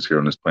beings here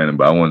on this planet.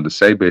 But I wanted to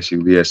say,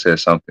 basically, he had said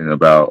something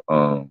about,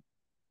 what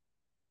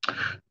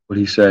did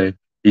he say?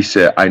 He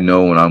said, I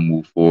know when I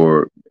move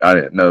forward,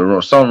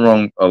 something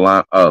wrong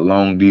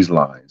along these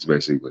lines,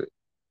 basically.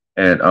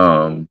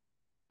 And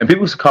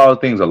people call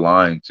things a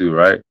line too,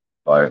 right?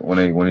 Like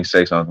when he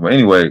say something. But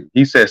anyway,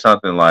 he said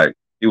something like,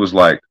 he was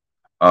like,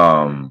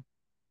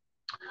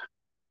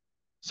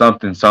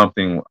 something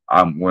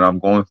when I'm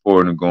going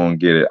forward and going to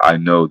get it, I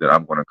know that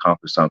I'm going to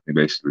accomplish something,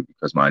 basically,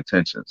 because my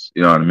intentions,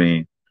 you know what I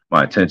mean?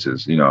 My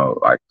intentions,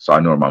 like, so I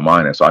know where my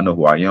mind is. So I know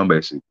who I am,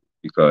 basically,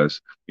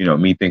 because,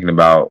 me thinking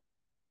about,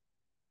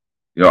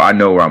 I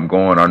know where I'm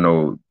going. I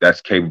know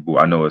that's capable.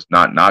 I know it's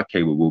not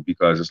capable,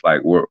 because it's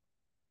like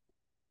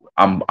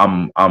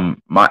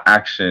my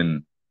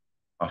action,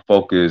 my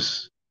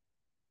focus,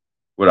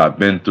 what I've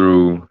been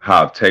through,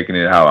 how I've taken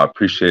it, how I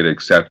appreciate it,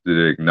 accepted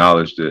it,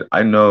 acknowledged it.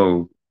 I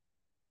know.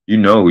 You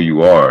know who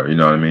you are, you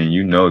know what I mean?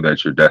 You know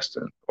that you're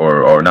destined,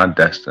 or not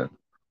destined.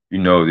 You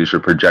know that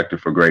you're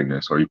projected for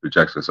greatness, or you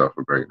project yourself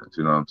for greatness,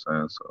 you know what I'm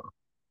saying? So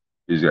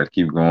you just got to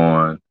keep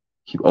going,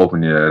 keep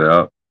opening it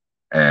up,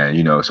 and,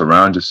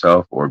 surround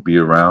yourself, or be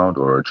around,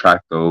 or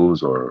attract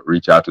those, or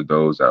reach out to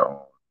those that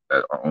are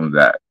on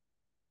that.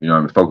 You know what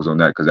I mean? Focus on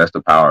that, because that's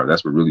the power.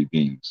 That's what really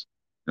means.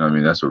 You know what I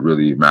mean? That's what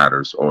really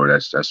matters, or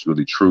that's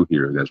really true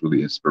here. That's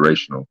really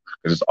inspirational,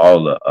 because it's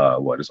all a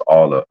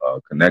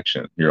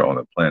connection here on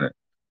the planet.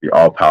 You're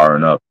all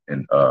powering up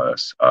in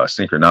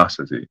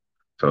synchronicity.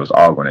 So it's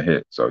all going to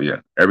hit. So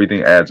yeah,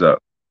 everything adds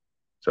up.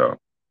 So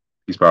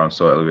peace, power, and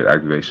soul, elevate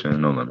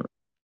activation, no limit.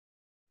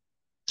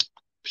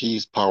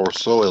 Peace, power,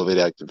 soul,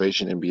 elevated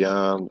activation, and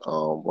beyond.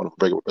 Wonderful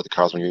breakup with the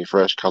Cosmo Uni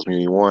Fresh, Cosmo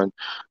Uni One.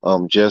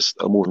 Just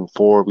moving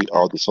forward, we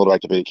are the Solar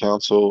Activated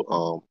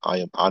Council. I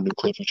am Anu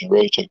Clear Future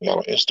Ray. Check me out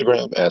on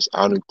Instagram as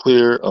Anu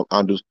Clear.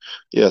 Anu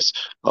Clear _ as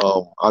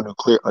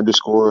AHNUCLEAR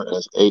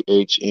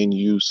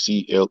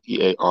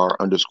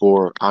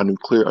 _ Anu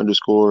Clear _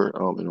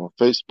 and on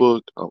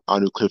Facebook,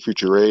 Anu Clear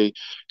Future Ray.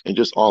 And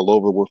just all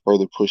over, we're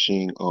further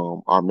pushing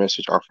our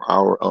message, our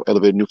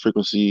elevated new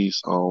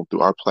frequencies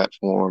through our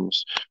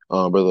platforms.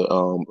 Brother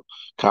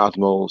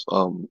Cosmo's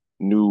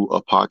new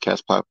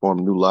podcast platform,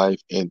 New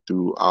Life, and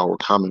through our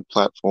common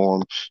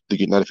platform, the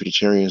United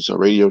Futuritarians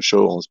radio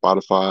show on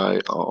Spotify,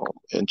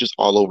 and just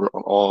all over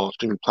on all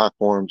streaming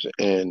platforms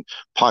and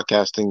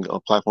podcasting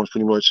platforms,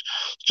 pretty much.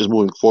 Just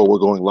moving forward, we're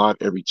going live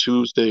every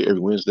Tuesday, every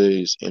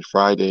Wednesdays, and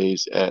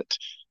Fridays at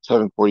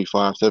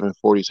 7:45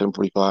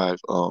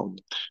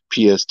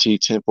 PST,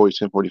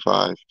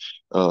 10:45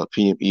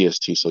 PM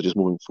EST. So just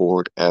moving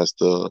forward as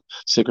the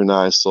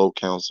Synchronized Soul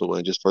Council,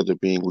 and just further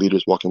being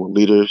leaders, walking with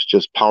leaders,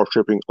 just power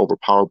tripping over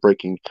power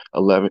breaking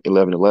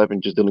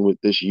 11-11-11, just dealing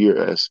with this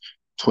year as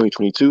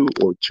 2022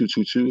 or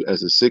 222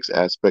 as the sixth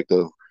aspect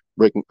of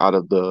breaking out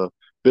of the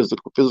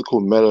physical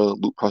meta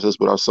loop process,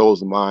 but our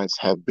souls and minds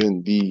have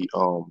been the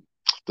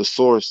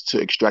source to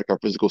extract our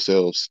physical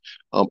selves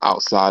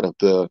outside of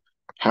the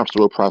hamster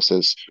wheel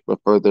process, but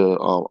further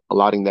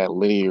allotting that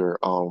linear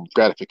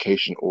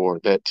gratification or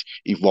that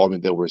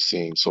evolvement that we're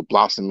seeing. So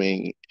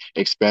blossoming,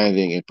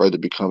 expanding, and further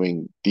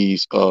becoming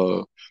these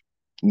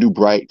new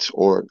radiant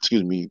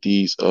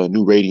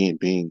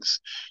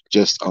beings,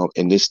 just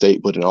in this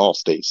state, but in all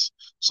states.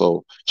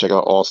 So check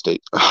out Allstate.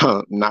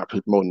 Not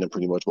promoting them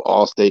pretty much, but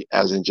Allstate,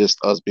 as in just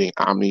us being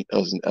Omni,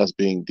 as in us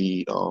being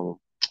the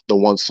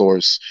one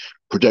source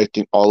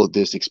projecting all of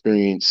this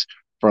experience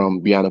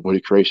from beyond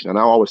avoided creation. And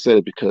I always said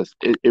it because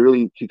it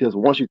really, because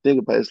once you think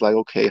about it, it's like,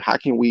 okay, how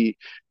can we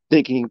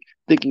thinking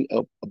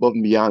of above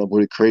and beyond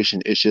avoided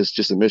creation? It's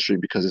just a mystery,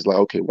 because it's like,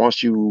 okay,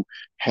 once you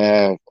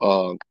have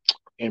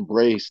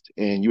embraced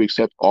and you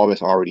accept all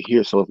that's already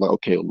here, so it's like,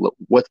 okay, look,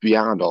 what's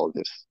beyond all of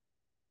this?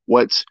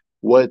 What's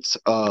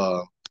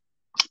further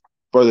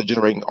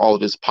generating all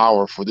of this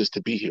power for this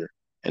to be here?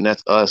 And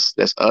that's us.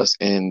 That's us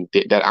in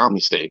that omni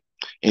state.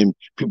 And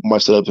people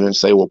might sit up there and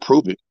say, well,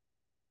 prove it.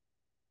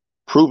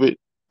 Prove it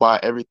by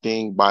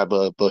everything, by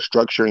the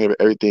structuring of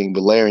everything,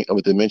 the layering of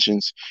the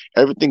dimensions.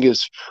 Everything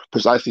is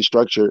precisely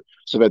structured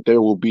so that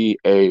there will be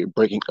a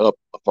breaking up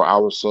for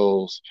our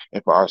souls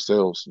and for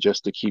ourselves,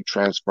 just to keep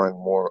transferring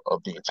more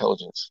of the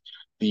intelligence.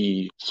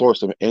 The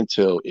source of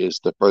intel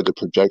is the further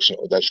projection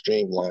of that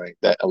streamline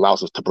that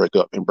allows us to break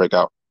up and break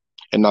out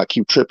and not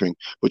keep tripping.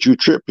 But you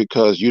trip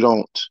because you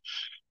don't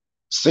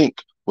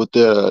sync with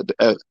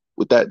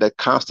with that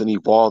constant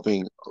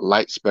evolving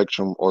light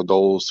spectrum, or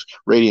those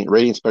radiant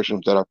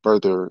spectrums that are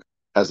further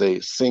as a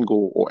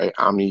single or a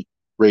omni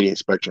radiant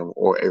spectrum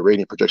or a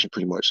radiant projection,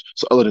 pretty much.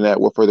 So other than that,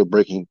 we're further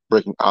breaking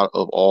out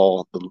of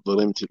all the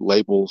limited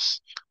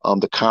labels,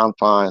 the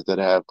confines that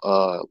have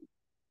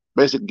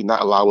basically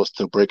not allow us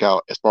to break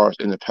out as far as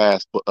in the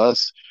past, but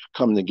us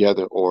coming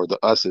together, or the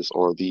us's,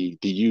 or the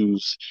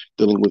yous,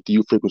 dealing with the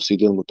U frequency,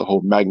 dealing with the whole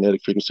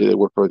magnetic frequency that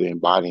we're further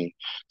embodying,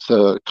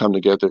 to come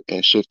together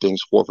and shift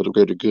things forward for the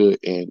greater good.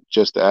 And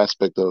just the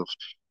aspect of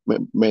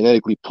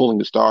magnetically pulling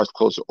the stars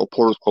closer, or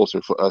portals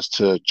closer, for us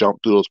to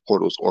jump through those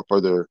portals, or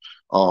further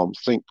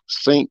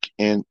sync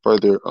and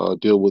further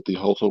deal with the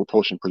whole solar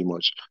potion, pretty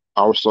much.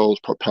 Our souls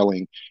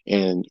propelling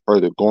and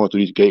further going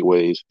through these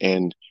gateways.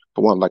 And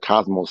for one, like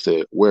Cosmo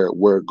said,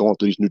 we're going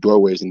through these new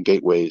doorways and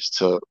gateways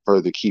to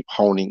further keep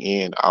honing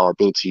in our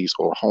abilities,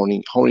 or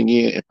honing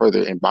in and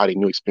further embodying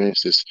new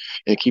experiences,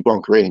 and keep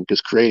on creating, because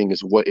creating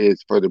is what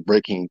is further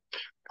breaking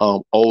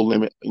old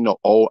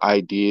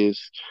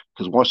ideas.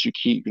 Because once you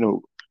keep,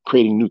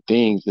 creating new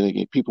things, then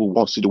again, people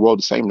won't see the world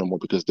the same no more,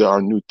 because there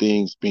are new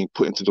things being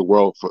put into the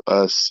world for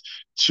us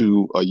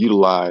to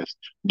utilize,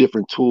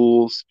 different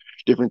tools,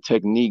 different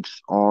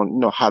techniques on,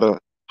 how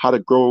to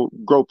grow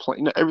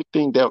plant.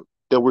 Everything that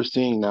we're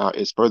seeing now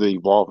is further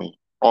evolving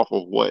off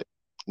of what,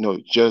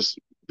 just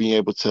being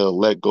able to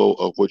let go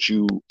of what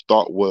you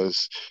thought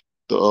was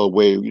the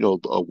way,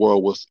 the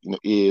world was,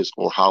 is,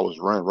 or how it's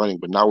running.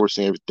 But now we're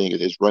seeing everything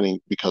is running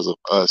because of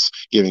us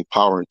giving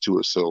power into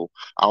it. So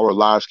our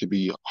lives could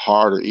be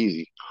hard or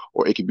easy,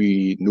 or it could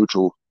be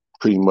neutral,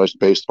 pretty much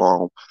based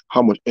on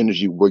how much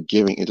energy we're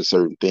giving into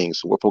certain things.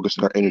 So we're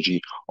focusing our energy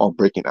on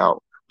breaking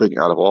out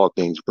of all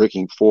things,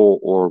 breaking forward,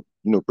 or,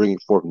 bringing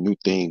forth new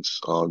things,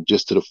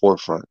 just to the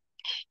forefront.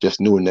 Just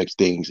new and next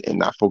things, and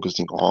not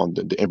focusing on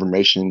the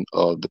information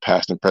of the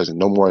past and present.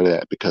 No more of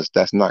that, because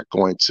that's not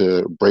going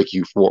to break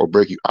you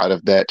out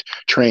of that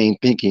trained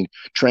thinking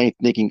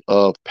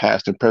of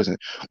past and present,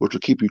 which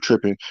will keep you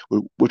tripping,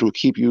 which will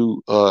keep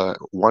you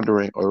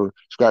wondering or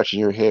scratching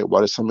your head why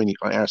there's so many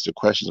unanswered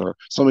questions or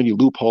so many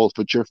loopholes.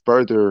 But you're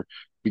further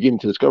beginning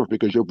to discover,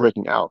 because you're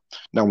breaking out.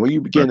 Now, when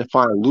you begin to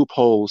find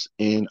loopholes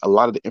in a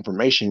lot of the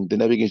information, then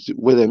that begins to,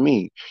 what does that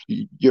mean?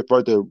 You're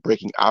further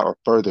breaking out, or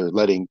further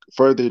letting,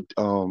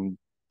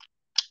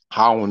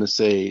 how I want to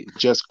say,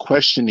 just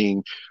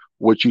questioning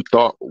what you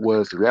thought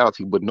was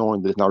reality, but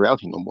knowing that it's not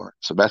reality no more.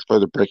 So that's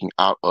further breaking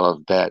out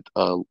of that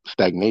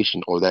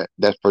stagnation, or that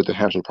further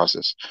hamstring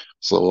process.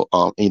 So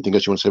anything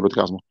else you want to say about the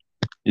Cosmo?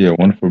 Yeah,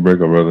 wonderful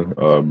breakup,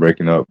 brother.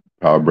 Breaking up,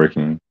 power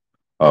breaking.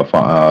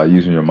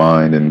 Using your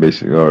mind, and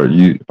basically, or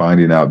you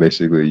finding out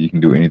basically you can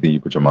do anything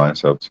you put your mind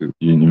to.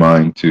 Yeah,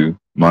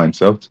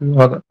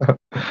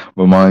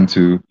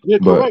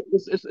 correct.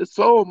 It's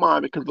soul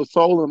mind, because the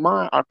soul and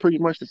mind are pretty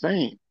much the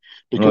same,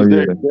 because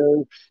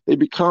they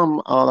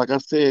become like I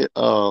said.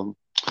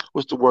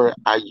 What's the word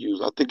I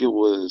use? I think it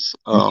was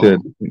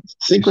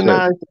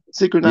synchronized.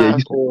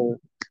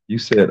 You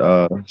said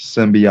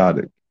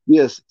symbiotic.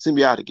 Yes,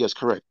 symbiotic. Yes,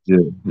 correct.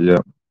 Yeah.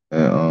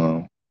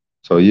 And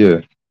so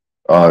yeah.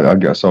 I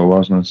guess so. What I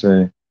was gonna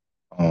say,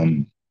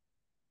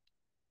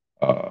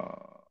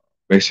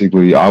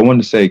 basically, I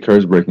wanted to say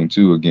curse breaking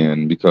too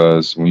again,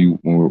 because when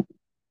we're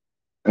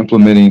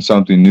implementing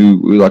something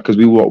new, because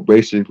we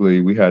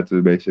had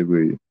to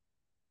basically.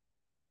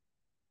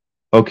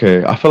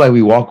 Okay, I feel like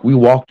we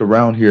walked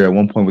around here at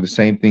one point with the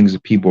same things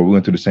that people. We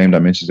went through the same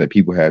dimensions that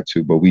people had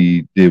to, but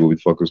we did what we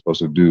thought we were supposed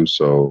to do.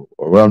 So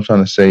what I'm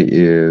trying to say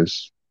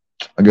is,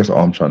 I guess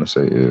all I'm trying to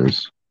say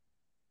is,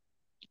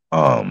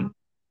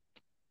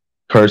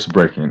 curse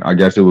breaking. I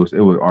guess it was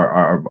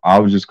I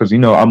was just, because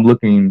I'm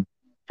looking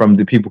from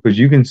the people, because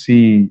you can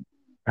see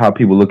how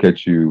people look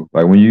at you,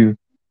 like when you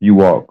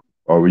walk,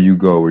 or where you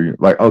go, where you're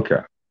like, okay,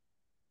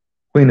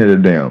 Queen of the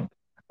Damned,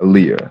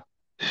 Aaliyah,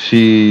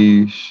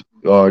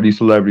 these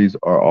celebrities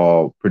are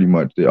all pretty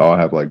much, they all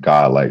have like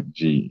God, like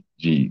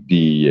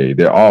DEA.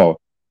 They're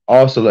all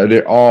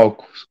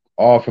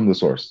all from the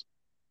source.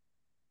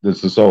 The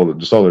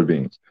solar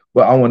beings.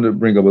 But I wanted to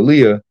bring up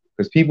Aaliyah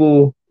because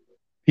people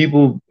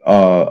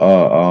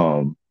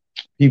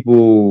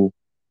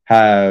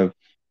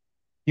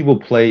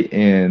play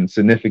in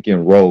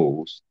significant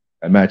roles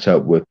that match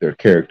up with their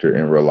character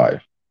in real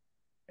life,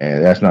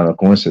 and that's not a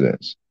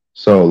coincidence.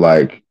 So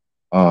like,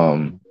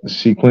 Queen of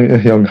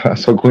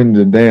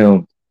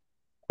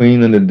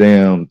the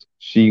Damned,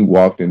 she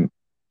walked in,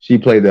 she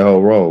played that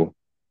whole role.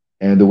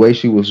 And the way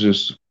she was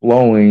just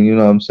flowing, you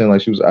know what I'm saying?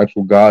 Like she was an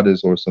actual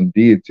goddess or some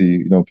deity.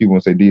 You know, people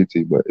won't say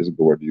deity, but it's a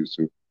good word to use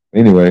too.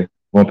 Anyway, I'm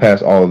going to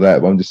pass all of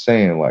that. But I'm just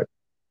saying, like,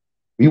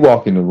 we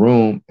walk in the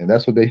room and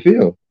that's what they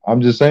feel. I'm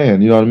just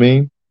saying, you know what I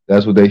mean?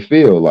 That's what they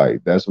feel.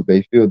 Like, that's what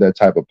they feel, that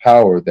type of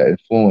power, that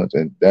influence.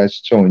 And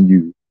that's showing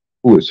you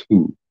who is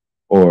who.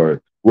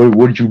 Or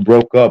what did you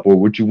broke up, or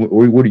what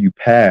do you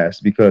pass?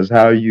 Because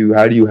how do you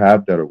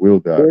have that or will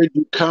that? Where did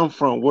you come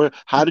from?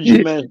 How did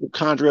you manage to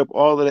conjure up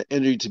all of that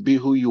energy to be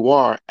who you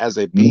are as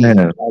a being, as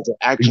an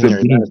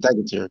actionary, not a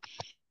secondary?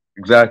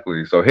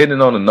 Exactly. So hitting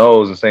it on the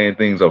nose and saying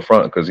things up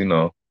front, because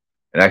and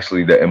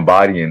actually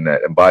embodying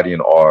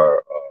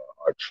our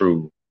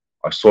true,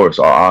 our source,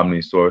 our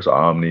omni source,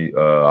 our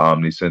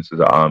omni senses,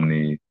 our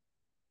omni,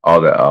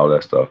 all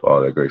that stuff, all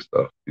that great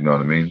stuff. You know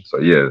what I mean? So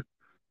yeah.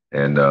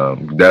 And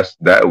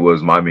that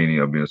was my meaning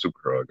of being a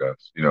superhero, I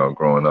guess.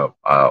 Growing up,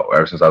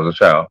 ever since I was a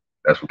child,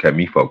 that's what kept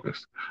me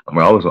focused. I'm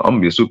gonna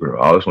be a superhero.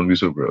 I always want to be a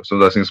superhero. As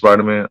soon as I seen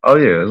Spider-Man, oh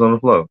yeah, it's on the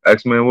flow.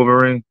 X-Men,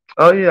 Wolverine,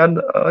 oh yeah,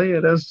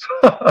 that's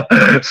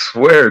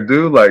swear,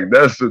 dude, like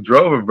that's the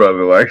Drover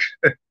brother. Like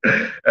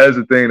that's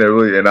the thing that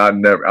really. And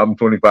I'm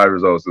 25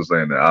 years old still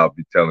saying that. I'll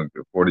be telling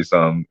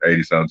 40-something,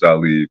 80-something, I'll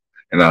leave,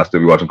 and I'll still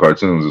be watching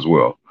cartoons as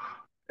well.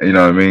 And you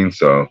know what I mean?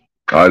 So.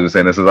 I was just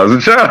saying this since I was a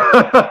child.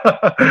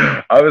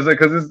 I was like,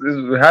 because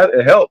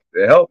it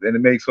helped, and it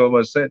makes so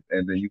much sense.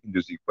 And then you can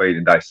just equate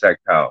and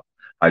dissect how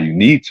you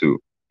need to.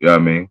 You know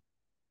what I mean?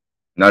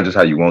 Not just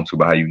how you want to,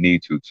 but how you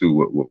need to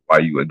too. Why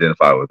you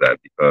identify with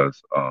that?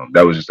 Because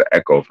that was just an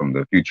echo from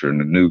the future and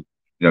the new.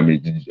 You know what I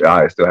mean?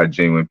 I still had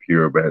genuine,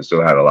 pure, but it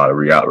still had a lot of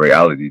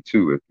reality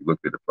too. If you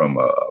looked at it from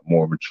a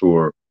more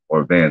mature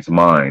or advanced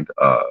mind,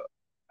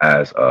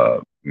 as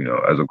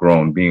as a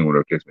grown being,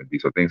 whatever case may be.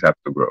 So things have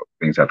to grow.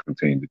 Things have to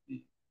continue to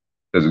be.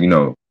 Because,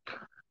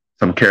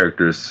 some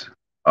characters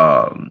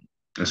in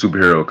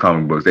superhero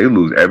comic books, they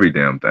lose every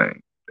damn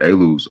thing. They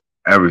lose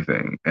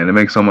everything. And it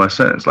makes so much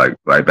sense. Like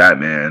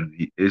Batman,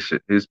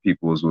 his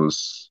peoples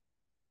was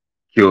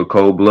killed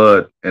cold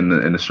blood in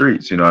the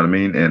streets, you know what I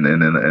mean? And in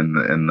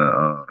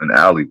the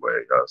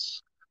alleyway.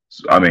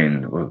 I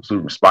mean,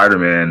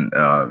 Spider-Man,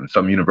 in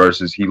some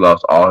universes, he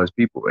lost all his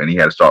people and he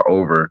had to start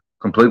over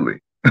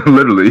completely.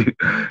 Literally,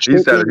 he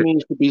said it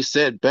needs to be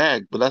set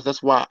back, but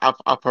that's why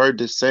I've heard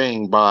this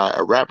saying by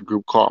a rap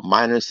group called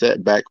 "minor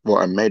setback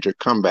for a major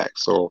comeback."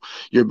 So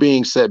you're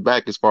being set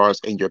back as far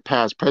as in your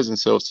past, present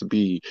selves to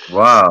be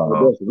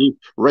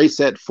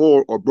reset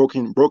for or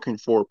broken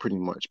for, pretty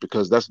much,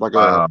 because that's like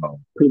a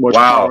pretty much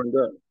powering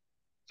up.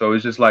 So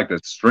it's just like a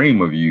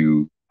stream of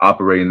you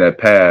operating that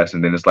past,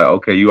 and then it's like,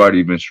 okay, you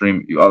already been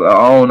streaming.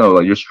 I don't know,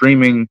 like you're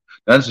streaming.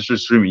 That's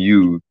just streaming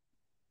you.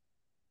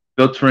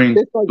 Filtering,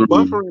 it's like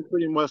buffering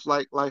pretty much,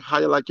 like how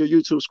your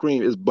YouTube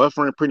screen is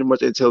buffering pretty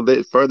much until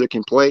they further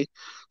can play.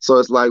 So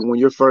it's like when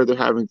you're further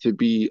having to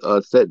be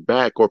set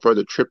back or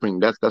further tripping,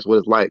 that's what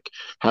it's like,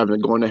 having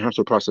to go in the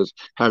hamster process,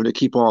 having to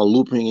keep on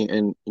looping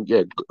and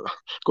yeah.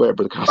 Go ahead,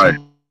 brother. Right.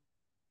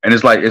 And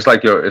it's like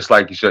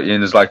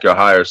your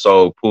higher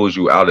soul pulls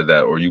you out of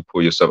that, or you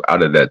pull yourself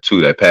out of that too,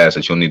 that past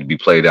that you don't need to be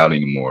played out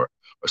anymore,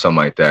 or something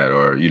like that,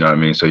 or you know what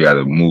I mean. So you got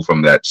to move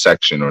from that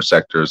section or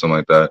sector or something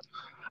like that.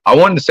 I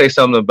wanted to say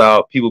something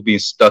about people being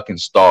stuck in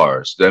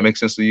stars. Does that make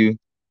sense to you?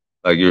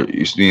 Like you're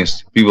seeing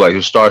people like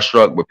you're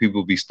starstruck, but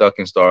people be stuck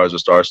in stars or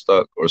star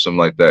stuck or something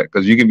like that.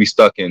 Because you can be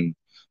stuck in,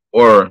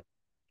 or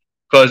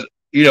because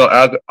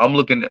I'm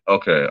looking.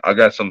 Okay, I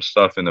got some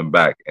stuff in the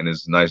back, and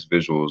it's nice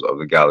visuals of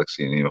the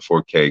galaxy and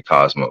 4K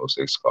cosmos.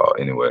 It's called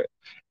anyway,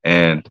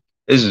 and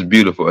this is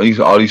beautiful. And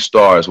all these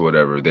stars,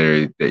 whatever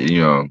they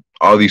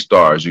all these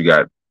stars. You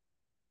got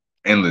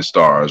endless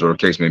stars, or the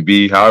case may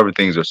be, however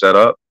things are set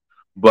up.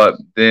 But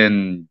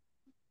then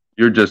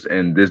you're just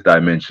in this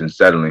dimension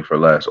settling for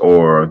less,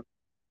 or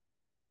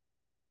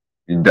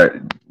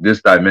that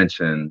this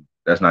dimension,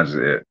 that's not just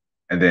it.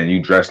 And then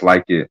you dress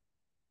like it,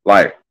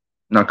 like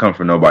not come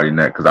for nobody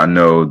neck, because I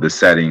know the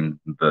setting,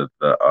 the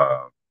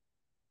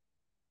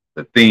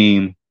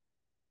theme,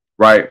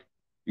 right?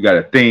 You got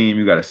a theme,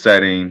 you got a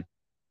setting,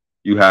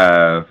 you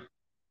have,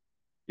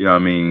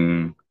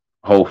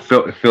 whole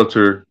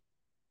filter,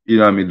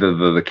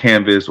 the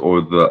canvas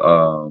or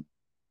the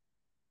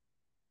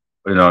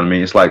you know what I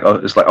mean? It's like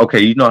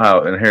okay, you know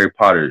how in Harry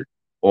Potter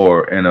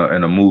or in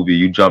a movie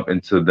you jump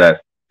into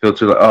that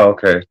filter, like, oh,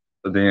 okay.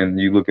 But then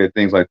you look at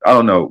things like, I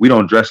don't know, we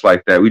don't dress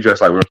like that. We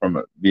dress like we're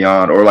from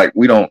beyond, or like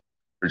we don't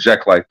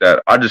project like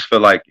that. I just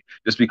feel like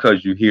just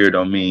because you hear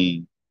don't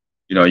mean,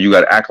 you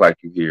got to act like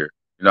you hear.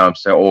 You know what I'm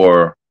saying?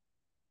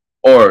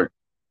 Or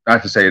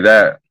not to say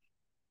that,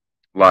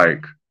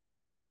 like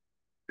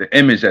the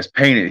image that's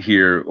painted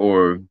here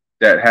or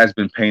that has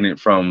been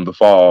painted from the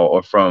fall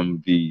or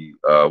from the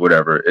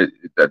whatever,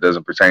 that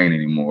doesn't pertain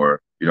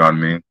anymore. You know what I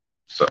mean?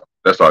 So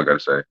that's all I got to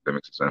say. That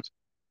makes sense.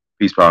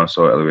 Peace, power, and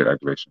soul, elevate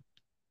activation.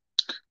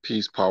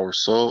 Peace, power,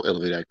 soul,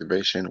 elevate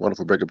activation.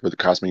 Wonderful breakup with the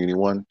Cosmic Unity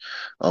 1.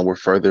 We're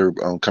further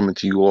coming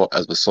to you all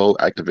as the Soul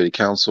Activated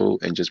Council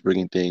and just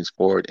bringing things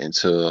forward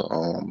into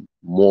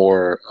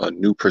more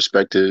new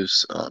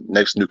perspectives,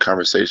 next nuclear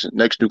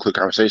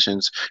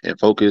conversations and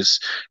focus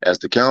as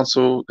the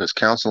council, because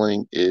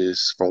counseling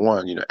is, for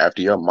one,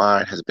 after your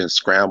mind has been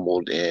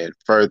scrambled and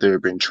further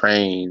been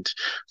trained,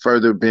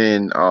 further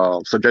been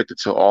subjected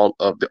to all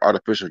of the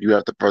artificial, you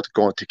have to further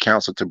go into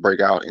counsel to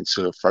break out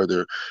into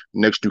further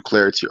next new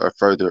clarity or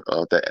further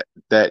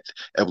that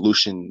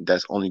evolution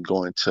that's only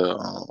going to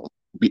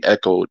be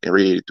echoed and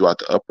radiated throughout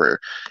the upper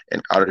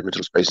and outer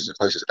dimensional spaces and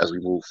places as we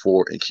move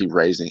forward and keep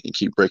raising and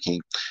keep breaking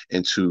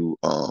into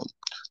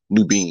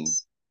new being,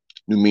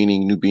 new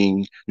meaning,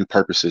 new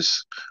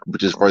purposes, but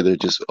just further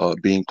just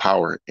being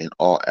power in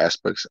all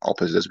aspects, all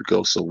places as we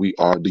go. So we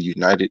are the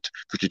United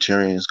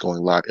Futuritarians,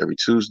 going live every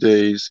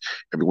Tuesdays,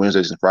 every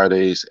Wednesdays and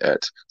Fridays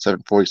at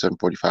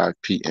 7:45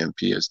 p.m.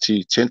 PST,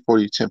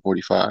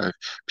 10:45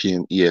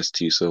 p.m.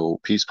 EST.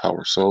 So peace,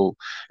 power, soul,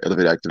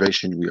 elevate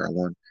activation. We are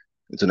one.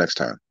 Until next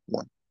time,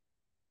 one.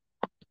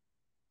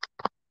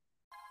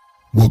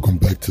 Welcome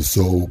back to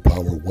Soul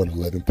Power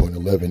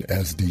 111.11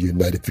 as the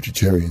United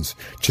Futuritarians.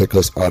 Check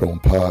us out on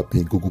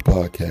Podbean, Google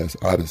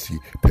Podcasts, Odyssey,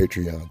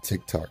 Patreon,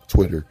 TikTok,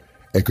 Twitter,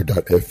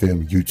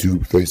 Anchor.fm,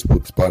 YouTube,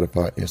 Facebook,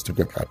 Spotify,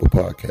 Instagram, Apple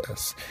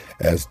Podcasts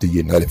as the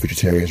United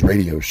Futuritarians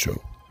radio show,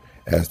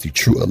 as the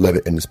true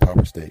 11 in this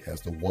power state,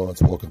 as the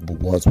ones walking with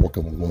ones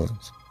walking with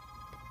ones.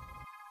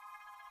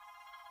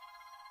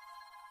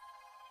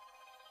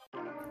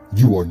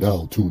 You are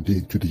now tuned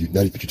in to the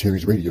United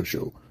Futuritarians radio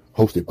show,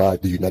 hosted by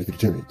the United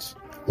Futuritarians.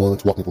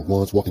 Ones walking for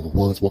ones, walking for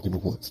ones, walking for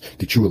ones.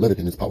 The true 11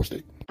 in this power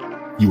state.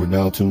 You are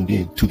now tuned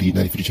in to the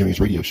United Futuritarians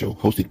radio show,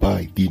 hosted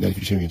by the United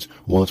Futuritarians.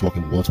 Ones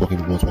walking for ones, walking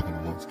for ones, walking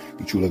for ones.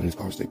 The true 11 in this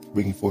power state,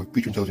 bringing forth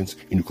future intelligence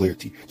and new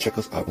clarity. Check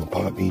us out on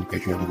Podbean,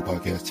 Patreon, Google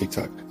Podcasts,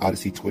 TikTok,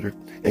 Odyssey, Twitter,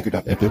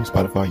 Anchor.fm,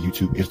 Spotify,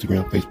 YouTube,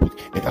 Instagram, Facebook,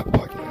 and Apple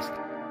Podcasts.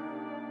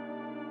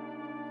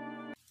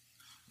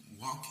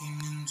 Walking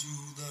into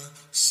the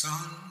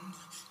sun.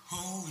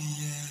 Oh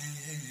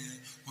yeah,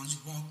 one's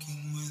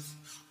walking with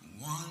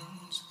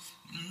ones,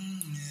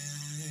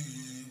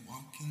 yeah,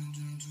 walking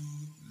into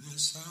the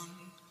sun.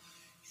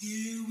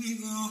 Here we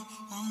go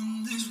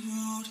on this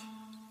road,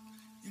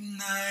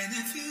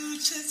 United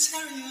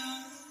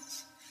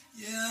Futuritarians,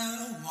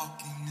 yeah,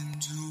 walking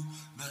into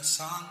the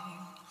sun.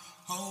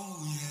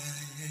 Oh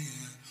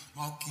yeah,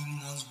 walking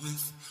ones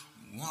with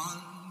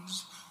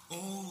ones.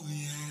 Oh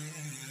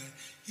yeah,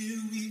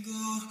 here we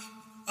go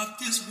up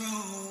this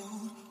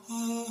road.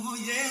 Oh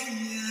yeah,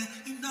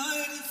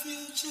 United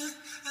Future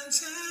and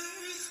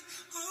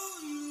oh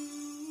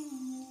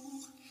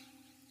you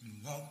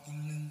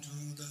walking into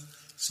the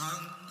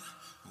sun.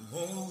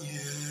 Oh yeah.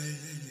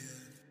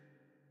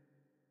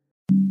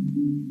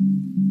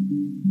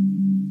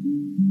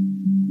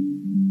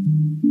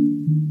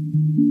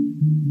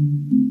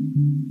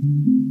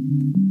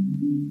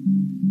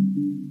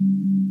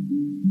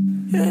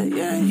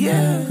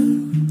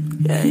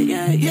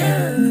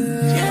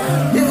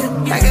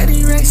 I got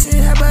these racks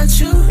in, how about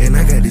you? And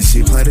I got this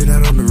shit plotted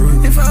out on the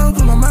roof. If I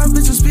open my mouth,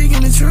 bitch, I'm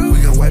speaking the truth.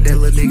 We gon' wipe that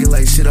little nigga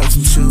like shit off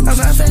some shoes. I'm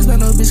not faced by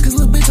no bitch, cause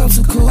little bitch, I'm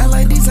too cool. I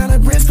like designer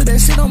breasts, put that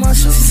shit on my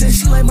shoes. She said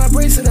she like my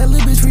braids, so that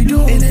little bitch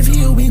redo. And if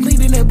he a weak link,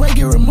 then that boy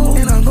get removed.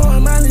 And I'm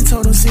going Miley,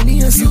 told him send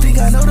me a suit. You think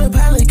I know the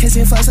pilot,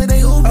 catching flights like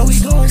they Uber. Oh, we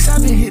going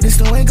shopping, hit the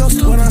store and go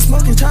stupid. When I'm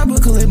smoking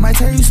tropical, it might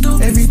turn you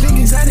stupid. Everything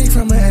exotic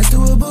from her ass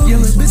to a boob.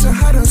 Yo, little bitch, I'm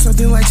hot on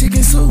something like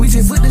chicken soup. We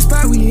just put the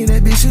spot, we in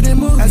that bitch shooting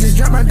move. I just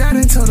dropped my dad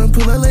and told him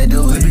pull up, let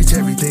do it. Bitch,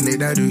 everything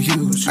that I do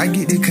huge. I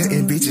get it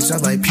cutting bitches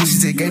off like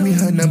pieces. It gave me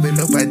her number,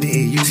 nope, I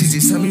didn't use. She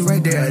just saw me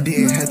right there, I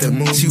didn't have to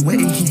move. She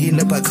waiting, heating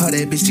up, I call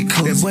that bitch the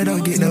cool. That boy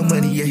don't get no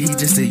money, yeah, he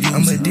just a use.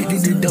 I'm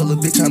addicted to dollar,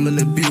 bitch, I'm an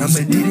abuse. I'm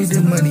addicted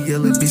to money, yeah,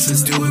 little bitch,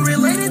 let's do it. We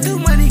related to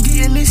money,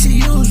 getting this shit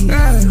used.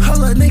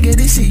 Hold up, nigga,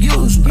 this shit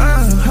used.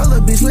 Hold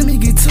up, bitch, let me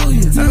get to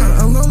you.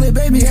 I'm lonely,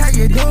 baby, how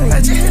you doing?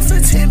 I just hit for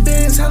 10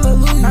 bands,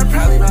 hallelujah. I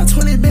probably about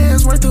 20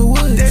 bands worth of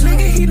wood. That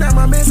nigga, he not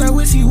my man, I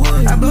wish he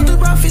would. I built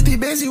about 50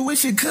 bands, you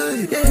wish you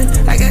could.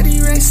 Yeah, I got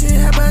these racks in,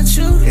 how about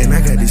you? And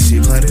I got this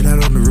shit plotted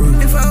out on the roof.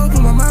 If I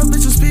open my mouth,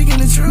 bitch, I'm speaking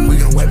the truth. We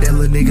gon' wipe that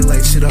little nigga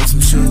like shit off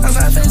some shoes. I'm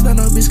not faced by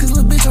no bitch, cause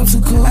little bitch, I'm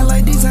too cool. I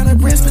like designer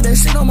breasts, put that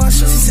shit on my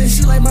shoes. She said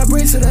she like my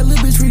braids, so that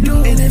little bitch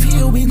redo. And if he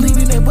a weak link,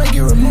 then that boy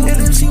get removed.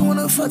 And if she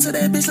wanna fuck to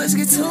that bitch, let's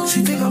get to it.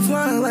 She think I'm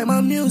flying like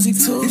my music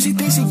too. If she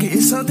thinks she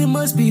getting something,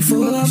 must be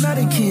full. Well, I'm not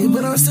a kid,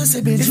 but I'm still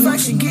sipping juice. If I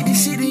can get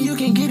this shit, then you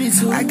can get it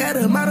too. I got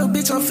a model,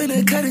 bitch, I'm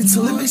finna cut it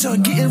too. Little bitch,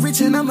 I'm getting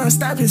rich and I'm not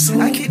stopping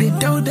soon. I kick the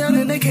dough down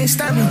and they can't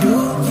stop me, dude.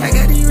 I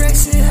got these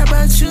racks in, how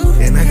about you?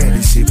 And I got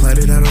this shit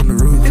plotted out on the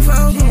roof. If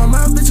I open my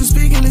mouth, bitch, I'm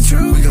speaking the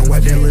truth. We gon'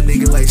 wipe that little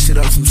nigga like shit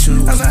off some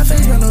shoes. I'm not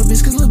faced by no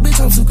bitch, cause little bitch,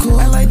 I'm too cool.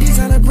 I like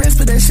designer breasts,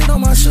 put that shit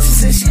on my shoes.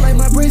 She said she like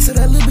my braids, so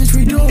that little bitch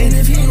redo. And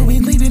if he a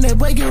weak link, then that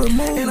boy get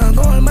removed. And I'm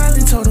going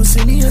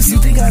us. You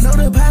think I know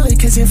the pilot?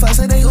 Catching flights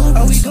like they Uber.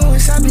 Are we going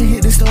shopping?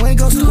 Hit the store and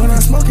go stupid. When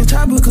I'm smoking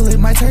tropical, it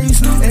might turn you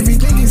stupid.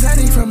 Everything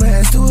exotic from a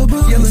ass to a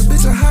boot. Yeah, little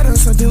bitch, I'm hot on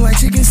something like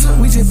chicken soup.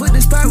 We just put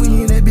the spot, we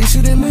in that bitch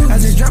shooting move. I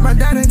just dropped my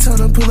dad and told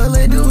him pull up,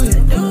 let's do it.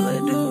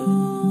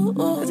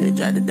 I just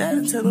dropped the dad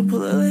and told him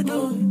pull up, let's do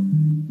it.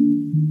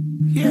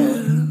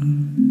 Yeah.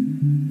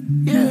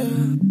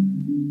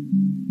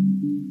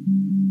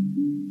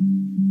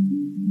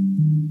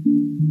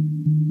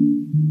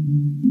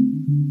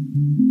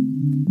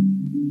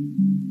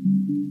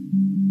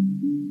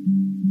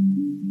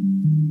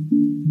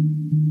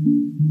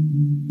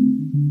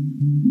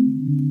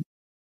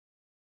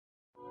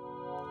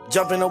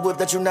 Jump in a whip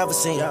that you never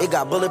seen. It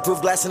got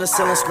bulletproof glass in the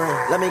ceiling screen.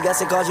 Let me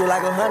guess, it cost you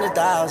like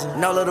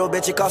 100,000. No, little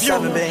bitch, it cost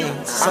 7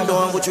 beans. I'm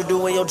doing what you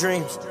do in your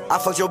dreams. I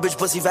fucked your bitch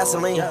pussy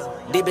Vaseline.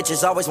 These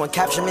bitches always want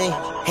capture me.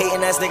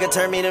 Hating ass nigga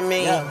turn me to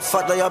me.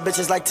 Fucked all y'all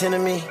bitches like 10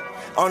 of me.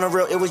 On the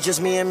real, it was just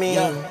me and me.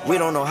 We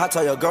don't know how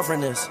tall your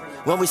girlfriend is.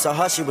 When we saw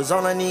her, she was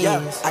on her knees.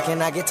 I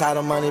cannot get tired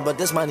of money, but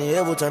this money,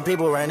 it will turn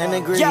people right into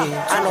greed.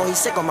 I know he's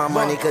sick on my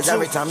money, cause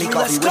every time he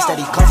call, he wish that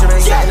he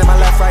comfortable. Sitting in my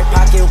left, right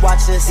pocket,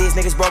 watch this. These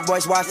niggas broke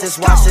boys, watch this,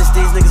 watch this.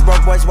 These niggas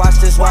broke boys, watch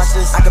this, watch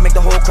this. I can make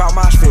the whole crowd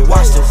mosh pit,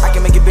 watch this. I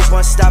can make your bitch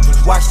one stop it,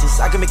 watch this.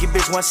 I can make your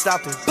bitch one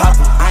stop it, pop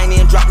it. I ain't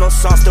even drop no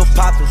song, still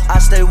poppin'.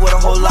 I stay with a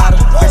whole lot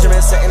of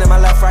Benjamin sitting in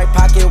my left, right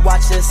pocket,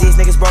 watch this. These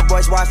niggas broke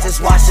boys, watch this,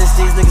 watch this.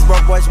 These niggas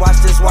broke boys,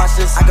 watch this, watch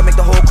this. I can make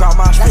the whole crowd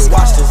mosh pit,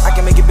 watch this. I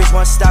can make your bitch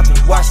one stop it,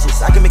 watch this.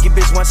 I can make your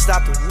bitch one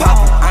stop it,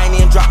 pop it. I ain't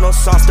even drop no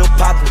song, still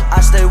poppin'.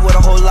 I stay with a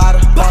whole lot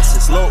of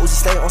bosses. Lil Uzi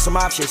stay on some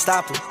op shit,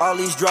 stop it. All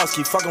these drugs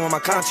keep fucking with my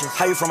conscience.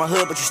 How you from a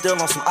hood, but you still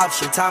on some op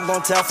shit? Time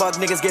gon' tell, fuck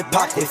niggas get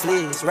popped. They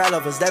fleas, rat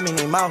lovers, that mean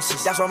they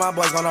mouses. That's why my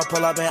boys gonna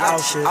pull up and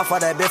out shit. I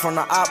fought that bitch from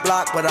the op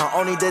block, but I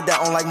only did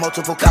that on like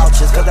multiple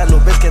couches. Cause that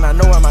little bitch can I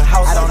know where my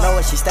house is. I don't know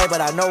where she stay,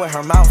 but I know where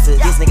her mouth is.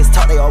 These niggas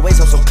talk, they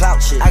always on some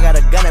clout shit. I got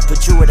a gun that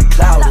put you where the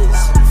cloud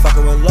is.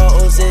 Fucking with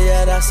Lil Uzi,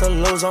 yeah, that's a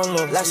lose on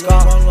lose. Let's go.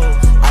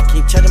 I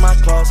keep changing my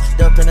clothes,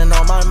 depending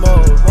on my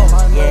mood.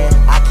 Yeah,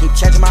 I keep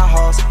changing my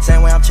hoes,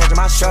 same way I'm changing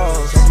my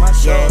shows.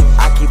 Yeah,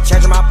 I keep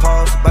changing my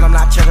pose, but I'm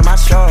not changing my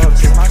shows.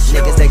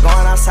 Niggas, they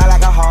going outside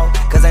like a hoe,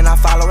 cause they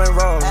not following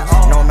rules.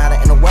 No matter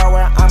in the world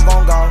where I'm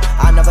gon' go,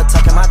 I never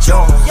tucking my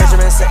jaws.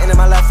 Benjamin sitting in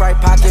my left, right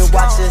pocket,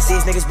 watch this.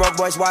 These niggas broke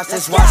boys, watch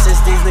this, watch this.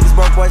 These niggas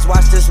broke boys,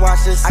 watch this,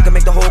 watch this. I can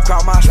make the whole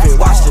crowd mosh pit,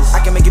 watch this.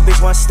 I can make your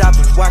bitch one stop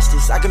it, watch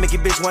this. I can make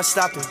your bitch one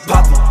stop it,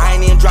 pop it. I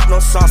ain't even drop no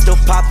song, still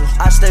poppin'.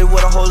 I stay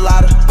with a whole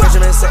lot of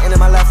Benjamin sitting in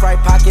my left, right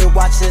pocket,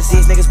 watch this.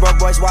 These niggas broke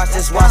boys, watch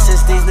this, watch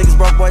this. These niggas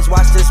broke boys,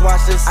 watch this,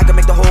 watch this. I can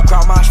make the whole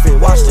crowd mosh pit,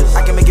 watch this.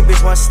 I can make your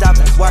bitch one stop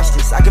it, watch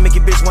this. I can make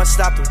your bitch one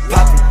stop it,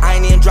 pop it. I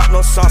ain't even drop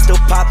no song, still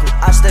poppin'.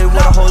 I stay with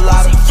a whole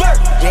lot of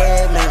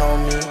dead man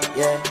on me,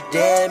 yeah,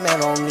 dead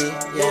man on me,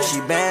 yeah.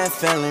 She been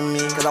feeling me,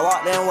 cause I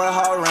walked in with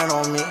her rent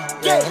on me,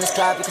 yeah. In this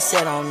club you can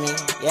sit on me,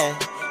 yeah.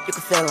 You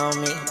can feel on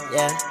me,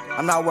 yeah.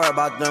 I'm not worried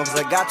about them, cause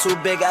I got 2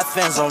 big ass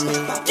fins on me,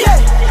 yeah.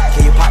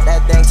 Can you pop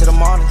that thing to the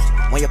morning?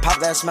 When you pop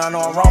that, smell no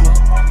aroma.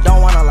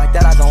 Don't want her like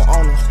that, I don't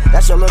own her.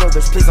 That's your little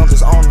bitch, please don't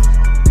disown her.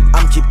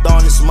 I'ma keep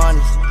throwing this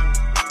money.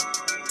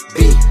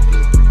 B.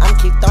 I'm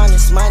keep throwing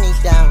this money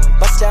down.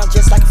 Bust down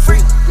just like a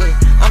freak, yeah.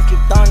 I'm keep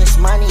throwing this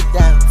money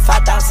down.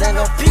 5,000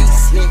 a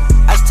piece, yeah.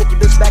 I just took your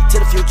bitch back to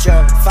the future.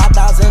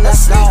 5,000 a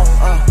sleep.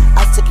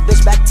 I just took your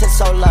bitch back to the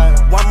solar.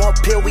 One more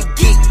pill, we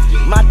geek.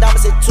 My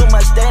diamonds hit too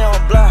much, they on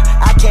blur.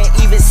 I can't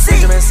even see.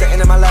 Benjamin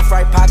sitting in my left,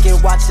 right pocket,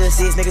 watch this.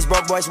 These niggas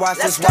broke boys,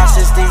 watch this, watch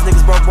this. These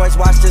niggas broke boys,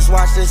 watch this,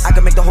 watch this. I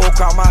can make the whole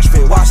crowd mosh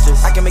pit, watch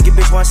this. I can make your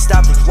bitch one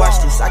stop it, watch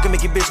this. I can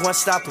make your bitch one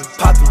stop it,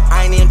 pop it.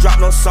 I ain't even drop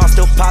no song,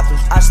 still poppin'.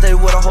 I stay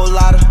with a whole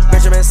lot of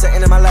Benjamin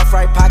sitting in my left,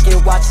 right pocket,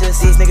 watch this.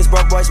 These niggas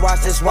broke boys,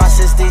 watch this, watch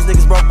this. These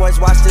niggas broke boys,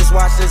 watch this,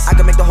 watch this. I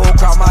can make the whole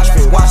crowd mosh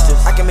pit, watch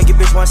this. I can make your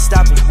bitch one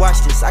stop it,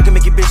 watch this. I can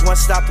make your bitch one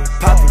stop it,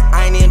 pop it.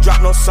 I ain't even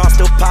drop no song,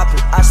 still poppin'.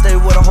 I stay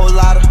with a whole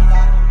lot of,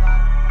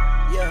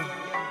 yeah.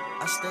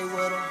 I stay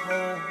with a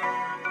whole.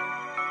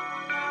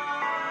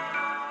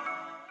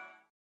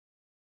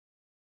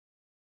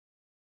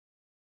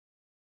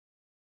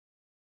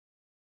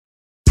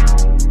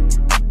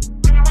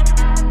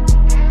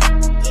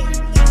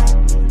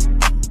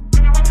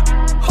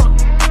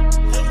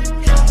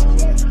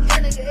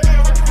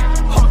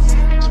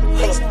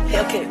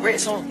 Hellcat, red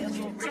song.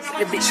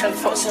 The bitch tryna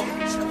fuck some.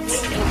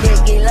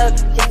 Get love.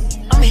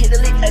 I'ma hit the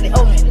lick like they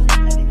open.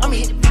 I'ma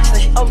hit the bitch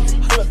like she open.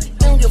 Hold up,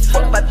 don't give a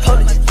fuck about the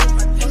police.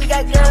 Nigga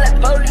got gun like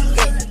the police.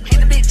 Hit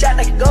the bitch out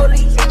like a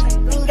goalie.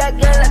 Nigga got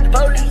gun like the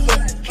police.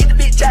 Hit the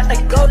bitch out like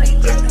a goalie.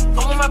 I'm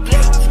on my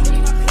plate.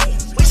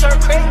 We serve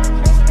crack.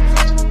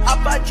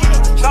 I buy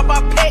jet, drop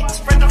our plates,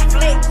 friend of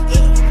flick.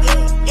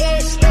 Yeah,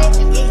 slick.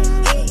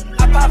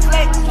 I buy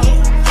flex.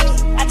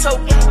 I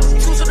told it,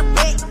 2 to the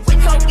bank. We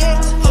come get.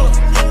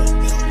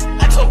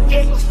 I told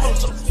it,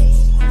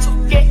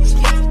 2 gets.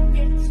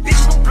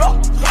 Bitch on the block.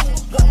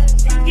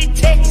 Get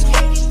text.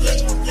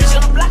 Bitch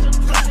on the block.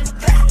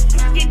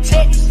 Get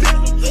text.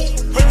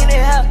 Bringing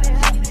it up.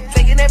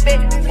 Taking that back.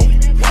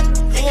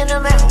 Bringing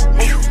them out.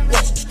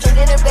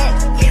 Taking it back.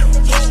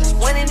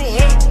 Winning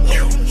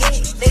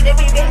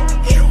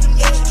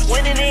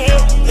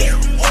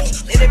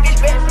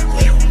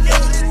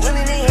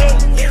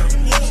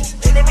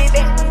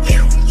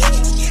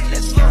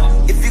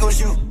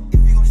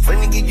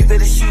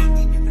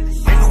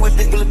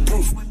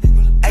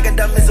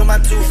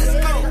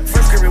suit.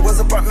 First crib was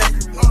apartment.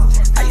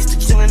 I used to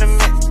chill in the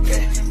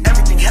mint.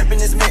 Everything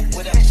happened is meant.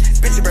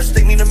 Bitch, you better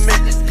stick me the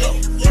mint.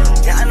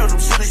 Yeah, I know them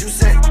shooters you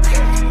sent.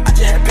 I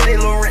just had paid a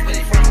little rent.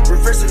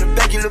 Reverse in the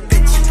back, you little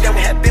bitch. That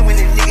would happen when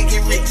a nigga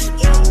get rich.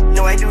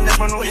 No, I do not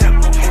want no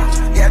help.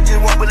 Yeah, I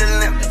just walk with a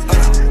limp.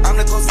 I'm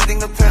the ghost sitting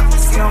the pimp.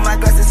 See on my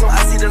glasses, so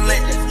I see the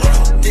lint.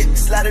 Dick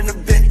slide in the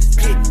bit.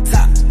 Pick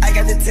top, I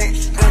got the tent.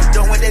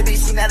 Don't want that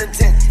bitch, she not a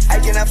 10. I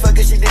cannot fuck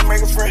her, she didn't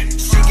bring a friend.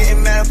 She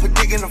getting mad for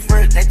digging a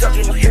friend. They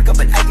talking no haircut,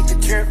 but I get the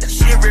trim.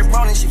 She a rip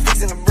round and she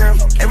fixing the brim.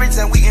 Every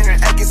time we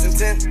interact, it's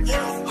intense.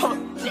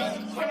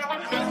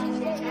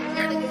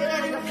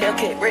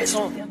 Okay, rats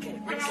on.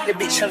 The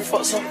bitch tryna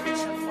fuck some.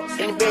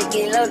 In the bed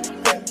getting low.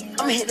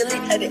 I'ma hit the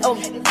lick like they owe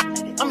me.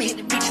 I'ma hit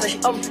the beach like she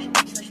owe me.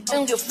 I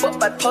don't give a fuck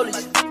by the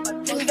police.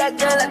 Nigga got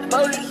gun like the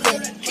police, yeah.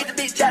 Hit the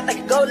bitch drop like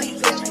a goalie,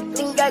 yeah.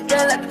 Nigga got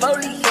gun like the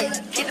police, yeah.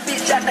 Hit the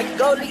bitch drop like a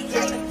goalie,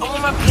 yeah. I'm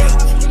on my plate.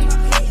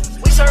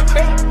 We serve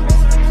crack.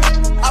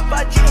 I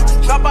buy jets,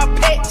 drop our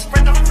pets,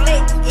 spread the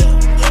flag.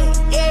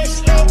 Yeah,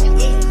 slick.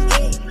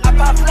 I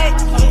buy flag.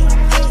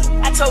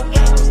 I told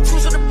you,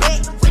 cruise on the back.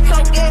 We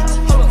come get.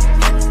 Hold on.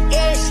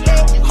 Yeah,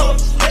 slick. Hold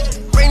on.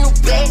 Brand new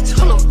bags.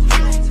 Hold on.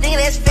 Nigga,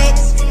 that's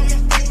facts.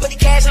 Put the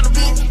cash on the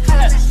beat.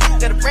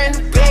 Got a brand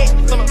new bag.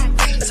 Hold on.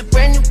 That's a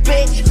brand new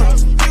bitch.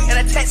 Got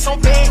a tax on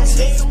bags.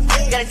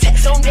 Got a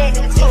tax on that.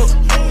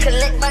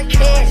 Collect my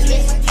cash.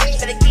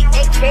 Gotta get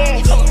that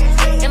cash.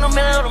 And I'm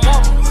out of the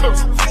mall.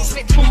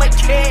 Spent too much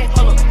cash.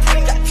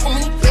 Got too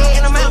many bags.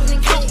 And I'm out in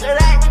the coop that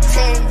I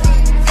take.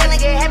 That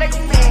nigga had a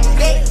bag.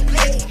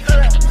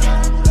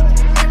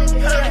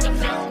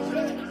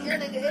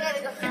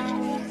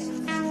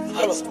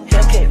 Hold up.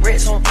 Hellcat,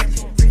 rats on.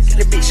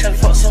 The bitch tryna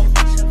fuck some.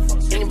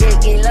 In the bed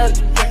getting low.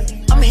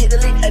 I'ma hit the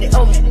lick like they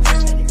owe me.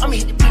 I'ma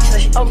hit the beach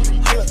like she owe me.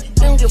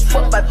 Don't give a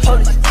fuck by the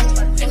police.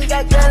 Nigga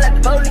got gun like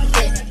the police,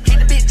 yeah. Hit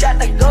the bitch drop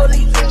like a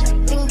goalie, yeah.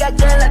 Nigga got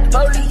gun like the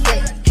police,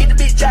 yeah. Hit the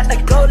bitch drop like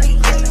a goalie,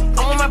 yeah.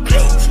 I'm on my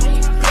plate.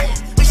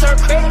 We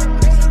serve crack.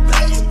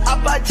 I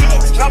buy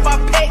jets, drop our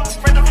packs,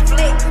 spread the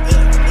flag.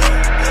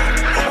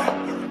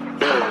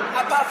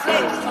 I buy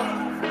flags.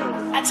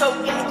 I told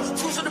you,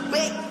 cruise on the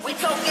back. We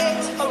come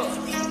get. Hold on.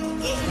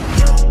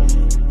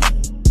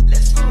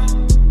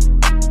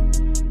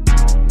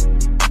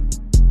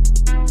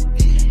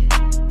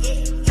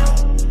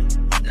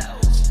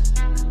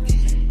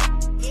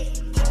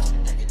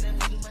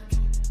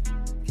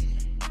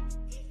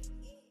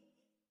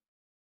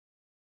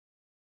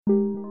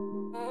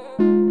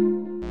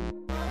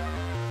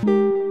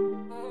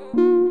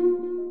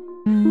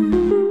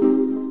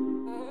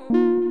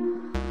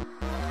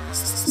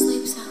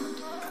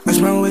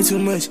 Too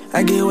much,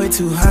 I get way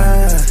too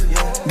high.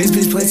 This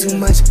bitch play too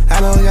much, I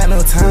don't got no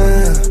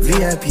time.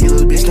 VIP,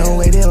 little bitch, don't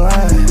wait in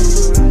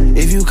line.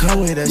 If you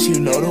come with us,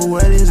 you know the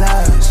world is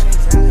ours.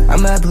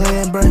 I'm not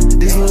playing, bruh,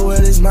 this little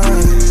world is mine.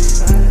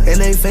 And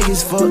they fake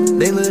as fuck,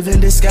 they live in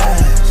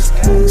disguise.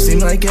 Seem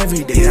like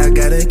every day I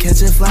gotta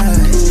catch a fly.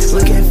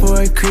 Looking for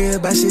a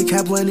crib, I should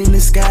cop one in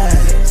the sky.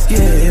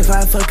 Yeah, if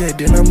I fuck her,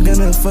 then I'm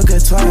gonna fuck her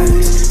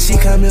twice. She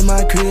come in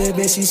my crib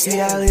and she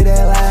see I live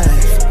that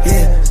life.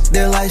 Yeah,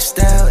 the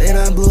lifestyle and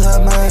I blew her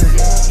mind.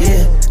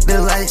 Yeah,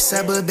 the lights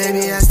out, but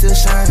baby I still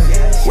shine.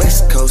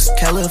 West Coast,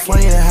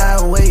 California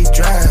highway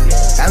drive.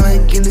 I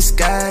look in the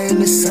sky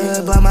and the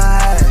sun by my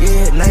eyes.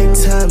 Yeah,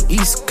 nighttime,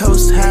 East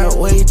Coast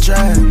highway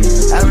drive.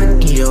 I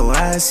look in your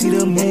eyes, see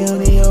the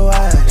moon in your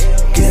eyes.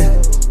 Yeah,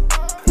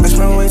 I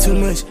spend way too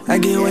much, I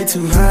get way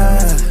too high.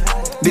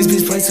 This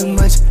bitch play too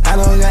much, I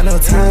don't got no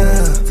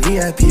time.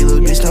 VIP, little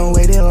bitch, don't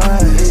wait in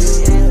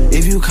line.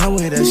 If you come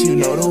with us, you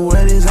know the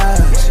world is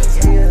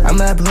ours. I'm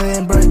not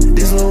playing, bruh,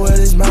 this little world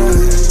is mine.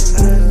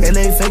 And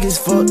they fake as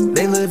fuck,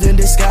 they live in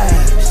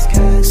disguise.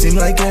 Seem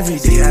like every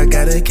day I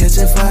gotta catch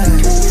a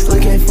flight.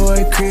 Looking for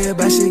a crib,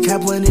 I should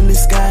cop one in the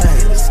sky.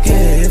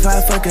 Yeah, if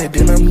I fuck her,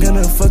 then I'm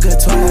gonna fuck her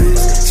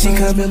twice. She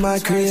come in my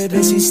crib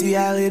and she see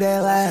I live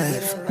that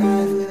life.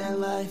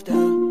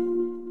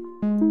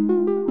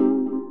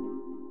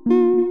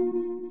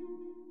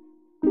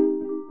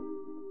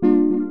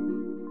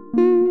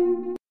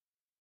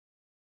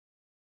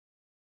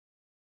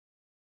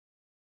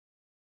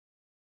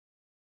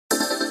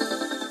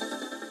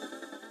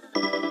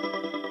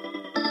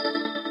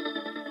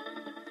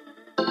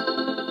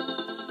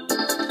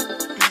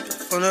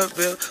 On the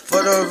bill,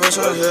 for the verse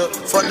on hill,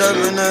 fucked up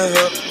in the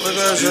hill, look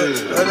at us,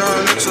 I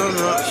don't look so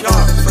much.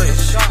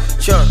 Face,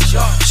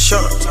 shut,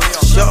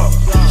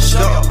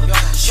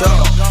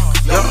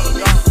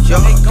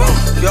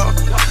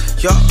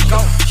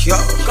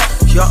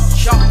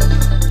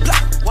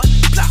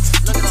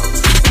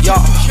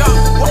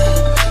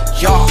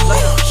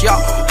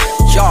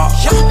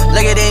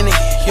 look at in it,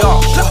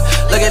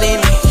 look at in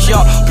it,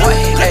 boy,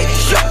 hey,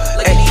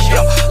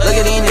 look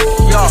at in it,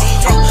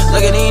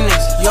 look at in it,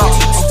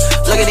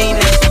 look at these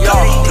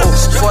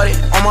niggas, 40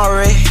 on my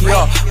rig,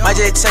 yo. Might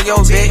just take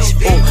your bitch,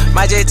 ooh.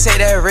 Might just take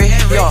that rig,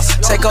 yo.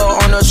 Take her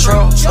on the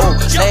truck, ooh.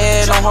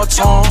 Lay it on her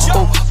tongue,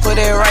 ooh. Put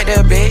it right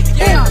there, bitch,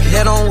 ooh.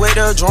 Hit them with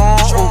the drum,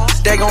 ooh.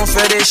 They gon'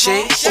 feel this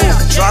shit, ooh.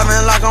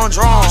 Driving like I'm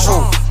drunk,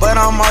 ooh. But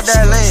I'm out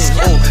that lane,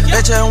 ooh.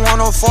 Bitch ain't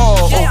wanna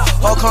fall, ooh.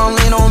 Oh, come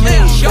lean on me,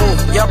 ooh.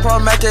 Yeah,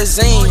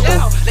 promethazine,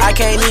 ooh. I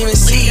can't even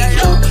see,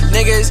 ooh.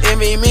 Niggas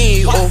envy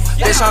me, ooh.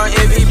 Bitch, I'm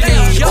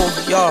MVP, ooh.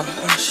 Yo,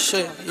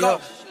 shit, yo.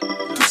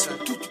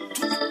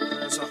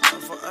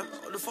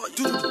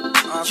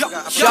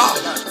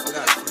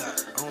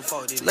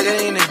 Look at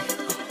these niggas.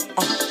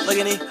 Look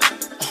at these.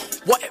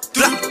 What?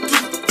 Blah,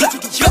 blah.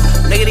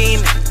 Look at these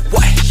niggas.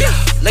 What?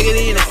 Look at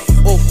these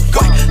niggas. Oh,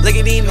 what? Look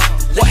at these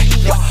niggas. What?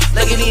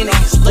 Look at these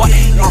niggas. What?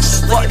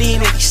 Fuck these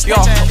niggas. Yo.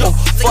 Oh,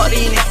 fuck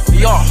these niggas.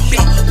 Yo.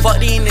 Fuck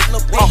these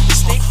niggas. Oh,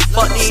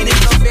 fuck these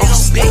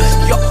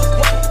niggas. Yo.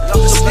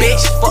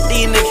 Bitch, fuck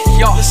these niggas,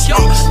 yo.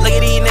 Look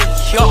at these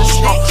niggas, yo.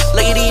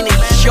 Look at these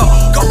niggas, yo.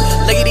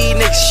 Look at these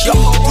niggas, yo.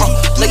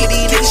 Look at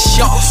these niggas,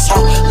 yo.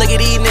 Look at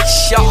these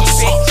niggas, yo.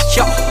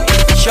 Yo.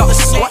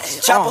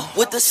 Chopper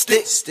with the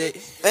stick,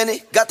 and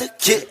it got the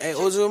kick.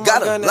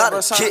 Got a lot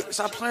of kick,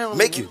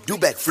 make you do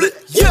backflip.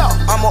 Yeah,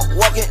 I'm a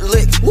walking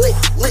lick.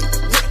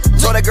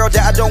 Told that girl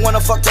that I don't wanna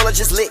fuck, tell her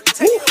just lick.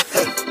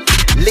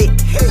 Lick.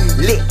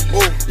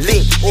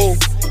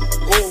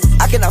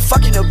 I cannot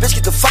fuck you, no bitch,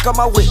 get the fuck out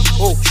my whip.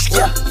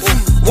 Yeah.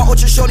 Walk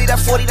with your shorty, that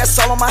 40, that's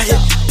all on my hip.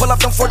 Pull up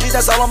them 4Gs,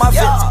 that's all on my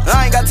VIP.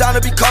 I ain't got time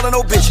to be calling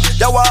no bitch.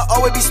 That's why I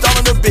always be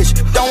stalling the bitch.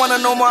 Don't wanna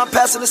know more, I'm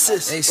passing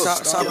assist. Hey,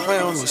 stop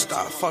playing with me.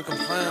 Stop fucking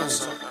playing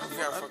with me.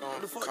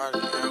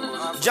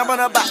 Jump on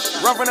the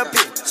box, run from the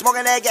pit,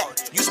 smoking that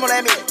gas. You smoke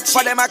that me,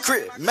 fight at my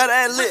crib, matter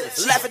and live.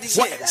 Laugh at these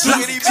niggas,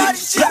 look at these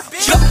bitches.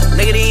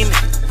 Look at these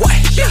niggas, what?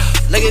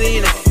 Look at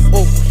these niggas,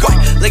 oh, what?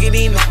 Look at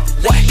these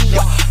niggas, what?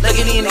 Look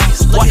at these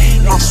niggas, what?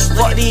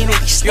 Fuck these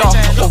niggas, yo.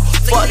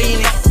 Fuck these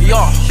niggas,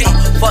 yo.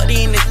 Fuck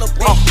these niggas,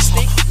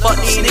 fuck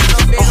these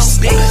niggas,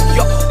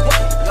 yo.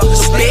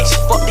 Bitch,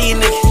 fuck these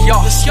niggas, yo.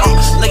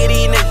 Look at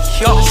these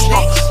niggas, yo.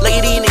 Look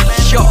at these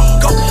niggas, yo.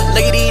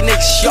 Look at these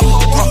niggas, yo.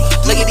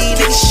 Look at these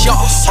niggas, yo.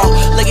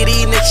 Look at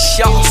these niggas,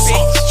 yo.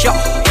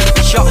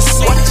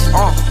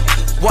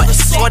 What?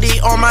 40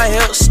 on my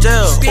hip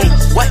still.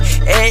 What?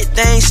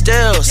 Everything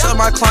still. Sell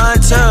my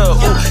clientele.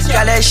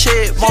 Got that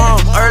shit,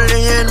 mom.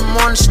 Early in the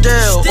morning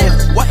still.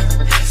 What?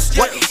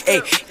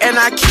 Hey, and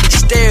I keep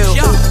still.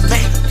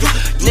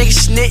 Niggas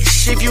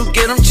snitch if you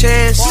get them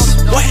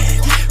chances. What?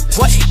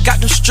 Got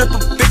them stripper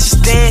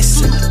bitches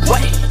dancing.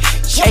 What?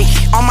 Hey,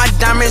 all my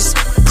diamonds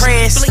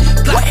pressed.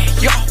 What?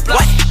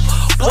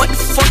 What the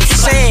fuck you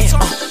saying?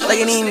 Look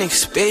at these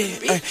niggas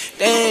big,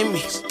 they ain't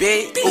me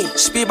big.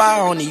 Speed by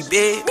on these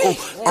big.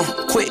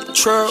 Quick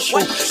truck,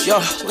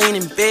 yo,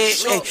 leaning big.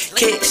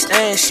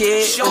 Kickstand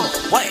shit.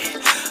 What?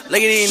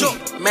 Look at these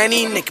niggas, man,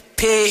 these niggas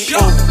pig.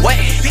 What?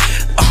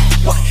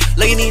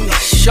 Look at these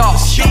niggas sharp.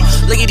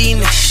 Look at these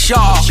niggas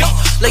sharp.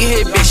 Look at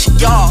here, bitch,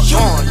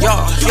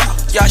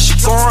 y'all, she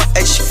foreign,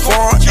 ayy, she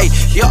foreign, ayy,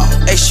 y'all,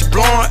 ayy, she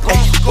blowing, ayy,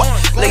 what?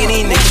 Look at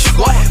these niggas,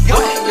 what,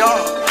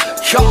 y'all.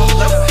 Yo,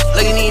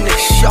 look at these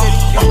niggas, yo.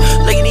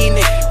 Look at these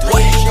niggas,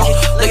 what?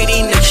 Look at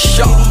these niggas,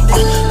 yo.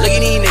 Look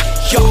at these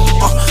niggas, yo.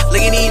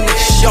 Look at these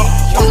niggas, yo.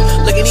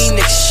 Look at these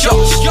niggas,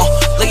 yo.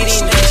 Look at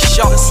these niggas,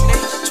 yo.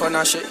 Twerk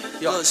that shit,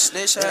 yo. Little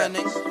snitch ass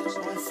niggas. I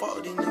don't fuck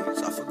with these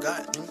niggas. I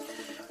forgot, nigga.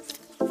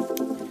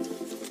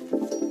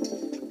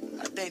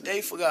 I think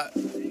they forgot.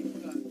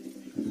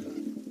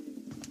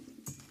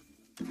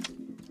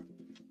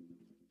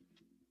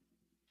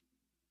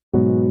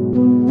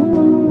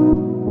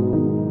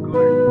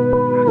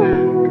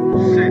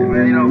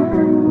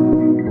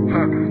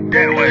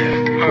 That way,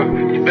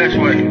 the best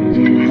way.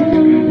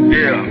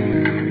 Yeah,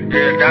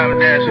 Diamond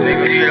Dash,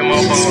 nigga, you the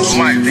motherfucker on the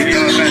mic, nigga,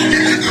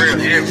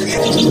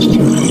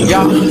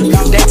 yo,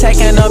 they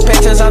taking the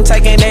pictures, I'm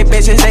taking they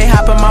bitches, they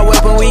hopping my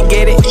whip when we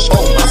get it.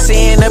 I'm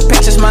seeing the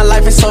pictures, my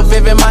life is so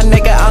vivid, my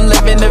nigga, I'm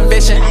living the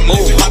vision.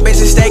 My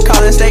bitches stay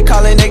calling, they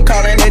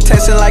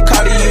texting like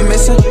Cardi, you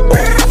missing?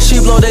 She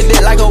blow the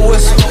dick like a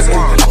whistle,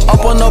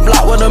 up on the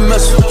block with a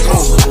missile.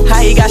 How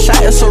he got shot,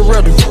 it's a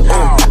riddle.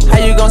 How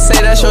you gon' say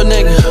that's your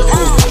nigga?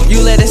 You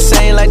let it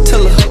sing like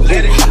Tiller.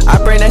 I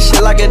bring that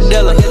shit like a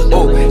dealer.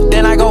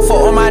 Then I go for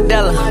all my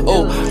Della.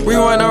 We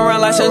run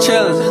around like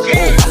chinchillas.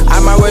 I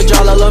might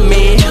withdraw a little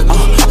me.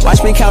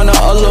 Watch me count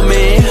a little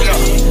me.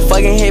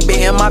 Fucking hit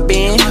bit in my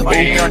bin.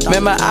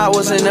 Remember I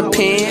was in the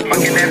pen.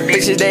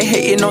 Bitches they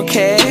hating on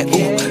cash.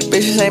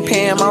 Bitches ain't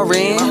paying my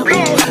rent.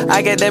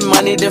 I get that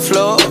money to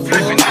flow.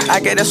 I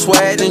get that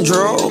swag and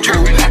draw.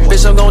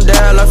 Bitch I'm gon'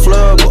 die like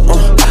flood.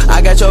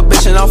 I got your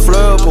bitch and I'm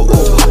flood.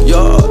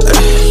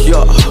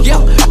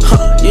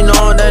 You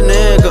know that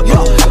nigga.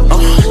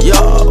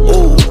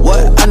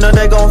 What? I know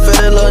they gon' feel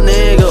that little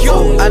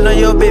nigga. I know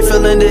your bitch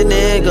feelin' that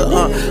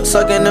nigga.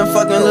 Suckin' and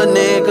fucking little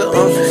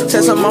nigga.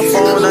 Text on my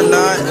phone or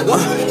not.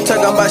 Talk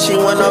about she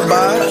wanna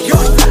buy.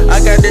 I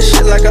got this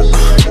shit like a.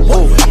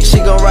 She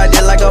gon' ride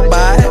it like a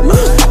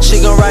bike. She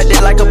gon' ride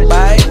it like a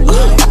bike.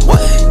 What?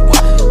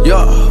 Yo,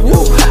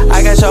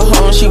 I got your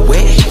home, she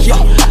wet.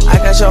 I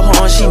got your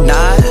home, she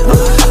not.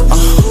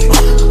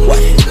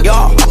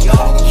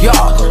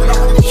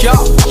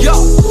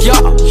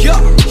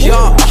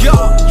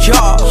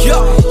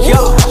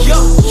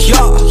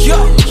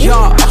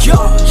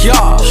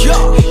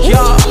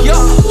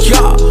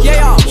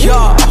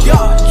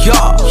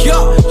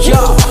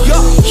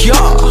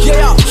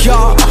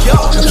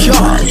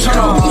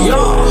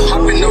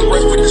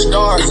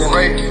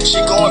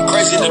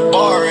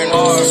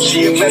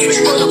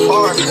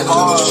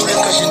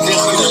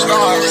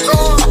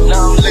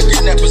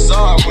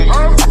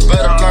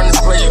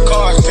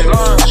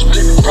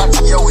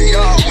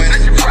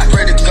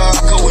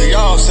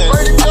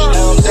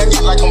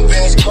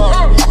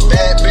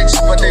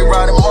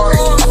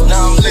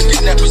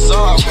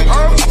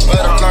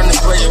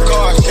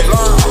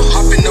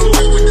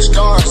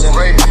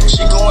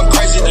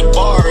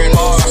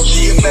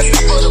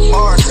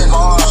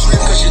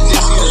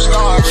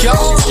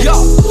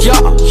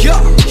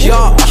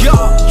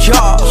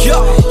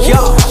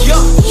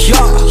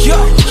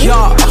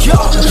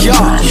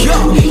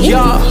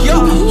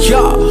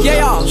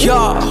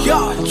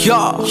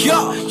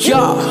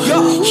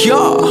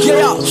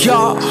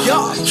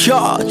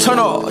 Turn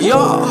up,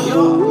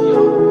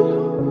 yeah.